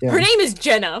 Yeah. Her name is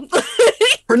Jenna.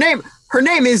 Her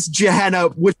name is Gehenna,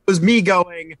 which was me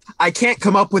going, I can't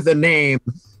come up with a name.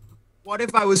 What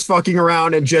if I was fucking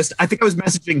around and I think I was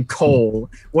messaging Cole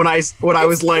when I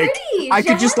was like, Pretty, I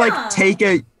could just like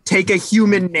Jenna. take a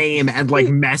human name and like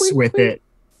mess Wait, with wait.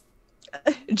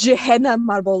 it. Gehenna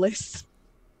Marbolis.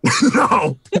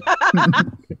 No.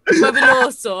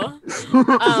 Fabuloso.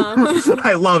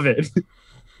 I love it.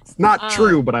 It's not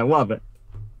true, but I love it.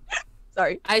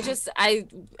 Sorry.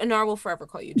 Anar will forever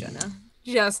call you Jenna,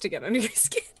 just to get under your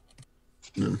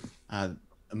skin.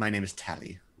 My name is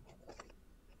Tally.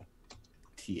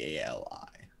 Tali.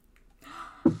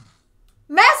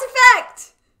 Mass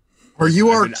Effect! Are you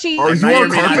our She- are you May our or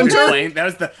may not have been carpenter?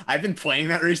 playing- I've been playing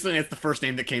that recently. It's the first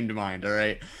name that came to mind. All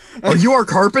right. Are you our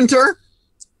carpenter?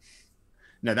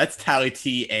 No, that's Tally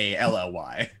Tally.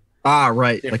 Ah,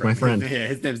 right, like Different. my friend. Yeah,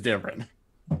 his name's different.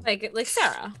 Like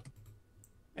Sarah.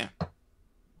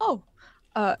 Oh.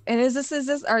 And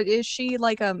is she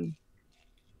like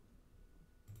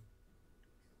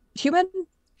human?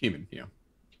 Human, yeah.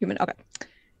 Human, okay.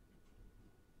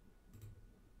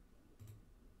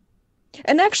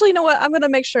 And actually, you know what? I'm gonna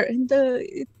make sure.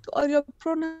 Are your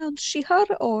pronouns she, her,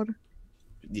 or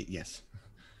Yes.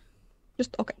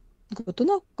 just okay? Good to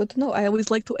know. Good to know. I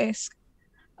always like to ask.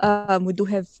 We do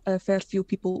have a fair few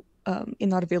people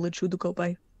in our village who do go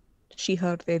by she,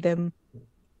 her, they, them.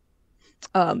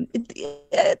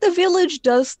 The village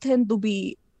does tend to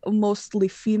be mostly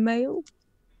female.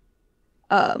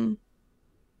 But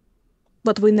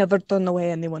we never turn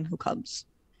away anyone who comes.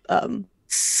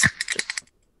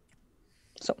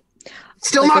 So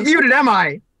Still Like not I said- muted, am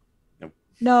I?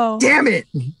 no. Damn it!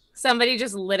 Somebody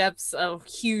just lit up a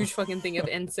huge fucking thing of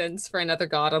incense for another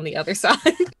god on the other side.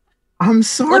 I'm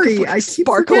sorry. Like a I keep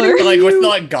sparkler. forgetting Like what's you. the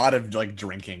like god of like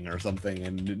drinking or something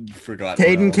and forgot.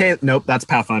 Caden what K. else. Nope, that's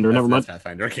Pathfinder. Never mind. That's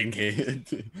Pathfinder. King K.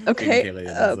 Okay, King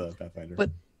Kaylee is, Pathfinder.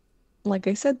 but- Like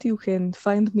I said, you can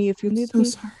find me if you need So me.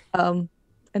 sorry.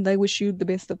 And I wish you the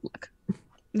best of luck.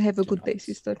 Have a good day,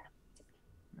 sister.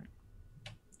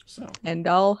 So And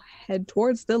I'll head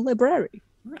towards the library.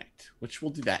 right, which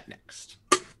we'll do that next.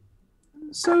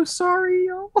 I'm so sorry,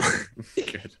 y'all.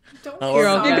 Good. Don't Oh, be You're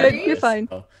all You're sorry. good. You're fine.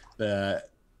 So,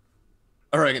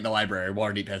 at the library.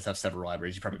 Waterdeep has several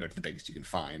libraries. You probably go to the biggest you can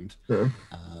find. Yeah.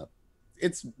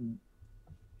 It's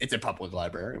a public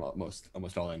library. Well,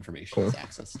 almost all information Cool.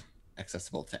 is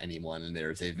accessible to anyone, and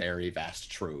there's a very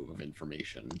vast trove of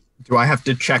information. Do I have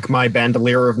to check my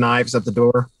bandolier of knives at the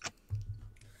door?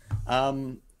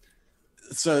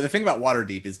 So the thing about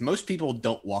Waterdeep is most people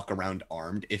don't walk around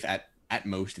armed. If at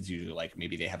most it's usually like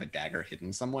maybe they have a dagger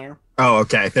hidden somewhere. Oh,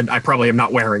 okay. Then I probably am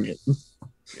not wearing it.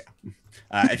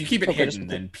 If you keep it Okay, that's hidden,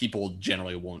 then people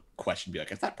generally won't question. Be like,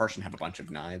 does that person have a bunch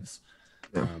of knives?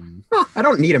 Yeah. Oh, I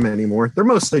don't need them anymore. They're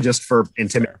mostly just for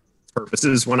intimidating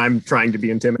purposes when I'm trying to be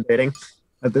intimidating.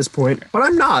 at this point, but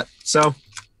I'm not, so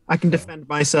I can defend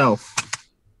myself.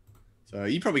 So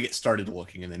you probably get started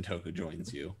looking, and then Toko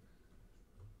joins you.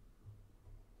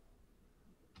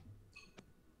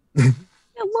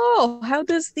 Hello, how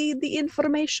does the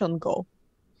information go?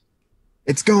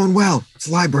 It's going well. It's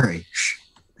a library. Shh.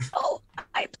 Oh,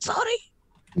 I'm sorry.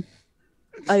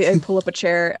 I pull up a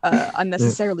chair,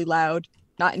 unnecessarily loud,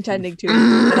 not intending to,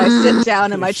 and I sit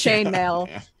down in my chainmail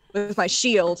with my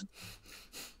shield.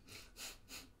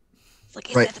 It's like,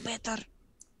 is that better?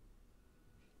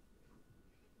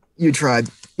 You tried.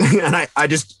 And I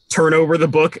just turn over the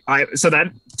book so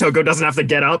that Toko doesn't have to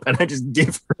get up, and I just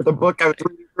give her the book I was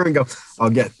reading through and go, I'll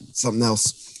get something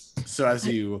else. So as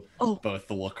you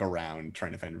both look around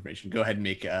trying to find information, go ahead and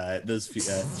make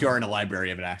if you are in a library,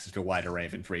 you have access to a wide array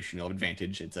of information. You'll have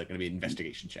advantage. It's going to be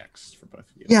investigation checks for both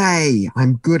of you. Yay!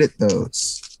 I'm good at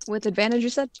those. With advantage, you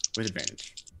said? With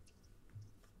advantage.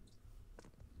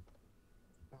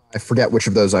 I forget which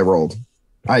of those I rolled.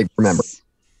 I remember.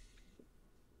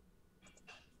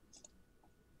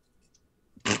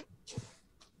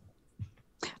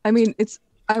 I mean,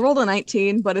 I rolled a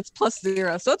 19, but it's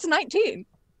 +0, so it's 19.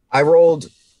 I rolled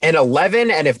an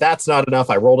 11, and if that's not enough,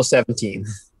 I rolled a 17. Okay.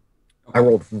 I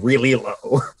rolled really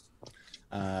low.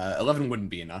 11 wouldn't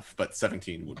be enough, but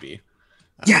 17 would be.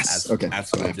 Yes. Okay.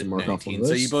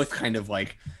 So you both kind of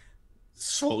like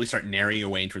slowly start narrowing your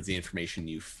way towards the information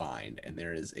you find, and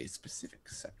there is a specific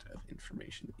set of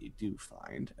information that you do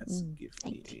find. Give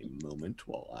me a moment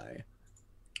while I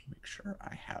make sure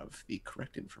I have the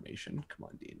correct information. Come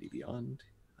on, D&D Beyond.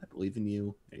 I believe in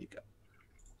you. There you go.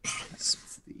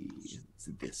 It's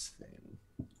this thing.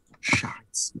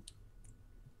 Shots.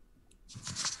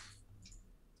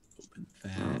 Open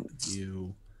that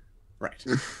view. Right.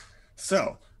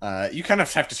 So, you kind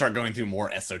of have to start going through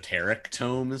more esoteric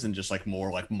tomes and just like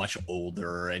more like much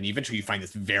older, and eventually you find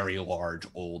this very large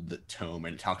old tome,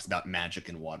 and it talks about magic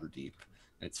in Waterdeep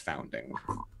and its founding.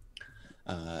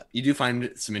 You do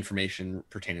find some information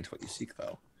pertaining to what you seek,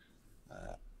 though.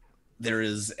 There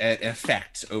is an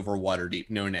effect over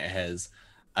Waterdeep known as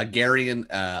Agarian.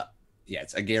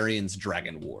 It's Agarian's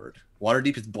Dragon Ward.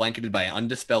 Waterdeep is blanketed by an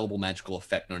undispellable magical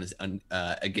effect known as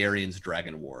Agarian's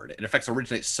Dragon Ward. It affects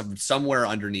originates somewhere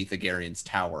underneath Agarian's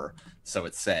tower, so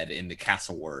it's said in the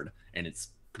Castle Ward, and it's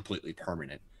completely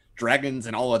permanent. Dragons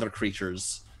and all other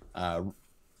creatures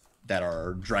that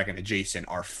are dragon adjacent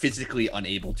are physically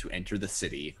unable to enter the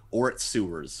city or its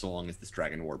sewers so long as this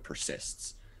Dragon Ward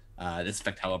persists. This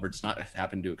effect, however, does not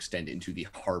happen to extend into the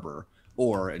harbor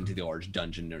or into the large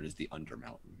dungeon known as the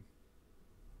Undermountain.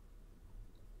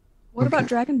 What about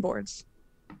dragonborns?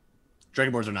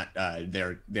 Dragonborns are not.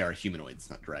 They are humanoids,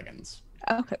 not dragons.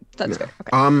 Okay, that's fair.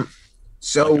 Okay.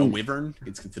 So like a wyvern,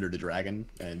 it's considered a dragon,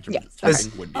 and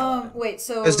would be. Wait.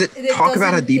 So does it talk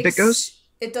about how deep it goes?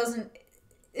 It doesn't.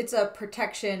 It's a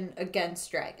protection against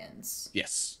dragons.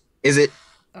 Yes. Is it?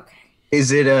 Okay.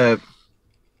 Is it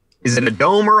a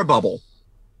dome or a bubble?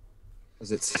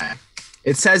 Does it say?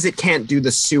 It says it can't do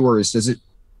the sewers. Does it?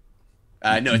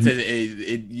 No, it says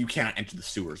you cannot enter the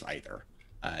sewers either.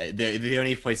 The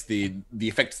only place the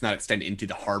effect does not extend into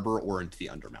the harbor or into the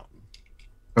Undermountain.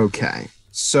 Okay,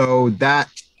 so that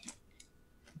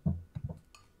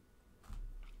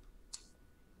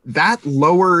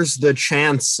lowers the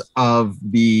chance of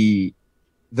the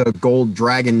gold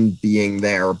dragon being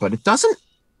there, but it doesn't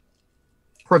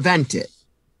prevent it.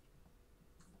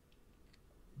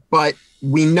 But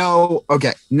we know,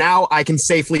 okay, now I can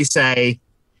safely say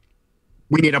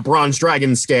we need a bronze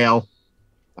dragon scale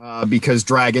because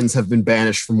dragons have been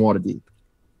banished from Waterdeep,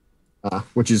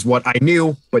 which is what I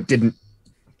knew but didn't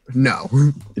know.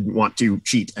 Didn't want to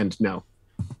cheat and know.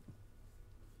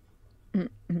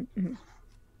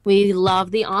 We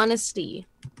love the honesty.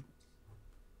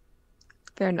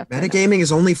 Fair enough. Metagaming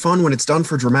is only fun when it's done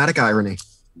for dramatic irony.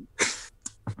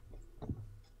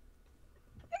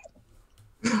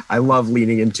 I love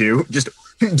leaning into just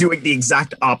doing the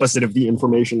exact opposite of the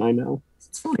information I know.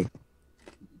 It's funny.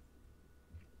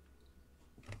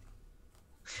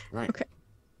 Right. Okay.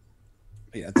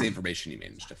 Yeah, that's the information you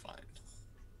managed to find.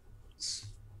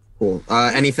 Cool.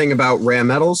 Anything about rare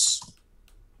metals?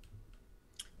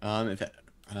 Go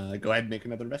ahead and make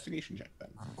another investigation check then.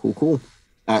 Cool.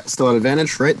 Still at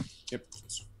advantage, right? Yep.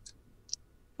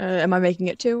 Am I making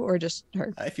it too, or just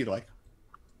her? If you'd like.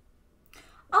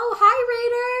 Oh, hi,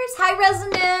 Raiders! Hi,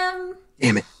 Resonim!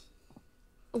 Damn it.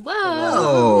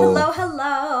 Whoa.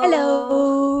 Hello.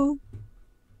 Hello.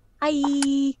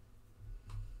 Hi.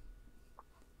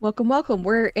 Welcome.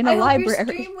 We're in a library. Hope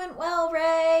your stream went well,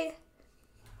 Ray.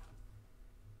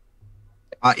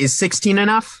 Is 16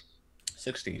 enough?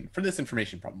 16. For this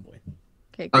information, probably.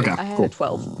 Okay, great. Okay, I had cool. a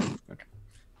 12.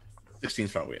 16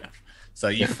 is probably enough. So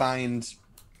you find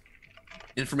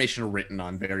information written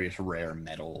on various rare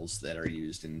metals that are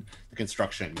used in the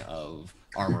construction of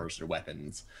armors or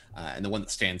weapons. And the one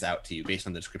that stands out to you, based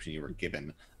on the description you were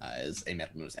given, is a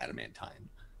metal known as adamantine.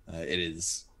 It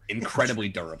is incredibly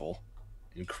durable,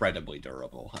 to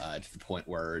the point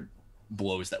where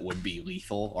blows that would be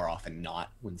lethal are often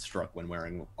not when struck when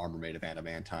wearing armor made of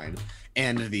adamantine.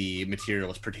 And the material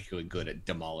is particularly good at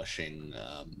demolishing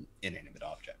inanimate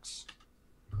objects.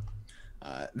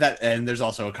 And there's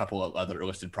also a couple of other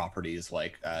listed properties,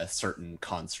 like certain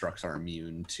constructs are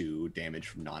immune to damage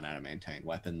from non-adamantine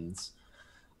weapons.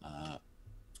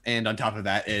 And on top of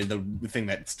that, the thing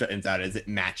that stands out is it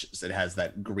matches. It has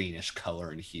that greenish color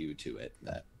and hue to it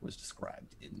that was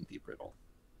described in the riddle.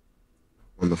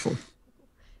 Wonderful.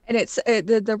 And it's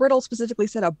the riddle specifically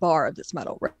said a bar of this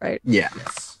metal, right? Yeah.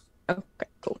 Yes. Okay,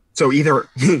 cool. So we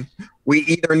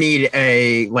either need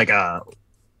a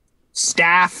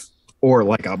staff or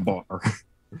like a bar,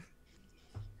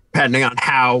 depending on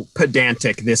how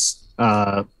pedantic this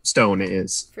stone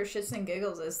is. For shits and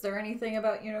giggles, is there anything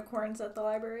about unicorns at the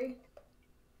library?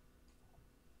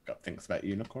 Got things about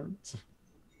unicorns?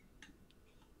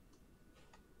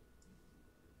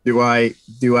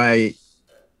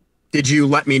 Did you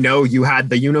let me know you had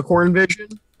the unicorn vision?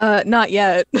 Not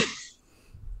yet.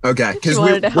 Okay, because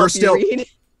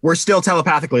we're still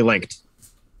telepathically linked.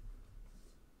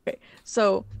 Okay,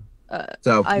 so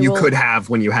you could have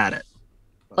when you had it.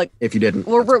 Like, if you didn't,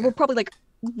 we're probably like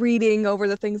reading over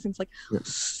the things, and it's like,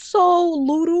 so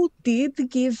Luru did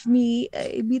give me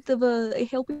a bit of a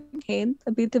helping hand,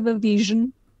 a bit of a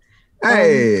vision.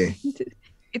 Hey,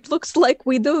 it looks like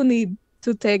we do need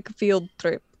to take a field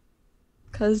trip,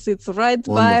 because it's right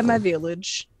by my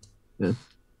village. Yeah.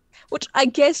 Which I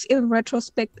guess in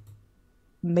retrospect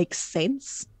makes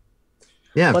sense.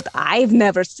 Yeah. But I've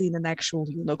never seen an actual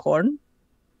unicorn.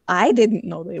 I didn't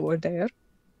know they were there.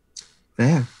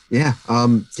 Yeah. Yeah.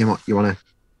 You want to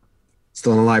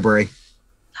still in the library?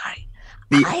 Sorry.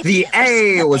 The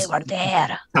A was they were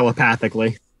there.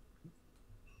 Telepathically.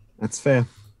 That's fair.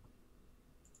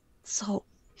 So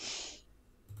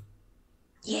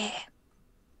yeah.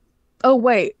 Oh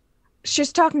wait.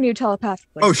 She's talking to you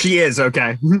telepathically. Oh, she is,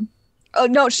 okay. Oh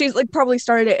no, she's like probably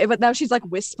started it, but now she's like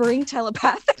whispering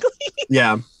telepathically.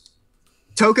 Yeah.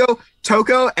 Toko,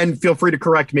 and feel free to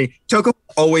correct me, Toko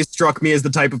always struck me as the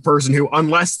type of person who,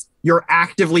 unless you're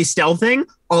actively stealthing,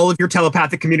 all of your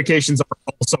telepathic communications are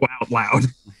also out loud.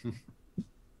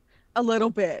 A little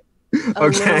bit.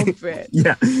 Okay. Little bit.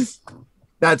 Yeah.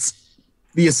 That's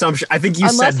the assumption. I think you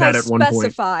Unless said that I at one point.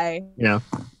 specify, Yeah.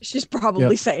 she's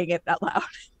probably saying it out loud.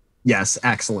 Yes,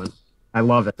 excellent. I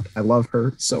love it. I love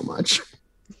her so much.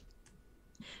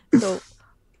 So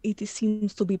it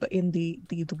seems to be in the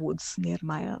woods near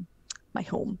my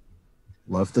home.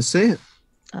 Love to see it.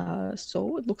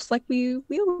 So it looks like we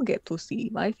will get to see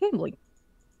my family.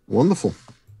 Wonderful.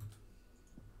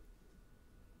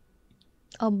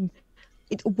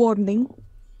 Warning.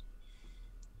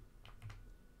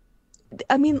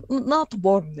 I mean, not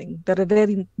warning. They're a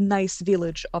very nice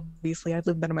village, obviously. I've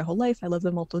lived there my whole life. I love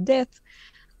them all to death.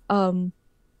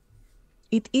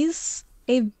 It is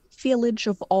a village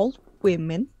of all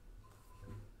women.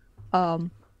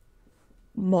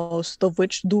 Most of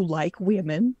which do like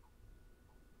women.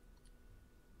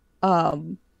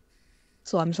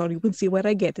 So I'm sure you can see where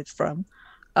I get it from.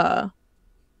 There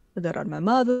are my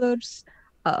mothers.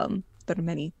 There are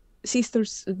many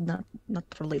sisters, not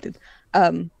related.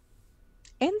 And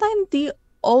I'm the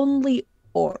only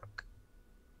orc.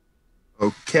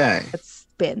 Okay. That's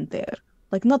been there.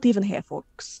 Like, not even half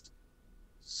orcs.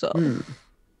 So,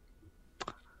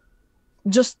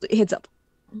 just heads up.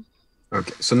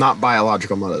 Okay, so not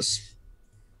biological mothers.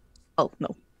 Oh,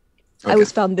 no. Okay. I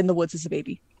was found in the woods as a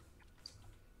baby.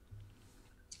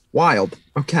 Wild.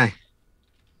 Okay.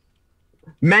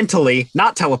 Mentally,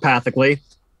 not telepathically.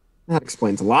 That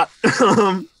explains a lot.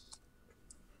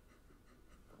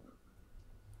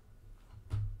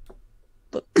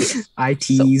 Look, I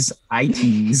tease.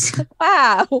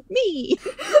 wow, me.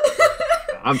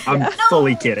 I'm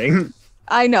fully kidding.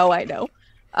 I know.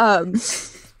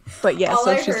 But yeah, all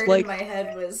so I she's heard like, in my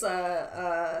head was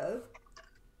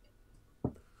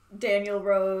Daniel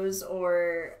Rose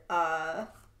or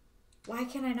why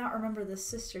can I not remember the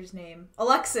sister's name?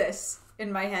 Alexis in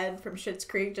my head from Schitt's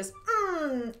Creek, just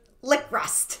lick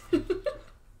rust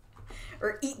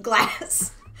or eat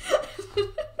glass.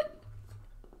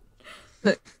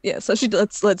 but, yeah. So she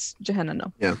let's Johanna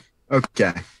know. Yeah.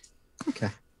 Okay.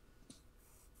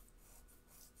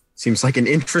 Seems like an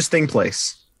interesting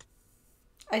place.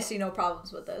 I see no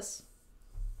problems with this.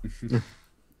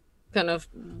 Kind of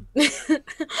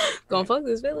gonna fuck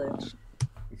this village.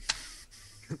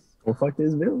 Go fuck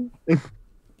this bill.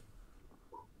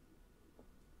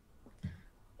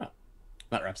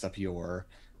 That wraps up your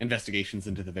investigations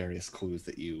into the various clues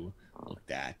that you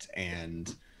looked at,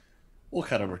 and we'll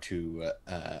cut over to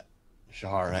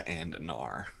Shahara and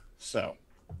Anar. So,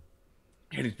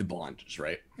 heading to the Belonges,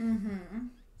 right? Mm-hmm.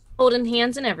 Holding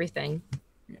hands and everything.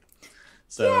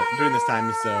 So during this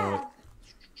time, so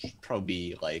should probably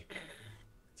be like,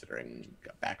 considering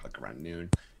got back like around noon,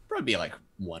 probably be like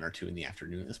 1 or 2 in the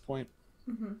afternoon at this point.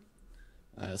 Mm-hmm.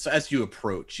 So as you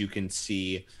approach, you can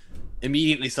see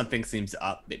immediately something seems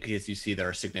up because you see there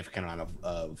are a significant amount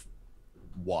of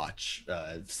watch,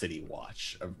 city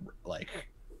watch, of like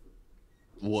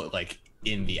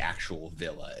in the actual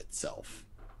villa itself,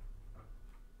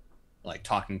 like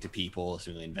talking to people,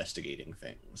 assuming investigating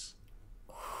things.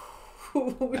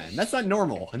 And that's not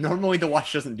normal. Normally the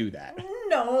watch doesn't do that.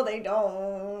 No, they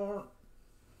don't.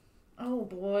 Oh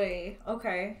boy.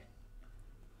 Okay.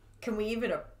 Can we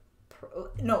even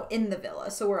no, in the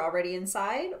villa. So we're already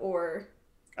inside, or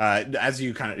as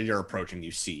you're approaching,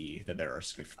 you see that there are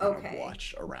significant Okay.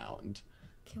 watch around.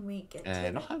 can we get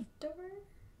And to I'll have- the door?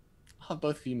 I'll have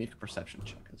both of you make a perception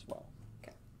check as well.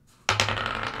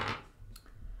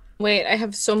 Wait, I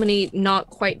have so many not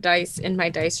quite dice in my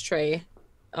dice tray.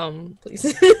 Please.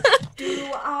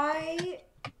 Do I?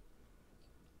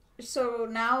 So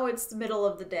now it's the middle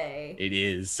of the day. It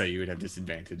is, so you would have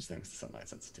disadvantage thanks to sunlight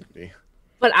sensitivity.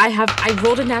 But I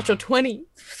rolled a natural 20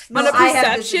 No, on a I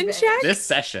have perception disadvantage. check. This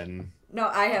session, No,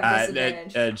 I have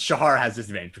disadvantage. Shahar has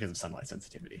disadvantage because of sunlight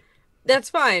sensitivity. That's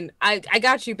fine. I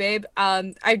got you, babe.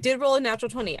 I did roll a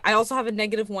natural 20. I also have a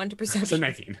 -1 to So perception.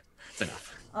 19. It's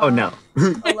enough. Oh no.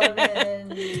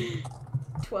 11,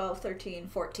 12, 13,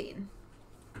 14.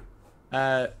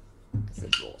 Let's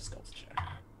roll a stealth check.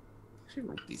 She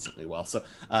rolled decently well. So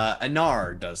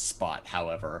Anar does spot,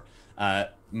 however,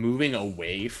 moving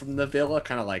away from the villa,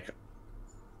 kind of like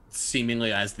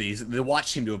seemingly as the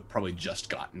watch seem to have probably just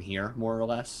gotten here, more or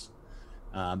less.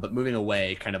 But moving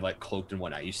away, kind of like cloaked and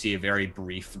whatnot. You see a very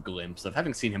brief glimpse of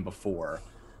having seen him before,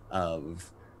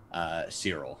 of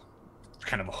Cyril,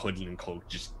 kind of a hooded and cloaked,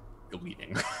 just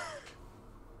leaving.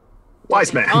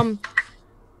 Wise man.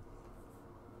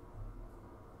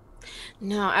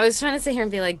 No, I was trying to sit here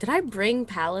and be like, did I bring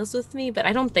Palace with me? But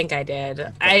I don't think I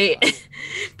did. I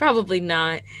probably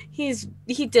not. He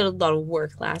did a lot of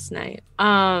work last night.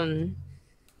 I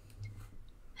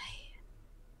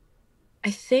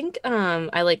think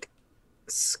I like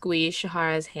squeeze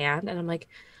Shahara's hand and I'm like,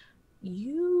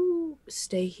 you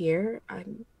stay here.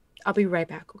 I'll be right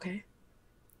back, okay?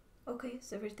 Okay,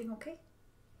 is everything okay?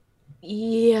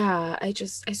 Yeah, I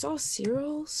saw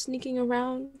Cyril sneaking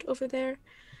around over there.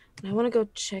 And I want to go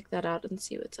check that out and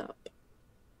see what's up.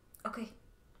 Okay.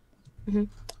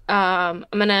 I'm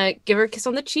gonna give her a kiss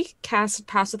on the cheek, cast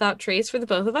Pass Without Trace for the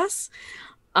both of us.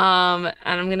 And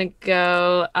I'm gonna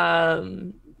go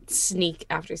sneak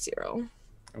after Cyril.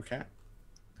 Okay.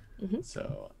 Mhm.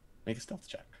 So make a stealth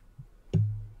check.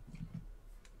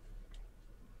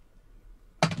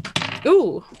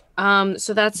 Ooh.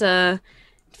 So that's a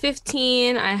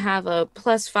 15. I have a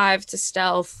 +5 to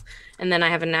stealth, and then I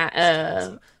have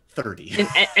a 30.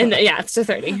 and yeah, it's a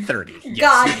 30. 30. Yes.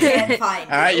 God can't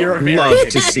find All right, you. you're very Love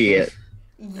good. to see it.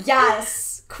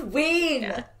 Yes, queen.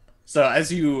 Yeah.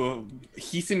 So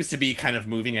he seems to be kind of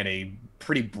moving at a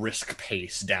pretty brisk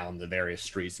pace down the various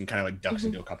streets and kind of like ducks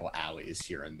into a couple alleys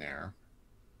here and there.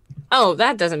 Oh,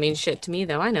 that doesn't mean shit to me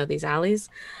though. I know these alleys.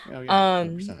 Oh, yeah,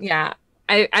 100%. Yeah.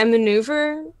 I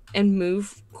maneuver and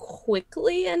move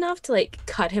quickly enough to like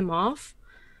cut him off.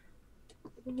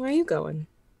 Where are you going?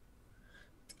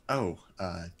 Oh,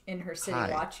 In her city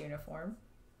Hi. watch uniform.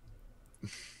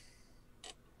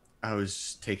 I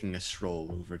was taking a stroll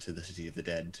over to the City of the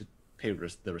Dead to pay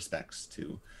the respects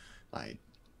to my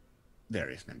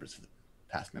various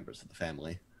past members of the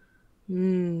family.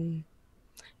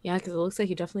 Yeah, because it looks like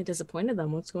you definitely disappointed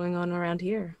them. What's going on around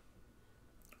here?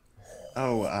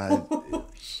 Oh,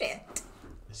 Shit.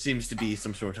 seems to be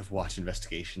some sort of watch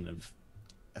investigation of,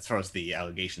 as far as the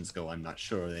allegations go, I'm not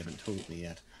sure. They haven't told me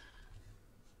yet.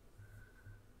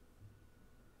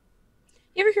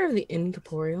 You ever hear of the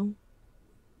Inn-Corporeal?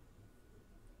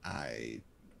 I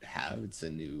have. It's a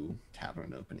new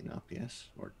tavern opening up, yes?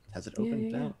 Or has it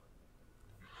opened yeah. now?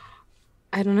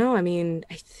 I don't know. I mean,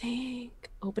 I think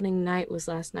opening night was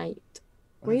last night.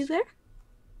 Were you there?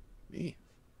 Me?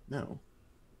 No.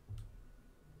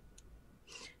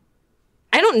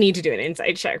 don't need to do an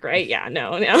insight check, right? Yeah,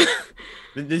 no.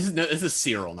 This is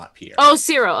Cyril, not Pierre. Oh,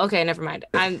 Cyril. Okay, never mind.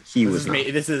 This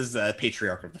is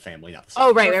patriarch of the family, not the son.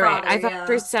 Oh, right. Your I father, thought yeah.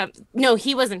 for some. No,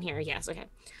 he wasn't here. Yes, okay.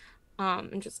 I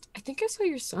think I saw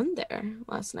your son there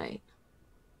last night.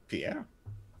 Pierre.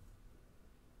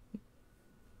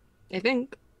 I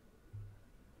think.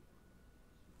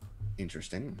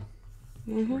 Interesting.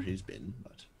 Mhm. Where he's been,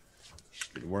 but he's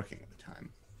been working at the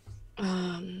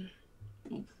time.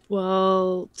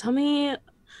 Well, tell me.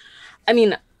 I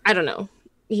mean, I don't know.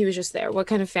 He was just there. What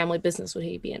kind of family business would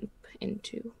he be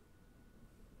into?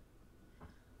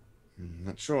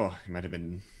 Not sure. He might have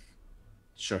been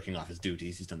shirking off his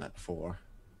duties. He's done that before.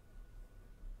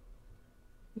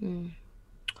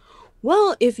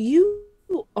 Well, if you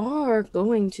are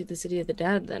going to the City of the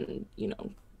Dead, then,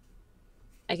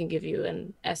 I can give you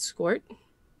an escort.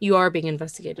 You are being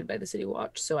investigated by the City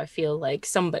Watch, so I feel like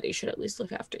somebody should at least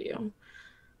look after you.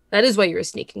 That is why you were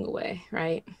sneaking away,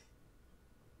 right?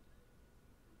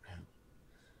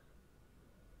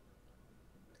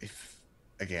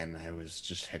 Again, I was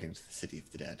just heading to the City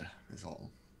of the Dead, is all.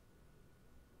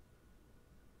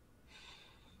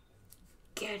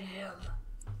 Get him.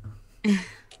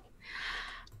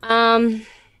 I'm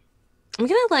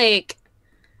gonna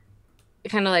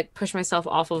kind of push myself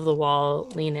off of the wall,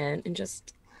 lean in, and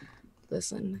just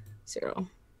listen, Cyril.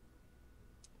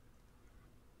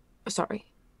 Sorry,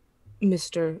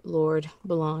 Mr. Lord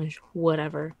Belange,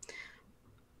 whatever.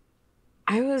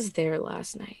 I was there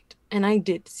last night, and I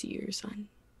did see your son.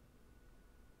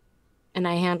 And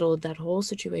I handled that whole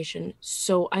situation,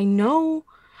 so I know,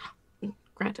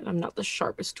 granted, I'm not the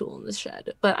sharpest tool in the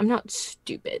shed, but I'm not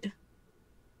stupid.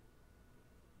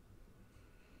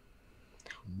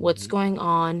 What's going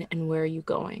on, and where are you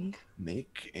going?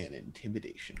 Make an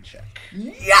intimidation check.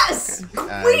 Yes!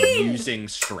 Queen! Using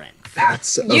strength.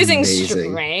 That's Using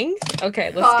amazing. strength?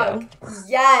 Okay, let's go.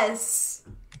 Yes!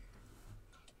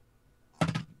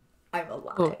 I'm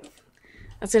alive. Cool.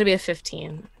 That's gonna be a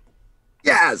 15.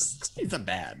 Yes. It's not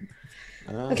bad.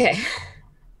 Okay.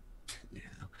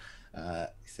 Yeah.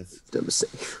 He says, Dumb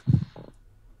safe.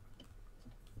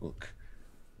 look,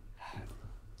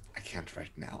 I can't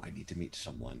right now. I need to meet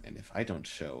someone, and if I don't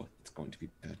show, it's going to be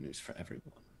bad news for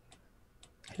everyone.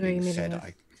 That Who are you being meeting said,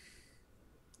 with?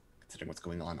 considering what's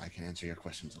going on, I can answer your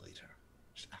questions later,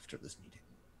 just after this meeting.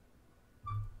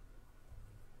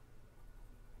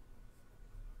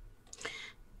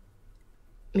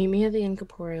 Meet me at the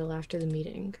Inn-Corporeal after the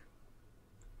meeting.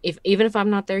 Even if I'm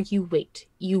not there, you wait.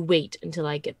 You wait until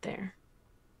I get there.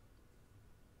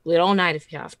 Wait all night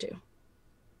if you have to.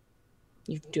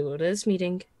 You go to this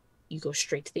meeting, you go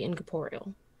straight to the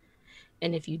Inn-Corporeal.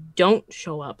 And if you don't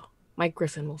show up, my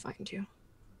griffin will find you.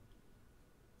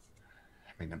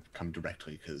 I may not come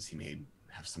directly because he may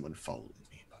have someone following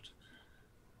me, but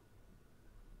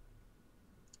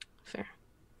Fair.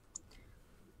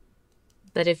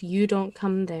 That if you don't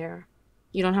come there,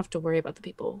 you don't have to worry about the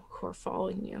people who are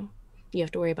following you. You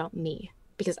have to worry about me,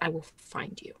 because I will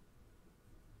find you.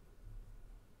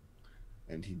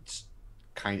 and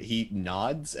he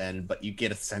nods, but you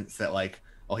get a sense that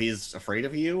he is afraid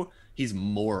of you. He's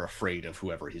more afraid of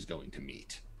whoever he's going to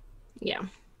meet. Yeah.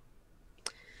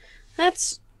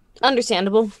 That's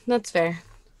understandable. That's fair.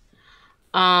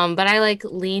 But I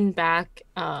lean back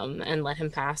and let him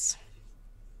pass.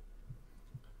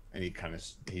 And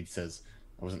he says,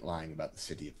 I wasn't lying about the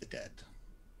City of the Dead,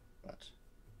 but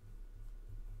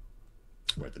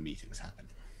it's where the meeting's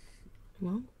happening.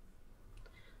 Well,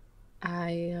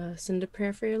 I send a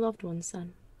prayer for your loved ones,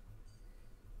 son.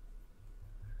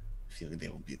 Feeling they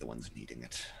won't be the ones needing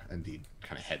it. And he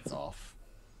kind of heads off.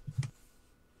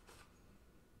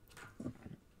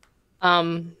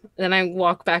 Then I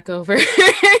walk back over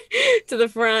to the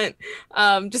front,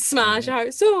 just smash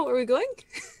out. So, are we going?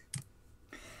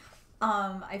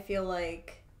 I feel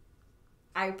like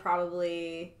I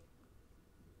probably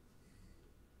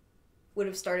would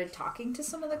have started talking to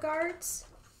some of the guards.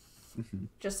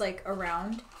 Just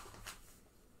around.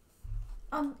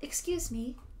 Excuse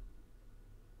me.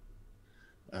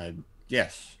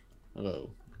 Yes. Hello.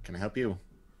 Can I help you?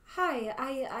 Hi,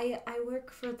 I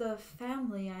work for the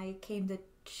family. I came to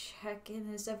check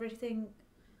in. Is everything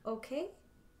okay?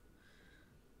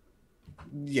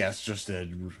 Yes, just a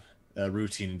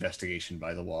routine investigation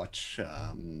by the Watch.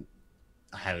 I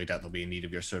highly doubt they'll be in need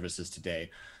of your services today.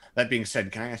 That being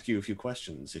said, can I ask you a few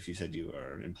questions if you said you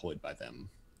are employed by them?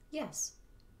 Yes.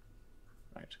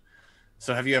 Right.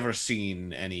 So have you ever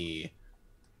seen any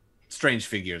strange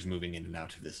figures moving in and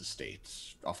out of this estate,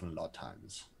 often at odd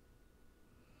times?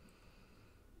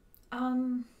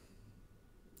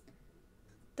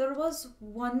 There was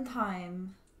one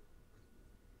time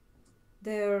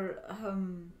They're,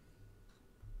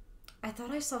 I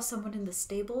thought I saw someone in the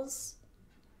stables,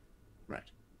 Right.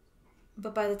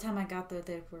 but by the time I got there,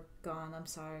 they were gone. I'm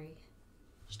sorry.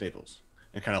 Stables.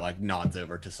 And kind of like nods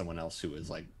over to someone else who is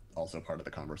like also part of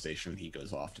the conversation. He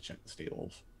goes off to check the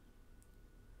stables.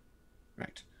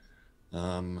 Right.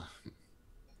 As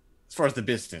far as the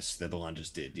business that the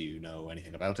just did, do you know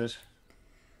anything about it?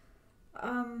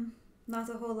 Not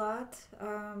a whole lot.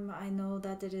 I know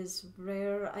that it is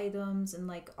rare items and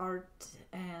like art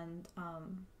and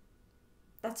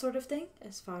that sort of thing,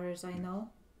 as far as I know.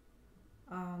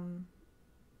 I'm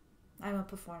a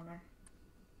performer.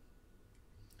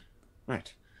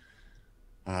 Right.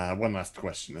 One last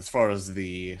question. As far as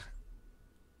the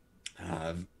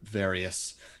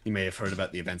various, you may have heard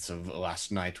about the events of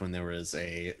last night when there was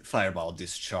a fireball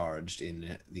discharged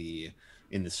in the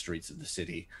streets of the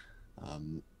city.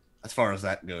 As far as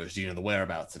that goes, do you know the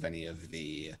whereabouts of any of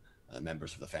the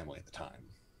members of the family at the time?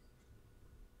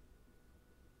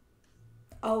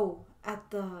 Oh, at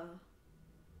the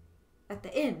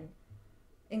inn,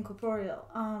 Inn-Corporeal.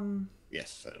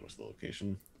 Yes, that was the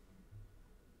location.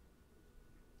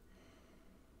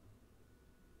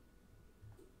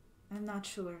 I'm not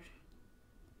sure.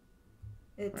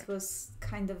 It Right. was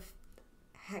kind of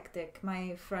hectic.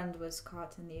 My friend was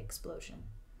caught in the explosion.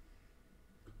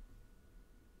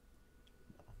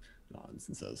 Nods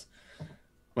and says,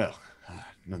 well,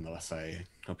 nonetheless, I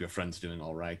hope your friend's doing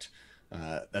all right.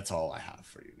 That's all I have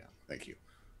for you now. Thank you.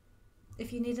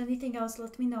 If you need anything else,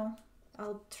 let me know.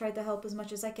 I'll try to help as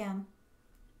much as I can.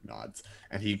 Nods.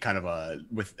 And he kind of,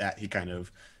 with that, he kind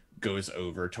of goes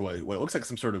over to what looks like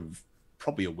some sort of,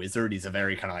 probably a wizard. He's a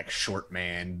very kind of like short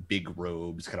man, big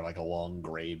robes, kind of like a long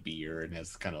gray beard, and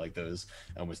has kind of like those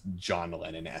almost John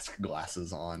Lennon-esque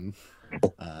glasses on.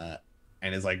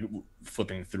 And is like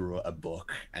flipping through a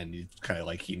book, and he kind of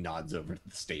like he nods over to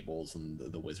the stables, and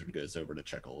the wizard goes over to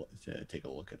take a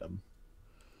look at him.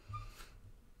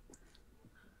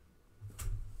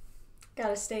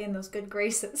 Gotta stay in those good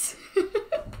graces.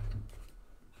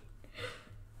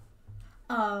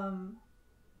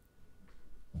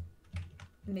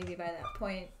 Maybe by that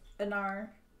point, Anar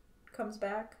comes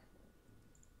back.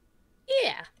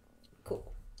 Yeah.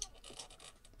 Cool.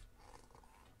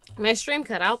 My stream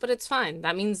cut out, but it's fine.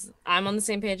 That means I'm on the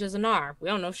same page as Anar. We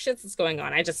don't know if shit's going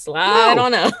on. I just slide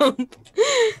on up.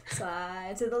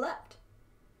 Slide to the left.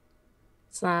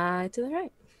 Slide to the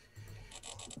right.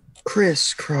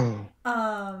 Chris Crow.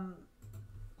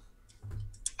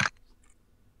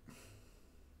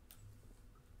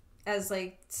 As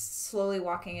like slowly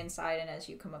walking inside, and as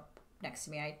you come up next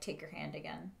to me, I take your hand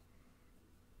again.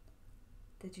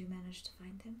 Did you manage to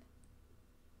find him?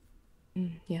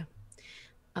 Yeah.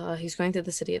 He's going to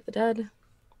the City of the Dead,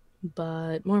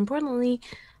 but more importantly,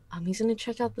 he's going to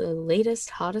check out the latest,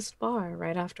 hottest bar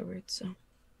right afterwards. So.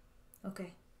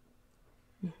 Okay.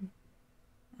 Mm-hmm.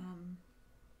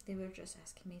 They were just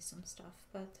asking me some stuff,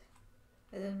 but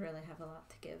I didn't really have a lot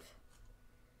to give.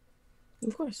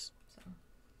 Of course. So.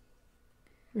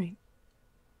 Right.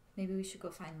 Maybe we should go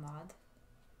find Maud.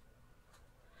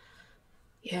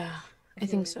 Yeah, I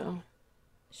think so.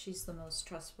 She's the most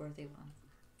trustworthy one.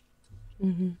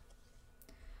 Mm-hmm.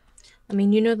 I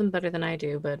mean, you know them better than I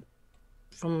do, but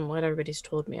from what everybody's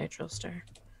told me, I trust her.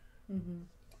 Mm-hmm.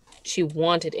 She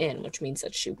wanted in, which means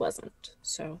that she wasn't.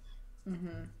 So.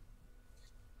 Mm-hmm.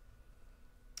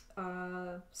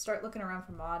 Start looking around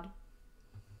for Maud.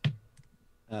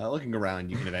 Looking around,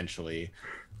 you can eventually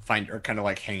find her kind of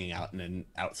like hanging out in an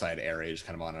outside area, just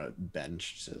kind of on a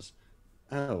bench. She says,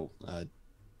 "Oh,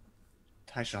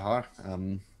 hi Shahar.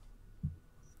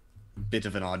 Bit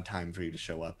of an odd time for you to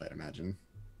show up, I imagine."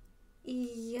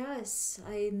 Yes,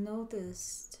 I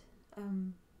noticed.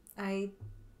 I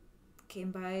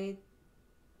came by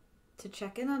to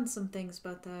check in on some things,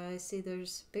 but I see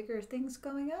there's bigger things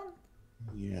going on.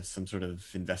 Yeah, some sort of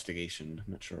investigation.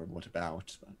 I'm not sure what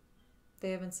about, but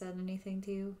They haven't said anything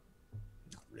to you?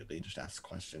 not really. Just ask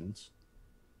questions.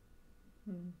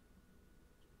 Hmm.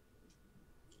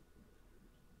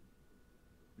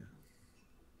 Yeah.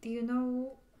 Do you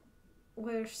know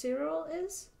where Cyril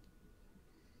is?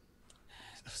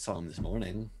 I saw him this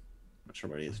morning. Not sure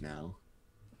where he is now.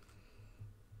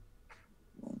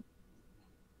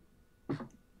 I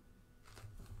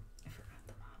forgot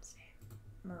the mom's name.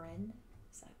 Marin?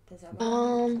 Is that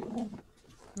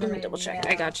Let me double check.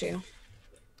 Yeah. I got you.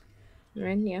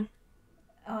 Marin, yeah.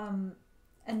 And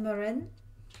Marin?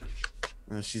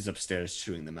 She's upstairs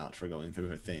chewing them out for going through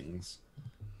her things.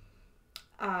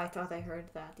 I thought I heard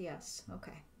that. Yes.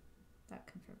 Okay. That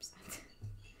confirms that.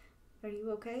 Are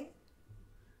you okay?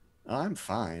 I'm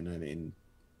fine. I mean,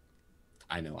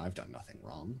 I know I've done nothing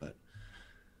wrong, but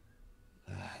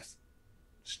It's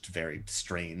just very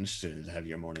strange to have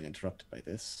your morning interrupted by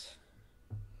this.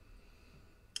 I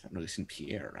haven't really seen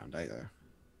Pierre around either.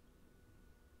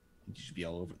 You should be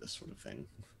all over this sort of thing.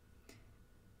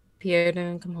 Pierre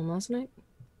didn't come home last night?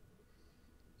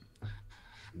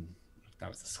 If I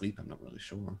was asleep, I'm not really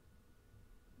sure.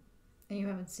 And you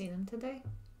haven't seen him today?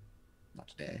 Not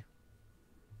today.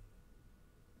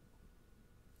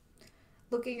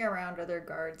 Looking around, are there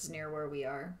guards near where we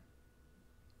are?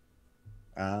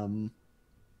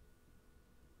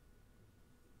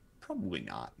 Probably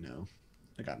not, no.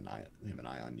 They have an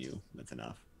eye on you. That's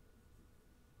enough.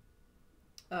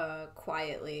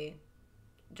 Quietly,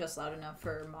 just loud enough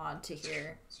for Maud to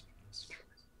hear.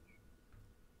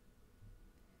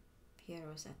 Pierre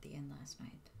was at the inn last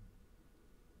night.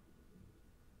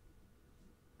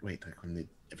 Wait, like when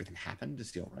everything happened,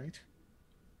 is he all right?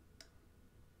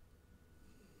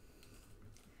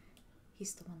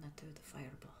 He's the one that threw the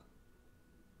fireball.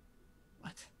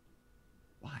 What?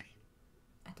 Why?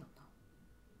 I don't know.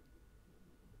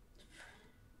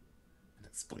 That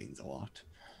explains a lot.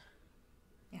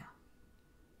 Yeah.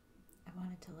 I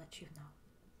wanted to let you know.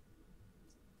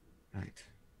 Right.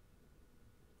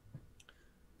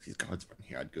 If these guards weren't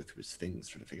here, I'd go through his things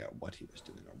trying to figure out what he was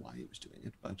doing or why he was doing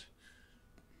it, but...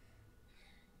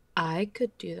 I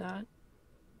could do that.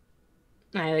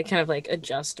 I like, kind of like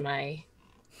adjust my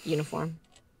uniform.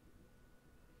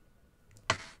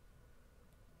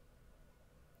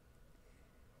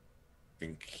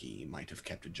 Think he might have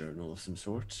kept a journal of some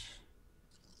sort.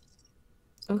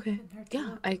 Okay.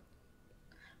 Yeah,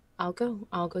 I'll go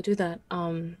do that.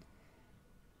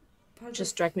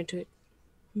 Just direct me to it.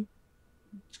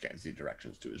 Just gives you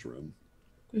directions to his room.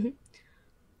 Mm-hmm.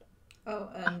 Oh,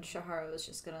 and Shahara was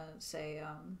just gonna say,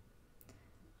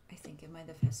 I think it might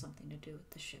have had something to do with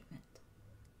the shipment.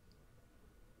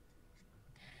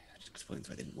 That just explains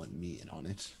why they didn't want me in on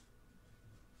it.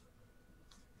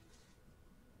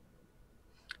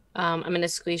 I'm gonna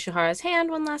squeeze Shahara's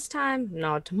hand one last time,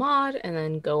 nod to Maud, and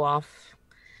then go off.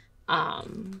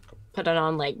 Put it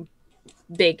on like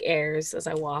big airs as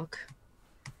I walk.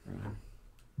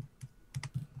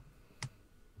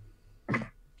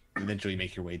 Eventually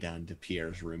make your way down to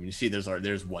Pierre's room. You see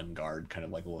there's one guard kind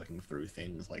of like looking through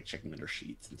things, like checking under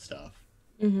sheets and stuff.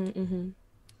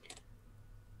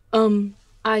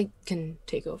 I can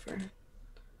take over.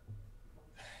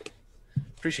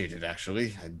 Appreciate it,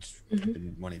 actually. I'd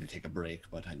been wanting to take a break,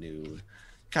 but I knew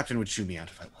Captain would chew me out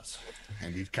if I was.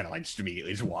 And he kind of like just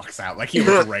immediately just walks out, like he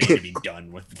was ready to be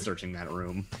done with searching that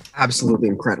room. Absolutely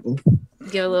incredible.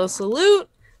 Give a little salute,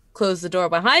 close the door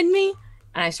behind me,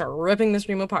 and I start ripping this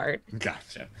room apart.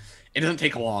 Gotcha. It doesn't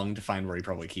take long to find where he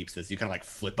probably keeps this. You kind of like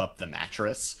flip up the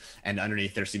mattress, and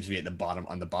underneath there seems to be on the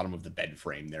bottom of the bed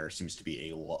frame, there seems to be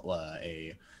a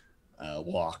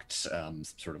locked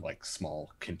sort of like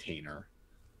small container.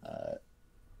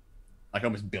 Like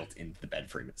almost built into the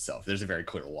bed frame itself. There's a very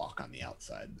clear lock on the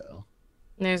outside, though.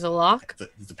 There's a lock?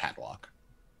 It's a padlock.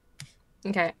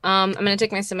 Okay. I'm going to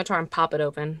take my scimitar and pop it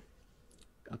open.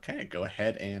 Okay, go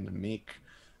ahead and make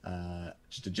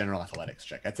just a general athletics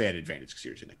check. I'd say at advantage because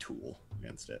you're using a tool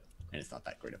against it, and it's not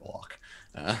that great of a lock.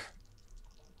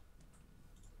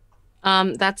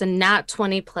 That's a nat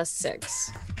 20 plus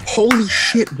 6. Holy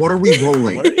shit, what are we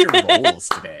rolling? What are your rolls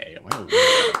today?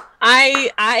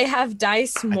 I have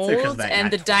dice molds, and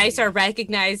the 20. dice are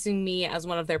recognizing me as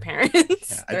one of their parents. Yeah,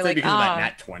 They're I'd say like, because of that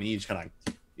nat 20, you just kind of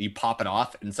like, you pop it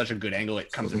off in such a good angle,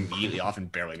 it comes immediately off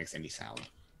and barely makes any sound.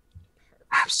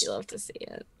 You love to see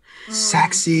it.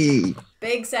 Sexy.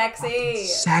 Big sexy.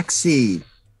 Sexy.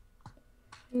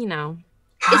 You know,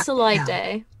 Hot it's a light damn.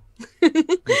 day.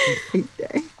 Hate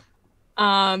day.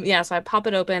 Yeah, so I pop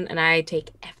it open and I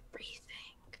take everything.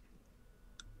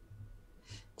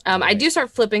 I do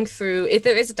start flipping through. If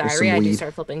there is a diary, I do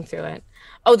start flipping through it.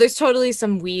 Oh, there's totally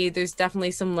some weed. There's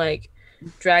definitely some like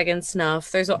dragon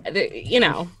snuff. You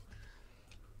know,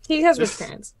 he has rich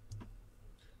parents.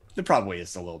 There probably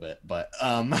is a little bit, but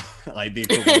like the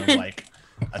equivalent of like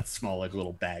a small like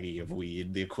little baggie of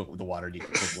weed, the Waterdeep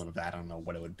equivalent of that. I don't know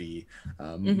what it would be.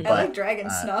 I like dragon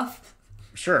snuff.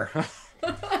 Sure.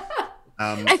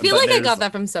 I feel like I got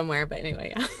that from somewhere, but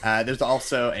anyway, yeah. There's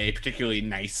also a particularly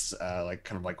nice, like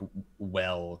kind of like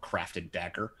well-crafted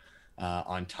dagger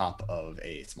on top of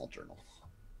a small journal.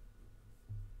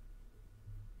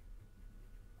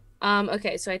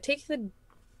 Okay, so I take the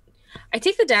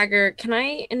dagger. Can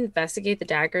I investigate the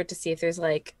dagger to see if there's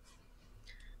like,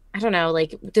 I don't know,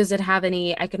 like, does it have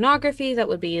any iconography that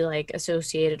would be like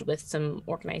associated with some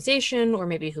organization or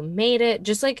maybe who made it?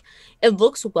 Just like, it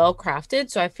looks well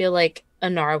crafted, so I feel like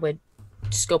Anar would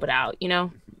scope it out, you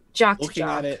know? Jock to Looking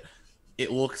jock. at it,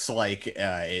 it looks like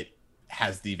it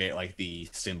has the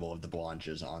symbol of the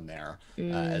Belanges on there,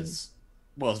 as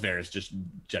well as various just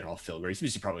general filigree.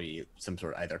 Seems to be probably some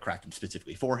sort of either crafted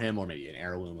specifically for him or maybe an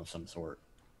heirloom of some sort.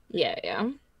 Yeah.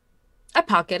 I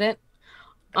pocket it.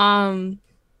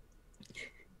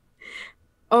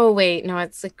 Oh wait, no,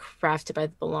 it's like crafted by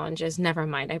the Belanges. Never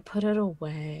mind. I put it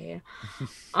away.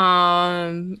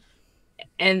 And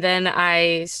then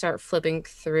I start flipping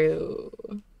through.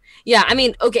 Yeah, I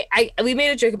mean, okay, we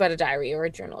made a joke about a diary or a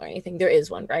journal or anything. There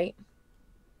is one, right?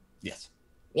 Yes.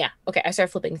 Yeah. Okay, I start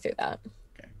flipping through that.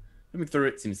 Okay. Flipping through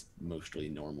it seems mostly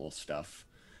normal stuff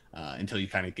until you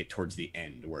kind of get towards the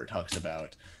end where it talks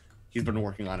about he's been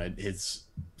working on it. His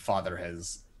father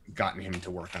has gotten him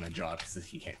to work on a job because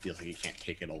feels like he can't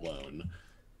take it alone,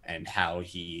 and how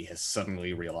he has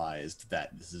suddenly realized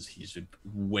that he's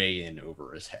way in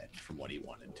over his head from what he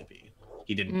wanted to be.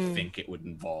 He didn't think it would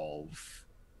involve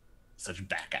such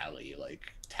back alley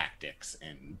like tactics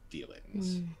and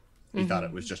dealings. He thought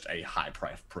it was just a high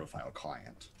profile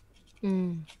client.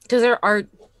 Because they're art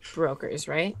brokers,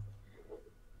 right?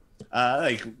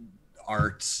 Like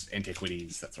arts,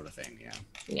 antiquities, that sort of thing.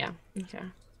 Yeah. Okay.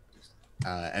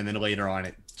 And then later on,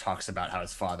 it talks about how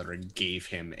his father gave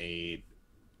him a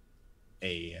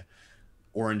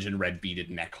orange and red beaded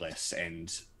necklace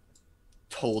and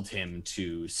told him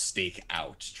to stake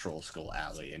out Troll Skull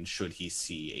Alley, and should he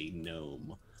see a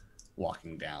gnome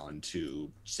walking down, to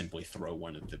simply throw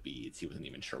one of the beads. He wasn't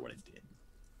even sure what it did.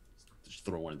 Just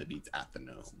throw one of the beads at the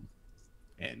gnome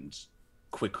and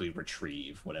quickly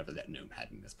retrieve whatever that gnome had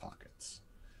in his pockets.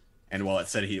 And while it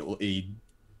said he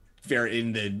very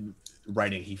in the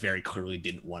writing he very clearly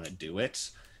didn't want to do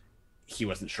it, he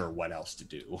wasn't sure what else to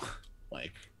do.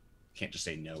 Like, can't just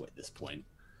say no at this point.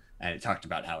 And it talked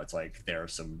about how it's like there are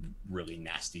some really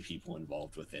nasty people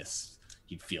involved with this.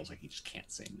 He feels like he just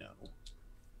can't say no.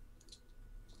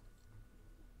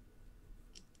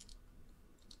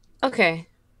 Okay.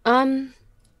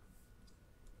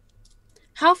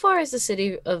 How far is the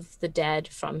city of the dead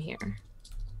from here?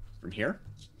 From here?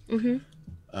 Mm-hmm.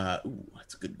 Ooh,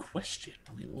 that's a good question.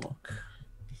 Let me look.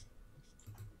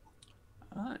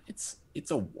 It's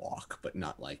a walk, but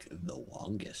not like the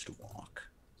longest walk.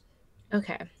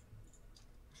 Okay.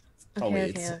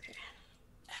 Okay.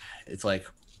 It's like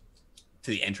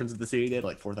to the entrance of the city dead,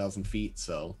 like 4,000 feet,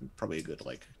 so probably a good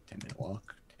like 10-minute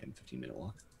walk, 15-minute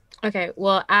walk. Okay,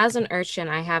 well, as an urchin,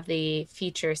 I have the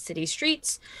feature city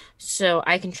streets, so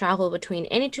I can travel between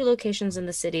any two locations in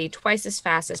the city twice as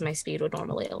fast as my speed would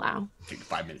normally allow. Take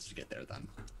 5 minutes to get there, then.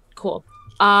 Cool.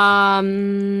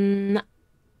 I'm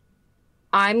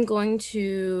going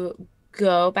to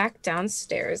go back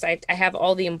downstairs. I have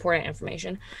all the important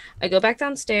information. I go back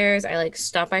downstairs. I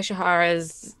stop by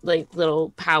Shahara's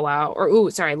little powwow, or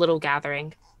little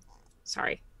gathering.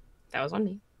 Sorry, that was on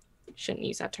me. Shouldn't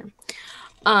use that term.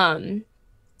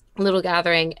 Little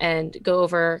gathering, and go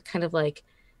over kind of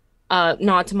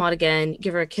nod to Maud again,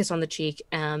 give her a kiss on the cheek,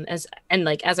 as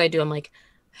I do, I'm like,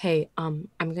 hey, I'm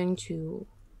going to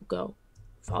go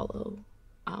follow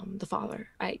the father.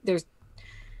 I'll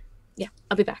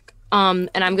be back. And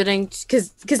I'm going to,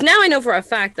 because now I know for a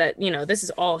fact that this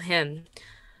is all him,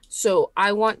 so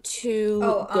I want to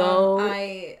go.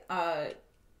 I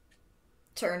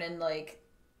turn and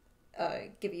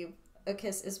give you a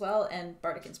kiss as well, and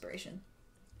bardic inspiration.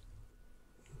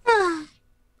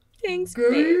 Thanks,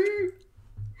 babe.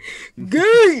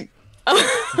 Gay.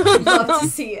 Love to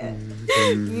see it.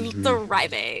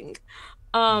 Thriving.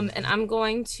 And I'm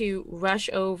going to rush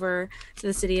over to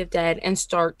the City of Dead and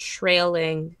start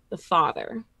trailing the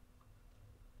father.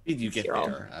 If you get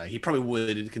there, he probably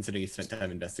would, considering he spent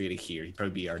time investigating here. He'd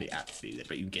probably be already at the city,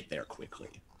 but you get there quickly.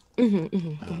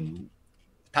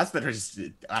 Pass the just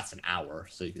lasts an hour,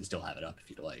 so you can still have it up if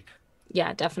you'd like.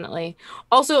 Yeah, definitely.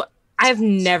 Also, I've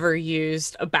never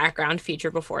used a background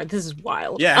feature before. This is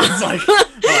wild. Yeah, it's I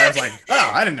was like,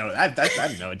 oh, I didn't know that. I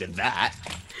didn't know it did that.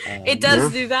 It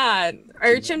does do that.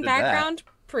 Urchin background,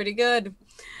 pretty good.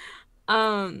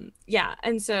 Yeah,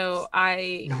 and so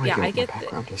I get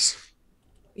the.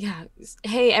 Yeah.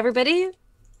 Hey, everybody,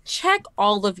 check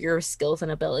all of your skills and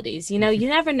abilities. You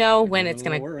never know when it's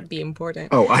gonna be important.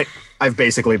 Oh, I've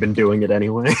basically been doing it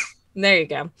anyway. There you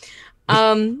go.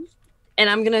 And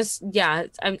I'm gonna,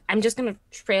 I'm just gonna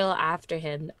trail after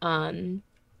him.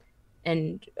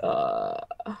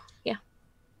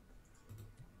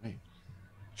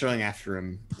 Trailing after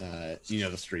him,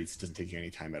 the streets doesn't take you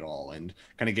any time at all, and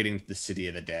kind of getting to the City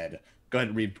of the Dead. Go ahead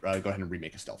and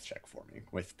remake a stealth check for me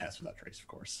with Pass Without Trace, of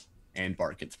course, and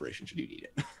bardic inspiration should you need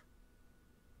it.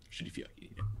 Should you feel like you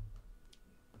need it.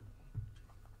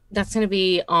 That's gonna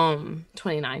be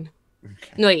 29.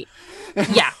 Okay. No, wait.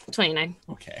 Yeah, 29.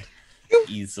 Okay.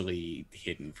 Easily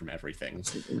hidden from everything.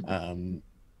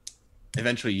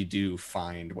 Eventually, you do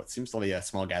find what seems to be a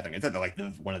small gathering. It's at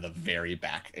one of the very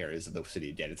back areas of the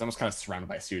city dead. It's almost kind of surrounded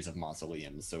by a series of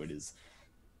mausoleums. So it is.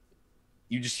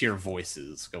 You just hear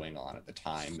voices going on at the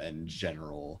time and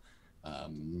general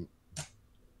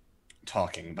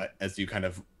talking. But as you kind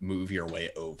of move your way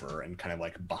over and kind of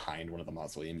like behind one of the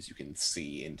mausoleums, you can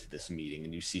see into this meeting,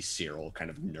 and you see Cyril kind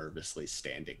of nervously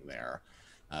standing there,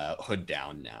 hood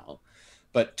down now,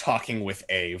 but talking with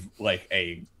a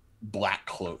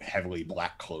heavily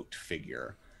black cloaked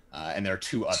figure, and there are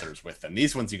two others with them.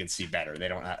 These ones you can see better. They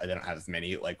don't have as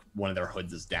many. Like, one of their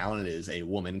hoods is down. It is a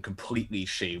woman, completely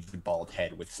shaved bald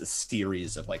head with a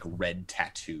series of like red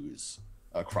tattoos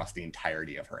across the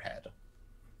entirety of her head.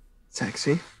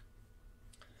 Sexy.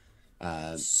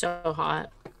 So hot.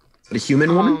 Is it a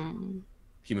human woman?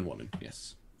 Human woman,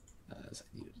 yes. I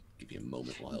need to give you a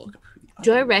moment while I look up who the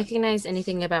Do I other- recognize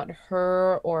anything about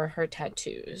her or her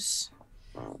tattoos?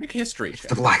 Make a history check.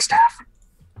 The black staff.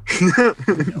 No.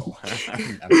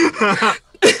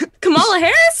 Kamala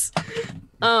Harris?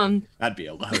 That'd be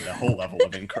the whole level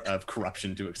of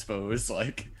corruption to expose.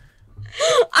 Like,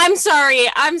 I'm sorry.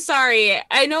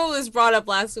 I know it was brought up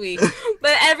last week,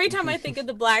 but every time I think of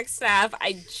the black staff,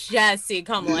 I just see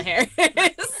Kamala Harris.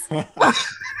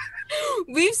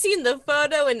 We've seen the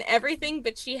photo and everything,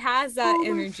 but she has that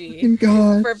energy.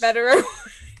 God. For better or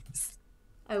worse.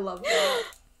 I love that.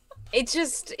 It's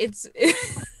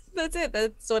that's it.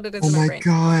 That's what it is Oh in my my brain.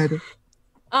 God.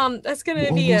 That's gonna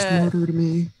You be almost a murdered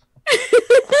me.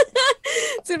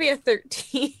 it's gonna be a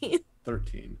 13.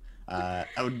 13.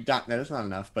 That's not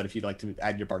enough, but if you'd like to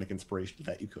add your bardic inspiration to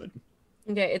that, you could.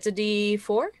 Okay, it's a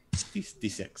D4?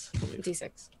 D6, I believe.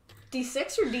 D6.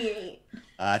 D6 or D8?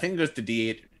 I think it goes to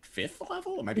D8 5th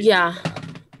level. It might be. Yeah.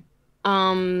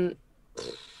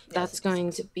 That's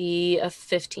going to be a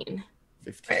 15.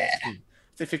 15.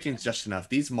 Say 15 is just enough.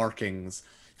 These markings,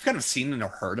 you've kind of seen and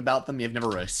heard about them. You've never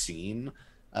really seen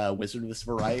a wizard of this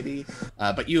variety,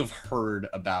 but you have heard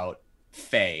about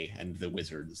Fae and the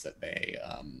wizards that they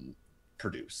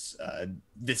produce.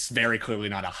 This very clearly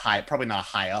probably not a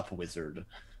high up wizard,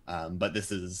 but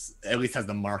this is at least has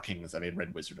the markings of a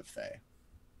red wizard of Fae.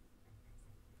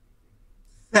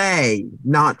 Fae,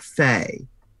 not Fae.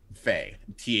 Fae,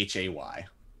 Thay.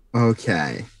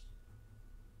 Okay.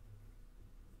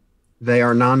 They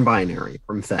are non-binary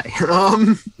from Fae.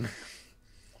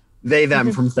 They,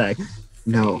 them from Fae.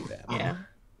 No. Fae, them. Yeah.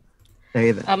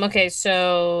 They, them. Okay,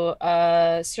 so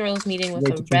Cyril's meeting with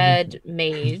Wait, a did you- red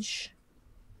mage.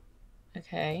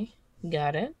 Okay,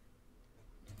 got it.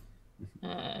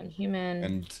 Human.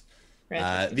 And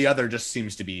red the other just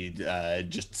seems to be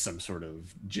just some sort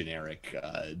of generic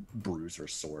bruiser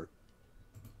sort.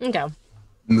 Okay.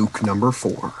 Mook number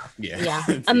 4. Yeah,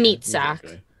 It's- a meat sack.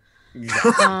 Exactly.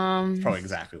 Um, Probably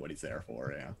exactly what he's there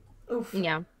for, yeah. Oof.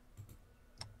 yeah.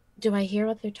 Do I hear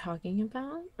what they're talking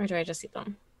about, or do I just see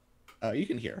them? You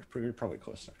can hear. You're probably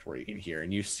close enough to where you can hear,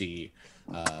 and you see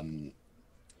the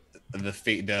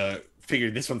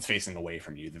figure. This one's facing away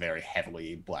from you. The very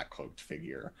heavily black cloaked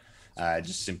figure.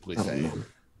 Just simply say,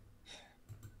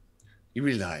 "You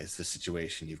realize the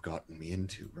situation you've gotten me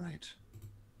into, right?"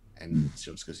 And she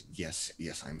just goes, "Yes,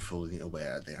 I'm fully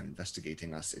aware. They are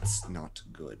investigating us. It's not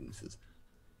good." And says,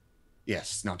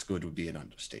 "Yes, not good would be an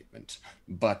understatement,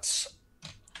 but."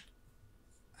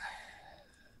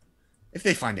 If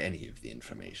they find any of the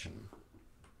information,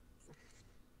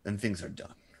 then things are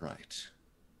done, right?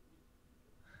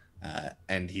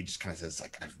 And he just kind of says,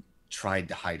 like, I've tried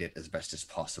to hide it as best as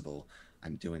possible.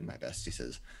 I'm doing my best. He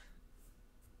says,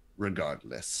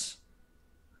 regardless,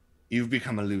 you've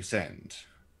become a loose end.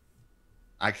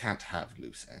 I can't have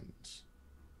loose ends.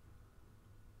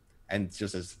 And she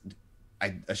says,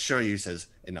 I assure you, says,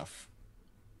 enough.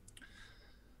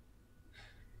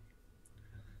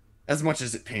 As much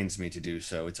as it pains me to do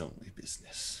so, it's only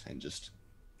business. And just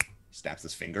snaps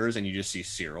his fingers, and you just see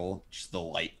Cyril, just the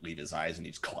light leave his eyes, and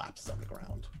he just collapses on the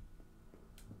ground.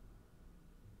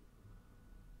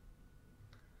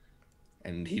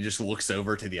 And he just looks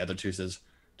over to the other two, says,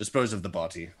 dispose of the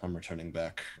body. I'm returning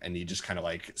back. And he just kind of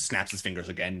like snaps his fingers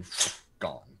again,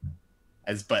 gone.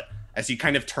 But as he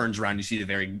kind of turns around, you see the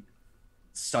very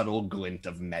subtle glint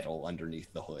of metal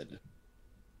underneath the hood.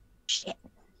 Shit.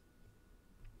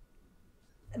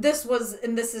 This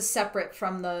is separate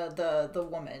from the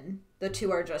woman. The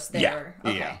two are just there. Yeah,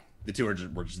 Okay. yeah. The two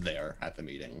were just there at the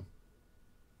meeting.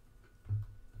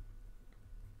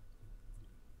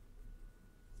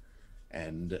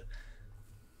 And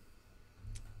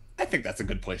I think that's a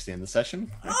good place to end the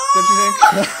session. Don't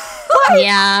you think?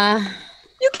 Yeah.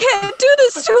 You can't do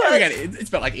this to us. Again, it's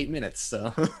been like 8 minutes,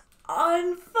 so.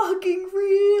 Unfucking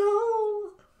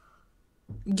real.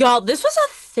 Y'all, this was a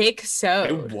thick It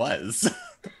sode. was.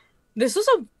 This was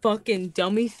a fucking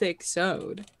dummy thick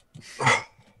sode.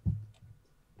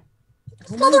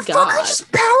 Oh my god.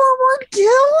 Just power word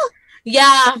kill?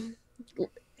 Yeah,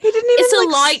 He didn't even. it's a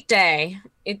like, light day.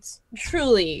 It's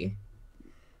truly.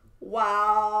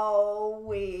 Wow.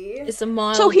 It's a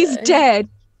mild So he's day. dead,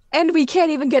 and we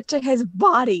can't even get to his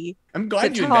body. I'm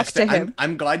glad To you talk to him.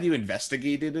 I'm glad you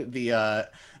investigated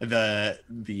the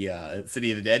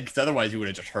City of the Dead, because otherwise you would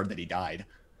have just heard that he died.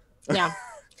 Yeah.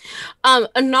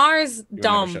 Anar's never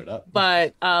dumb, showed up.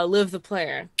 but Liv the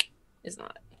player is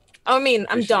not. I mean,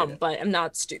 I'm Appreciate dumb, it. but I'm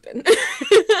not stupid.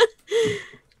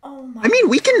 Oh my I mean,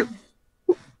 we God.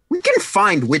 can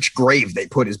find which grave they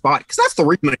put his body, because that's the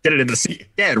reason they did it in the Sea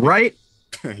of Dead, right?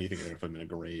 You think they're gonna put him in a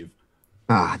grave?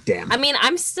 Ah, damn. I mean,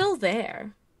 I'm still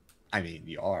there, I mean,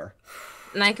 you are.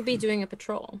 and I could be doing a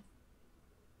patrol.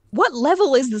 What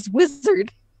level is this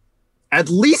wizard? At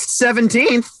least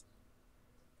 17th.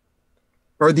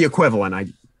 Or the equivalent, I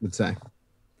would say.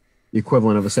 The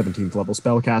equivalent of a 17th level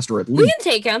spellcaster, at We least. can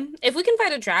take him. If we can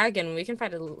fight a dragon, we can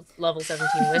fight a level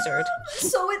 17 wizard.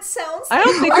 So it sounds. I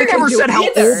don't think I we can never do said how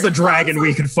either. old the dragon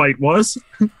we could fight was.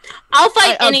 I'll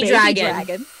fight A any baby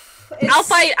dragon. I'll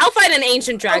fight an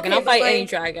ancient dragon. Okay, I'll fight but, any like,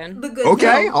 dragon. The good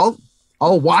Okay, thing,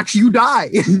 I'll watch you die.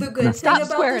 the good thing Stop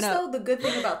about swearing this up. though. The good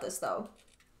thing about this though,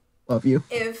 Love you.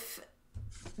 if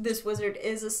this wizard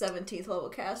is a 17th level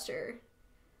caster,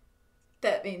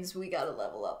 that means we gotta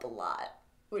level up a lot,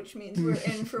 which means we're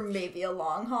in for maybe a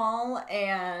long haul,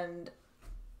 and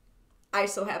I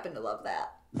so happen to love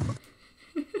that.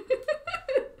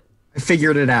 I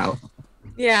figured it out.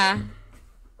 Yeah.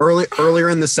 Earlier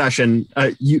in the session,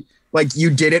 you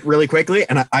did it really quickly,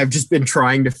 and I've just been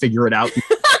trying to figure it out.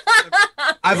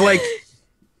 I've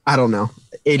I don't know,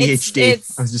 ADHD.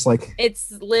 It's- I was just like,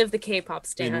 It's Liv the K-pop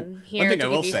stan. one Here thing to I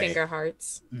give will you say- finger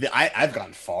hearts. I've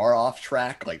gone far off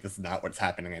track. Like, this is not what's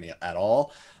happening at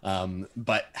all.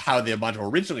 But how the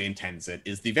module originally intends it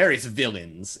is the various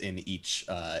villains in each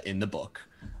in the book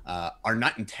are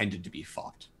not intended to be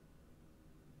fought.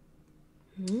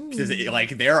 Because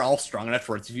they're all strong enough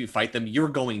where if you fight them, you're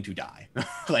going to die.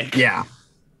 yeah.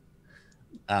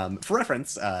 For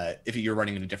reference, if you're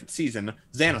running in a different season,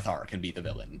 Xanathar can be the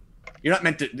villain. You're not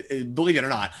meant to, believe it or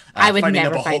not. I would fighting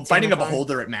never fight fighting a Xanathar.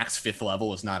 beholder at max 5th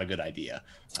level is not a good idea.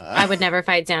 I would never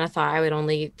fight Xanathar. I would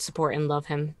only support and love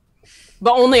him.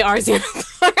 But only our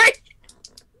Xanathar.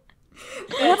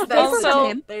 have a That's favorite also-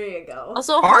 name. There you go.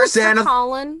 Also, Our hearts for Xanath-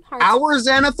 Colin. Hearts- Our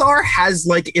Xanathar has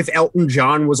if Elton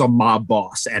John was a mob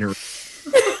boss energy.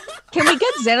 Can we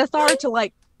get Xanathar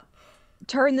to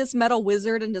turn this metal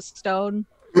wizard into stone?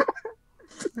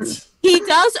 He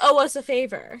does owe us a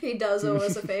favor. He does owe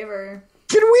us a favor.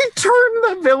 Can we turn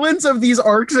the villains of these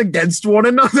arcs against one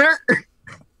another?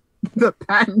 The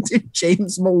patented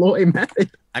James Malloy method.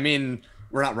 I mean,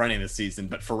 we're not running this season,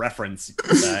 but for reference,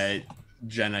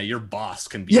 Jenna, your boss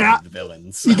can be Yeah. one of the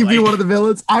villains. He can be one of the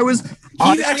villains. He's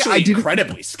actually I didn't.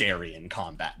 incredibly scary in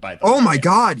combat, by the way. Oh my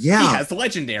god! He Yeah, has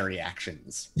legendary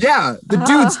actions. yeah.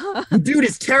 The dude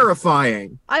is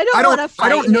terrifying. I don't want to fight I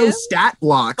don't know him. stat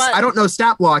blocks. But- I don't know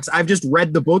stat blocks. I've just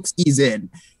read the books he's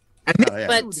in. And Oh, yeah.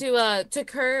 But to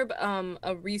curb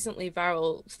a recently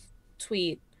viral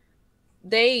tweet,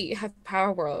 they have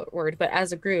power word, but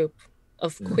as a group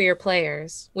of queer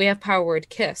players, we have power word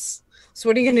kiss. So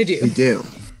what are you gonna do? we do.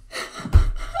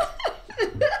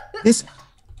 This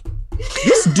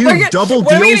dude What double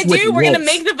are we deals gonna with do? We're gonna wolves.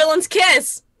 make the villains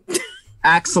kiss.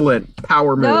 Excellent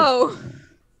power move. No.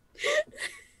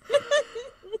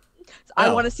 I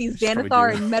Oh, want to see we should probably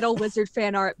Xanathar do- and Metal Wizard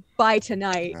fan art by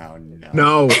tonight. Oh no.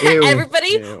 No, ew. Everybody,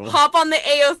 Ew. hop on the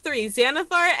AO3.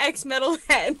 Xanathar X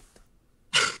Metalhead.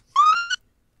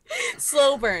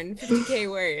 Slow burn, 50k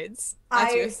words.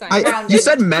 That's your assignment. Rounded. You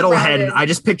said metalhead, Rounded. and I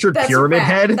just pictured That's pyramid a wrap.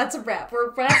 head. That's a wrap.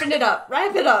 We're wrapping it up.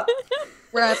 Wrap it up.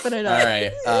 Wrapping it All up.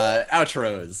 right.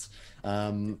 Outros.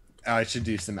 I should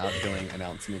do some outgoing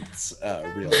announcements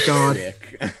real God.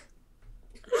 quick.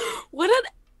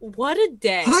 What a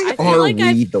day. Why I feel are like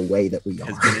we the way that we Has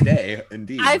are? been a day,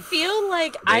 indeed. I feel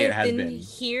like Today it I've has been, been.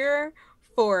 here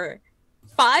for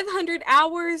 500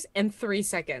 hours and 3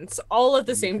 seconds, all at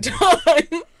the same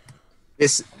time.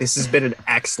 This has been an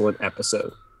excellent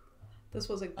episode. This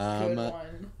was a good Um,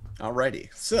 one. Alrighty.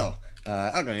 So,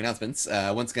 outgoing announcements.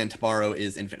 Once again, tomorrow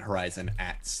is Infant Horizon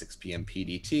at 6 p.m.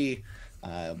 PDT.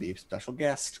 It'll be a special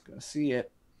guest. Go see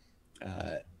it.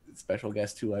 Special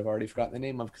guest who I've already forgotten the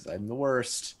name of because I'm the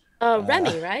worst.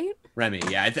 Remy, right? Remy.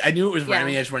 Yeah, I knew it was Yeah.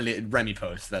 Remy. I just wanted to Remy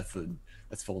post. That's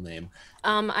That's full name.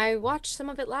 I watched some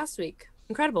of it last week.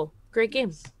 Incredible. Great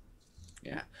game.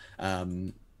 Yeah.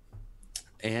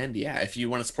 And yeah, if you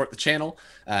want to support the channel,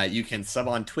 you can sub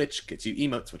on Twitch, get you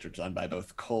emotes, which are done by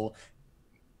both Cole.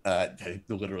 I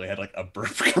literally had like a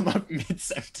burp come up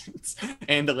mid-sentence.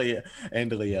 And Leah.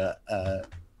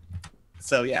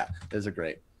 So yeah, those are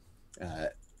great.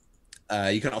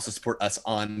 You can also support us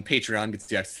on Patreon, gets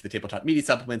you access to the tabletop media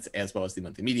supplements, as well as the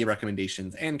monthly media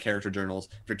recommendations and character journals.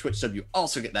 For Twitch sub, you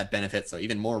also get that benefit, so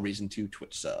even more reason to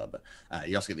Twitch sub.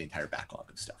 You also get the entire backlog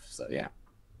of stuff. So yeah.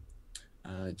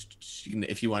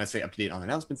 If you want to stay up to date on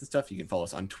announcements and stuff, you can follow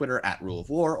us on Twitter at Rule of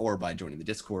War or by joining the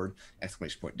Discord,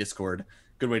 !Discord.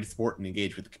 Good way to support and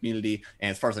engage with the community.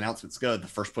 And as far as announcements go, the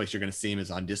first place you're going to see them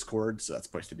is on Discord. So that's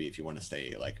the place to be if you want to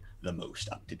stay like the most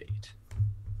up to date.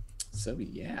 So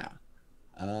yeah.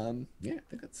 I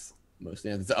think that's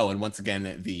mostly. Oh, and once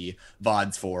again, the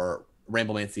VODs for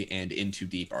Ramblemancy and Into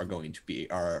Deep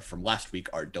are from last week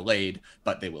are delayed,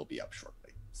 but they will be up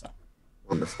shortly. So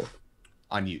Wonderful.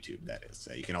 On YouTube, that is.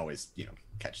 You can always,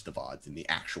 catch the VODs in the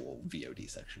actual VOD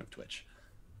section of Twitch.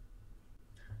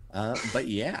 But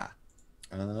yeah,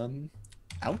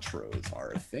 outros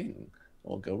are a thing.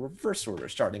 We'll go reverse order,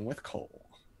 starting with Cole.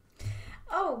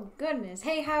 Oh, goodness.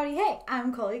 Hey, howdy, hey.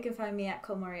 I'm Cole. You can find me at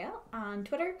Golorr on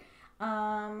Twitter.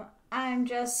 I'm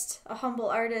just a humble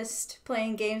artist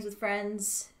playing games with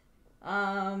friends.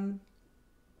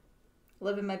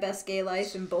 Living my best gay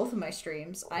life in both of my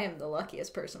streams. I am the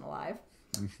luckiest person alive.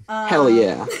 Hell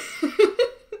yeah.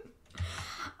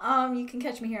 You can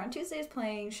catch me here on Tuesdays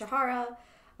playing Shahara,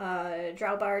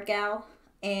 Drow Bard Gal.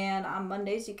 And on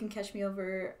Mondays, you can catch me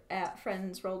over at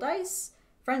Friends Who Roll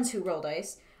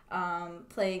Dice,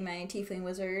 playing my Tiefling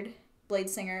Wizard, Blade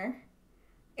Singer,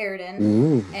 Aridin.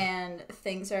 Ooh. And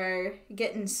things are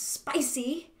getting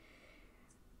spicy.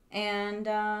 And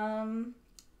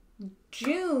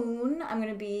June, I'm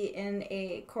going to be in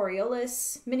a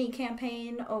Coriolis mini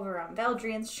campaign over on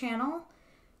Valdrian's channel,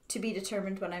 to be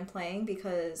determined when I'm playing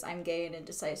because I'm gay and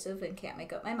indecisive and can't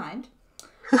make up my mind.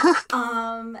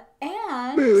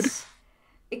 And Mood.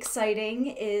 Exciting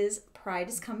is Pride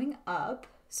is coming up,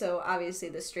 so obviously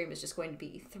this stream is just going to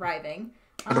be thriving.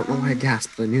 I don't know why I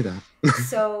gasped, but I knew that.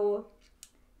 So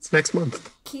It's next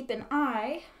month. keep an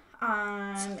eye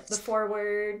on the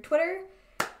Forward Twitter.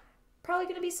 Probably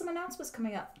going to be some announcements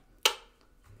coming up.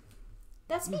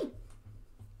 That's me.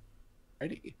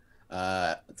 Righty.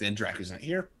 Then Dracu's not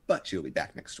here, but she'll be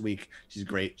back next week. She's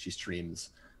great. She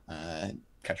streams.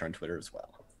 Catch her on Twitter as well.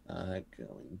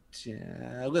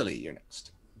 Lily, you're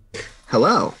next.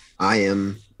 Hello, I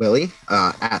am Lily,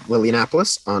 at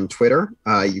Lillianapolis on Twitter.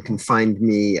 You can find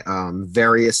me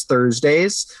various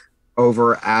Thursdays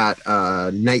over at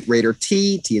Night Raider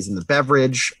Tea. Tea is in the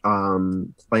beverage,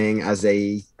 playing as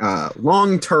a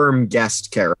long-term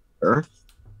guest character.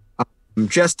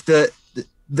 Just the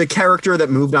character that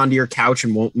moved onto your couch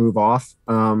and won't move off.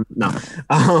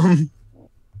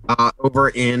 Over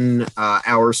in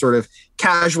our sort of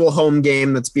casual home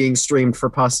game that's being streamed for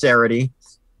posterity.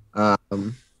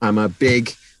 I'm a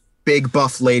big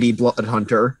buff lady blood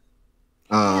hunter.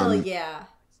 Hell yeah.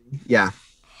 Yeah.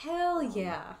 Hell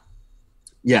yeah.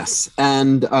 Yes.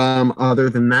 And other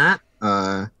than that,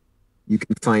 you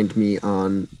can find me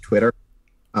on Twitter,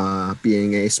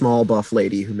 being a small buff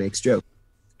lady who makes jokes.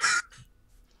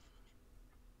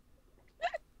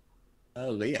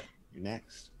 Leah, you're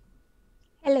next.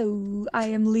 Hello, I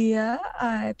am Leah.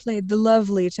 I played the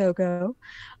lovely Toko.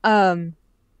 I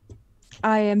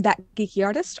am that geeky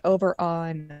artist over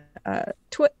on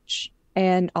Twitch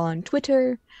and on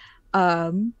Twitter.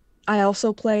 I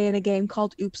also play in a game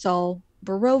called Oops All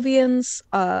Barovians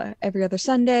every other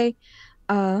Sunday.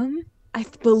 I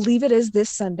believe it is this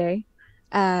Sunday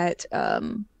at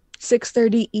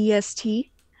 6:30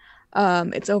 EST.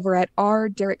 It's over at R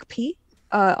Derek P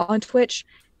on Twitch,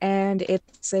 and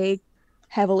it's a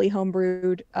heavily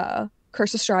homebrewed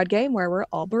Curse of Strahd game where we're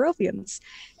all Barovians,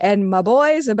 and my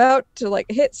boy's about to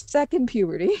hit second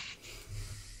puberty.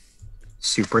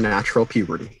 Supernatural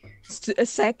puberty. A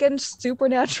second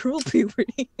supernatural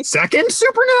puberty. Second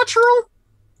supernatural?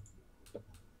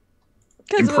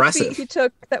 Because of a Impressive. feat he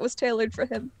took that was tailored for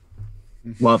him.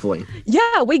 Lovely.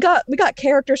 Yeah, we got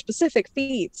character specific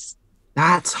feats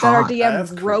That's that our hot. DM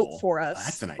That's wrote cool. for us.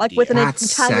 That's an Like with an idea.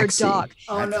 That's entire sexy. doc.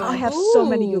 Oh no. I have so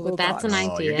many Ooh, Google that's Docs. an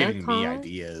Oh, you're idea. giving me Cole.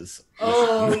 ideas.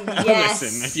 Oh, yes.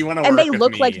 Listen, if you want to And work they with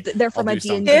look me, like they're from I'll a do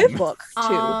D&D something. book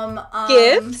too.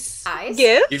 Gifts? Ice?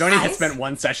 Gifts? You don't even Ice? spend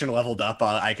one session leveled up.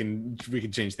 We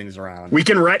can change things around. We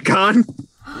can retcon.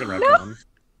 We can retcon.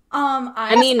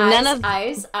 Eyes, mean, none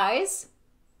eyes, of- eyes.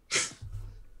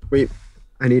 Wait,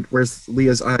 where's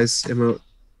Leah's eyes emote?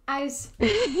 Eyes.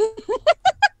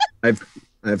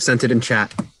 I've sent it in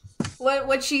chat.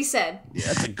 What she said. Yeah,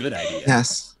 that's a good idea.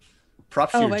 Yes.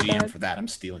 Props to Oh your my GM God. for that. I'm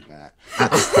stealing that.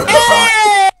 That's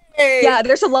hot. Yeah,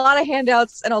 there's a lot of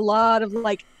handouts and a lot of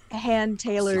like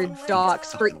hand-tailored Oh my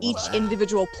docs God. for Fucking each love that.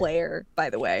 individual player, by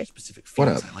the way. Specific What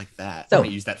fields. up? I like that. So, I'm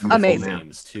gonna use that for my full amazing.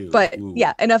 names too. But Ooh.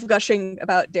 yeah, enough gushing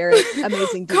about Derek.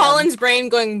 Amazing DM. Colin's brain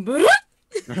going.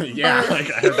 Yeah, like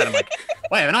I heard that. I'm like,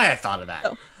 why haven't I thought of that?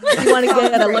 Oh. If you want to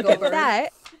get a look at Golorr.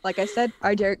 that, like I said,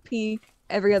 our Derek P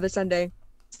every other Sunday,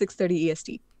 6:30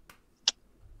 EST.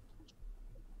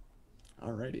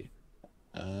 Alrighty.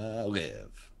 Liv.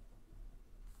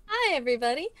 Hi,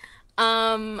 everybody.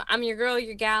 I'm your girl,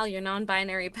 your gal, your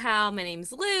non-binary pal. My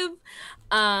name's Liv,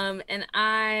 and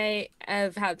I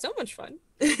have had so much fun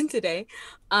today.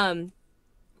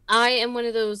 I am one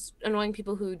of those annoying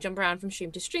people who jump around from stream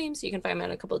to stream, so you can find me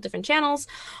on a couple of different channels.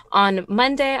 On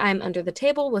Monday, I'm Under the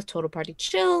Table with Total Party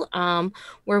Chill,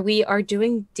 where we are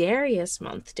doing Darius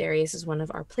month. Darius is one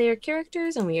of our player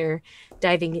characters, and we are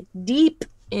diving deep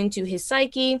into his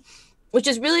psyche, which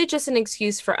is really just an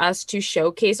excuse for us to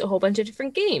showcase a whole bunch of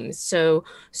different games. So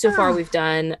far we've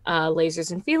done Lasers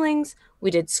and Feelings, we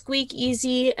did Squeak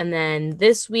Easy, and then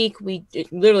this week,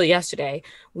 literally yesterday,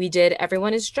 we did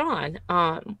Everyone is John,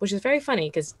 which is very funny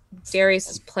because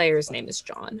Darius's player's name is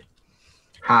John.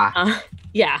 Ha.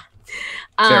 Yeah.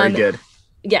 Very good.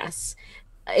 Yes.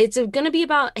 It's going to be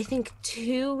about, I think,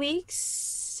 2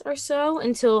 weeks or so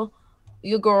until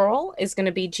your girl is going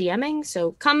to be GMing.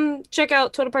 So come check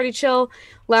out Total Party Chill.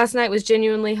 Last night was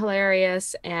genuinely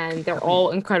hilarious, and they're all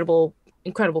incredible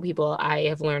people. I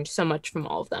have learned so much from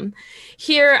all of them.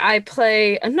 Here I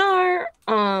play Anar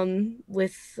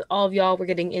with all of y'all. We're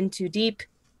getting into deep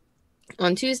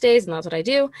on Tuesdays, and that's what I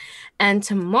do. And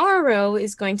tomorrow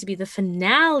is going to be the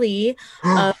finale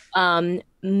of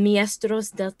Maestros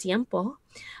del Tiempo,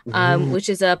 which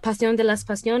is a Pasión de las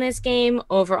Pasiones game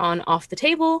over on Off the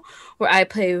Table, where I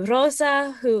play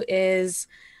Rosa, who is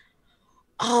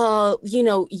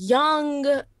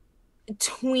young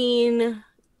tween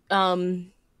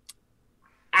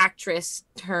actress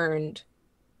turned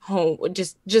home,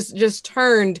 just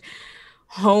turned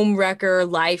home wrecker,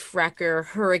 life wrecker,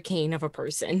 hurricane of a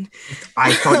person.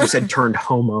 I thought you said turned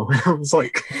homo. I was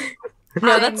like,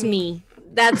 No, that's me.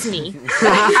 That's me.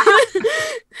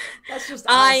 That's just us.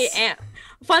 I am.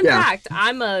 Fun Yeah. fact,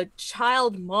 I'm a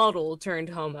child model turned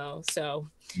homo, so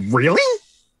really?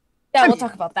 yeah, we'll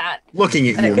talk about that. Looking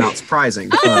at you, not surprising.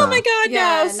 Oh my god,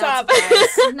 Yeah, no, stop. not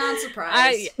surprised. Not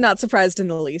surprised. Not surprised in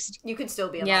the least. You could still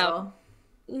be a Yeah.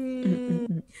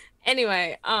 model.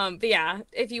 Anyway, but yeah,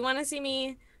 if you want to see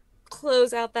me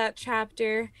close out that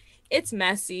chapter, it's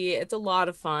messy. It's a lot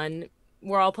of fun.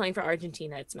 We're all playing for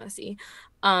Argentina. It's messy.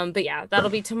 But yeah, that'll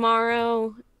be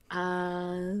tomorrow.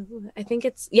 I think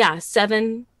it's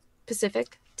 7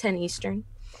 Pacific, 10 Eastern.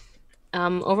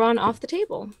 Over on Off the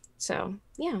Table. So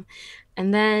yeah,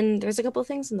 and then there's a couple of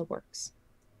things in the works.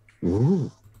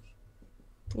 Ooh.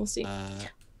 We'll see. I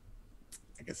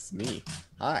guess me.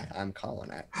 Hi, I'm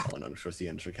Colin at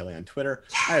Colin_C_Kelly on Twitter.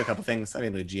 I have a couple things.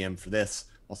 I'm the GM for this.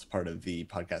 Also part of the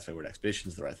podcast Wayward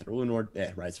Expeditions, the Rise of the Rune Lords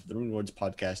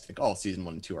podcast. I think all season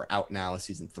 1 and 2 are out now.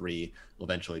 Season 3 will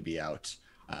eventually be out.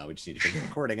 We just need to finish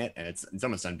recording it, and it's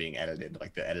almost done being edited.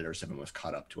 Like the editors haven't was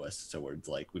caught up to us, so it's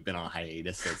like we've been on a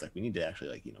hiatus. So it's like we need to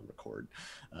actually record.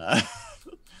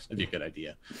 That'd be a good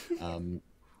idea.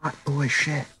 Hot boy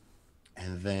shit.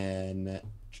 And then,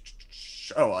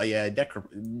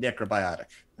 Necrobiotic.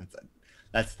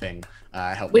 That's the thing.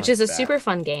 I helped Which is a market that. super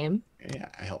fun game. Yeah,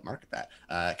 I helped market that.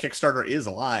 Kickstarter is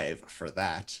live for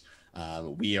that.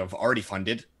 We have already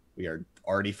funded. We are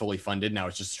already fully funded. Now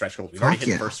it's just stretch goals. We've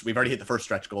already hit the first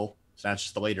stretch goal. So now it's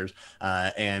just the laters.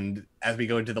 And as we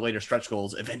go into the later stretch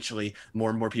goals, eventually more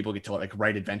and more people get to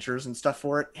write adventures and stuff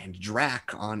for it. And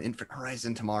Drac on Infinite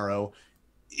Horizon tomorrow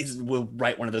will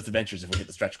write one of those adventures if we hit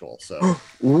the stretch goal. So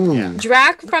Ooh. yeah.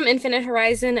 Drac from Infinite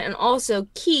Horizon, and also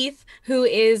Keith, who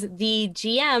is the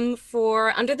GM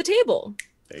for Under the Table.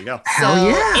 There you go. Hell So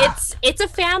yeah. it's a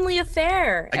family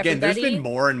affair. Again, everybody. there's been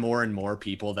more and more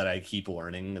people that I keep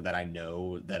learning that I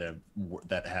know that are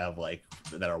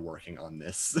working on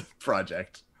this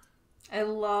project. I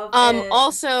love it.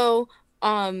 Also,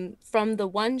 from the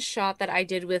one shot that I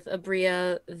did with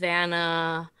Abria,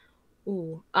 Vanna,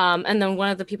 and then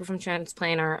one of the people from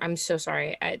Transplanar. I'm so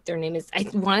sorry. I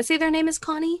want to say their name is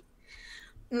Connie.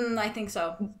 I think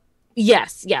so.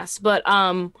 Yes, but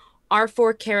our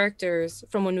 4 characters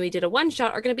from when we did a one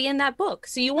shot are going to be in that book.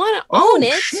 So you want to own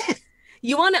it. Shit.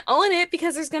 You want to own it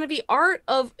because there's going to be art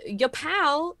of your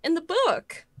pal in the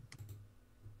book.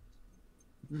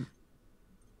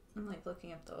 I'm like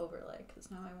looking up the overlay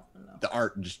because now I want to know. The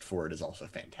art just for it is also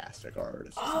fantastic. Our art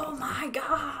is just Oh amazing. my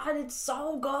god, it's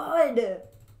so good.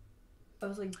 I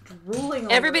was like drooling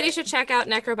over Everybody it. should check out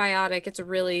Necrobiotic. It's a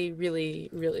really, really,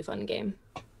 really fun game.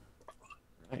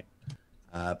 Right.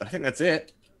 But I think that's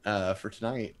it for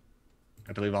tonight.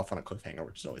 I believe off on a cliffhanger,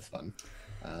 which is always fun.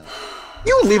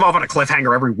 You leave off on a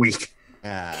cliffhanger every week.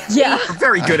 Yeah. You're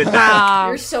very good at that.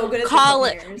 You're so good at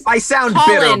Colin- the cliffhangers. I sound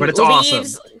bitter, but it's awesome.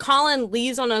 Colin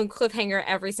leaves on a cliffhanger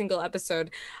every single episode.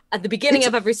 At the beginning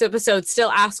of every episode,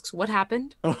 still asks, what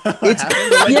happened?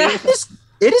 It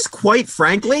is quite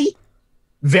frankly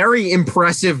very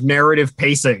impressive narrative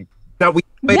pacing that we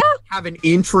have an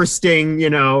interesting,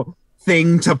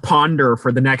 thing to ponder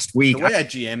for the next week. The way I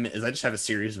GM is I just have a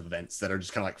series of events that are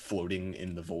just kind of like floating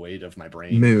in the void of my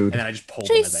brain. Mood. And then I just pull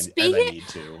them as I need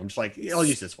to. I'm just like, I'll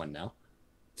use this one now.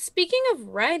 Speaking of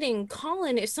writing,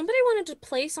 Colin, if somebody wanted to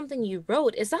play something you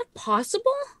wrote, is that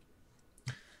possible?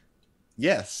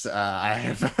 Yes, I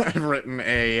have I've written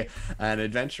an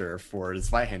adventure for the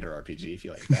Zweihander RPG, if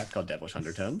you like that, called Devilish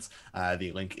Undertones.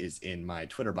 The link is in my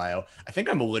Twitter bio. I think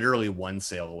I'm literally one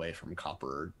sale away from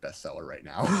Copper bestseller right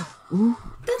now.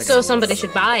 So somebody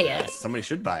should buy it. Somebody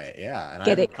should buy it, yeah. And Get I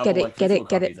have it, a couple, get it, like, get it, physical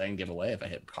get it. copies I can give away if I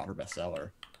hit Copper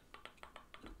bestseller.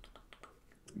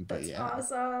 But That's yeah,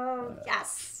 awesome.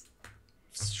 Yes.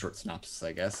 short synopsis,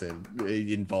 I guess. It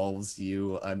involves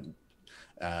you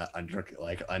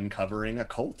uncovering a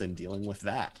cult and dealing with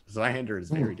that. Zweihander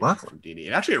is very different from D&D.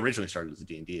 It actually originally started as a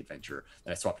D&D adventure,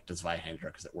 then I swapped it to Zweihander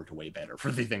because it worked way better for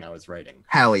the thing I was writing.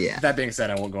 Hell yeah. That being said,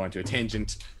 I won't go into a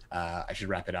tangent. I should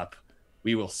wrap it up.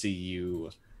 We will see you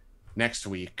next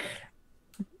week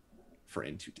for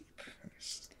In Too Deep.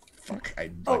 Fuck,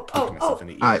 I poked myself in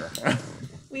the ear.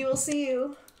 We will see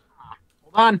you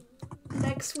Hold on.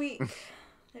 next week.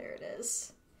 There it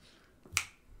is.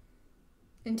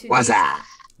 Into What's deep. that?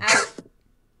 Out.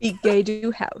 Be gay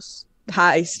do house.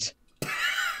 Heist.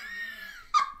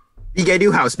 You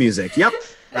do house music. Yep.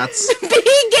 That's Be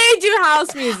gay, do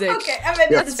house music. Okay, I mean,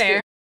 That's fair.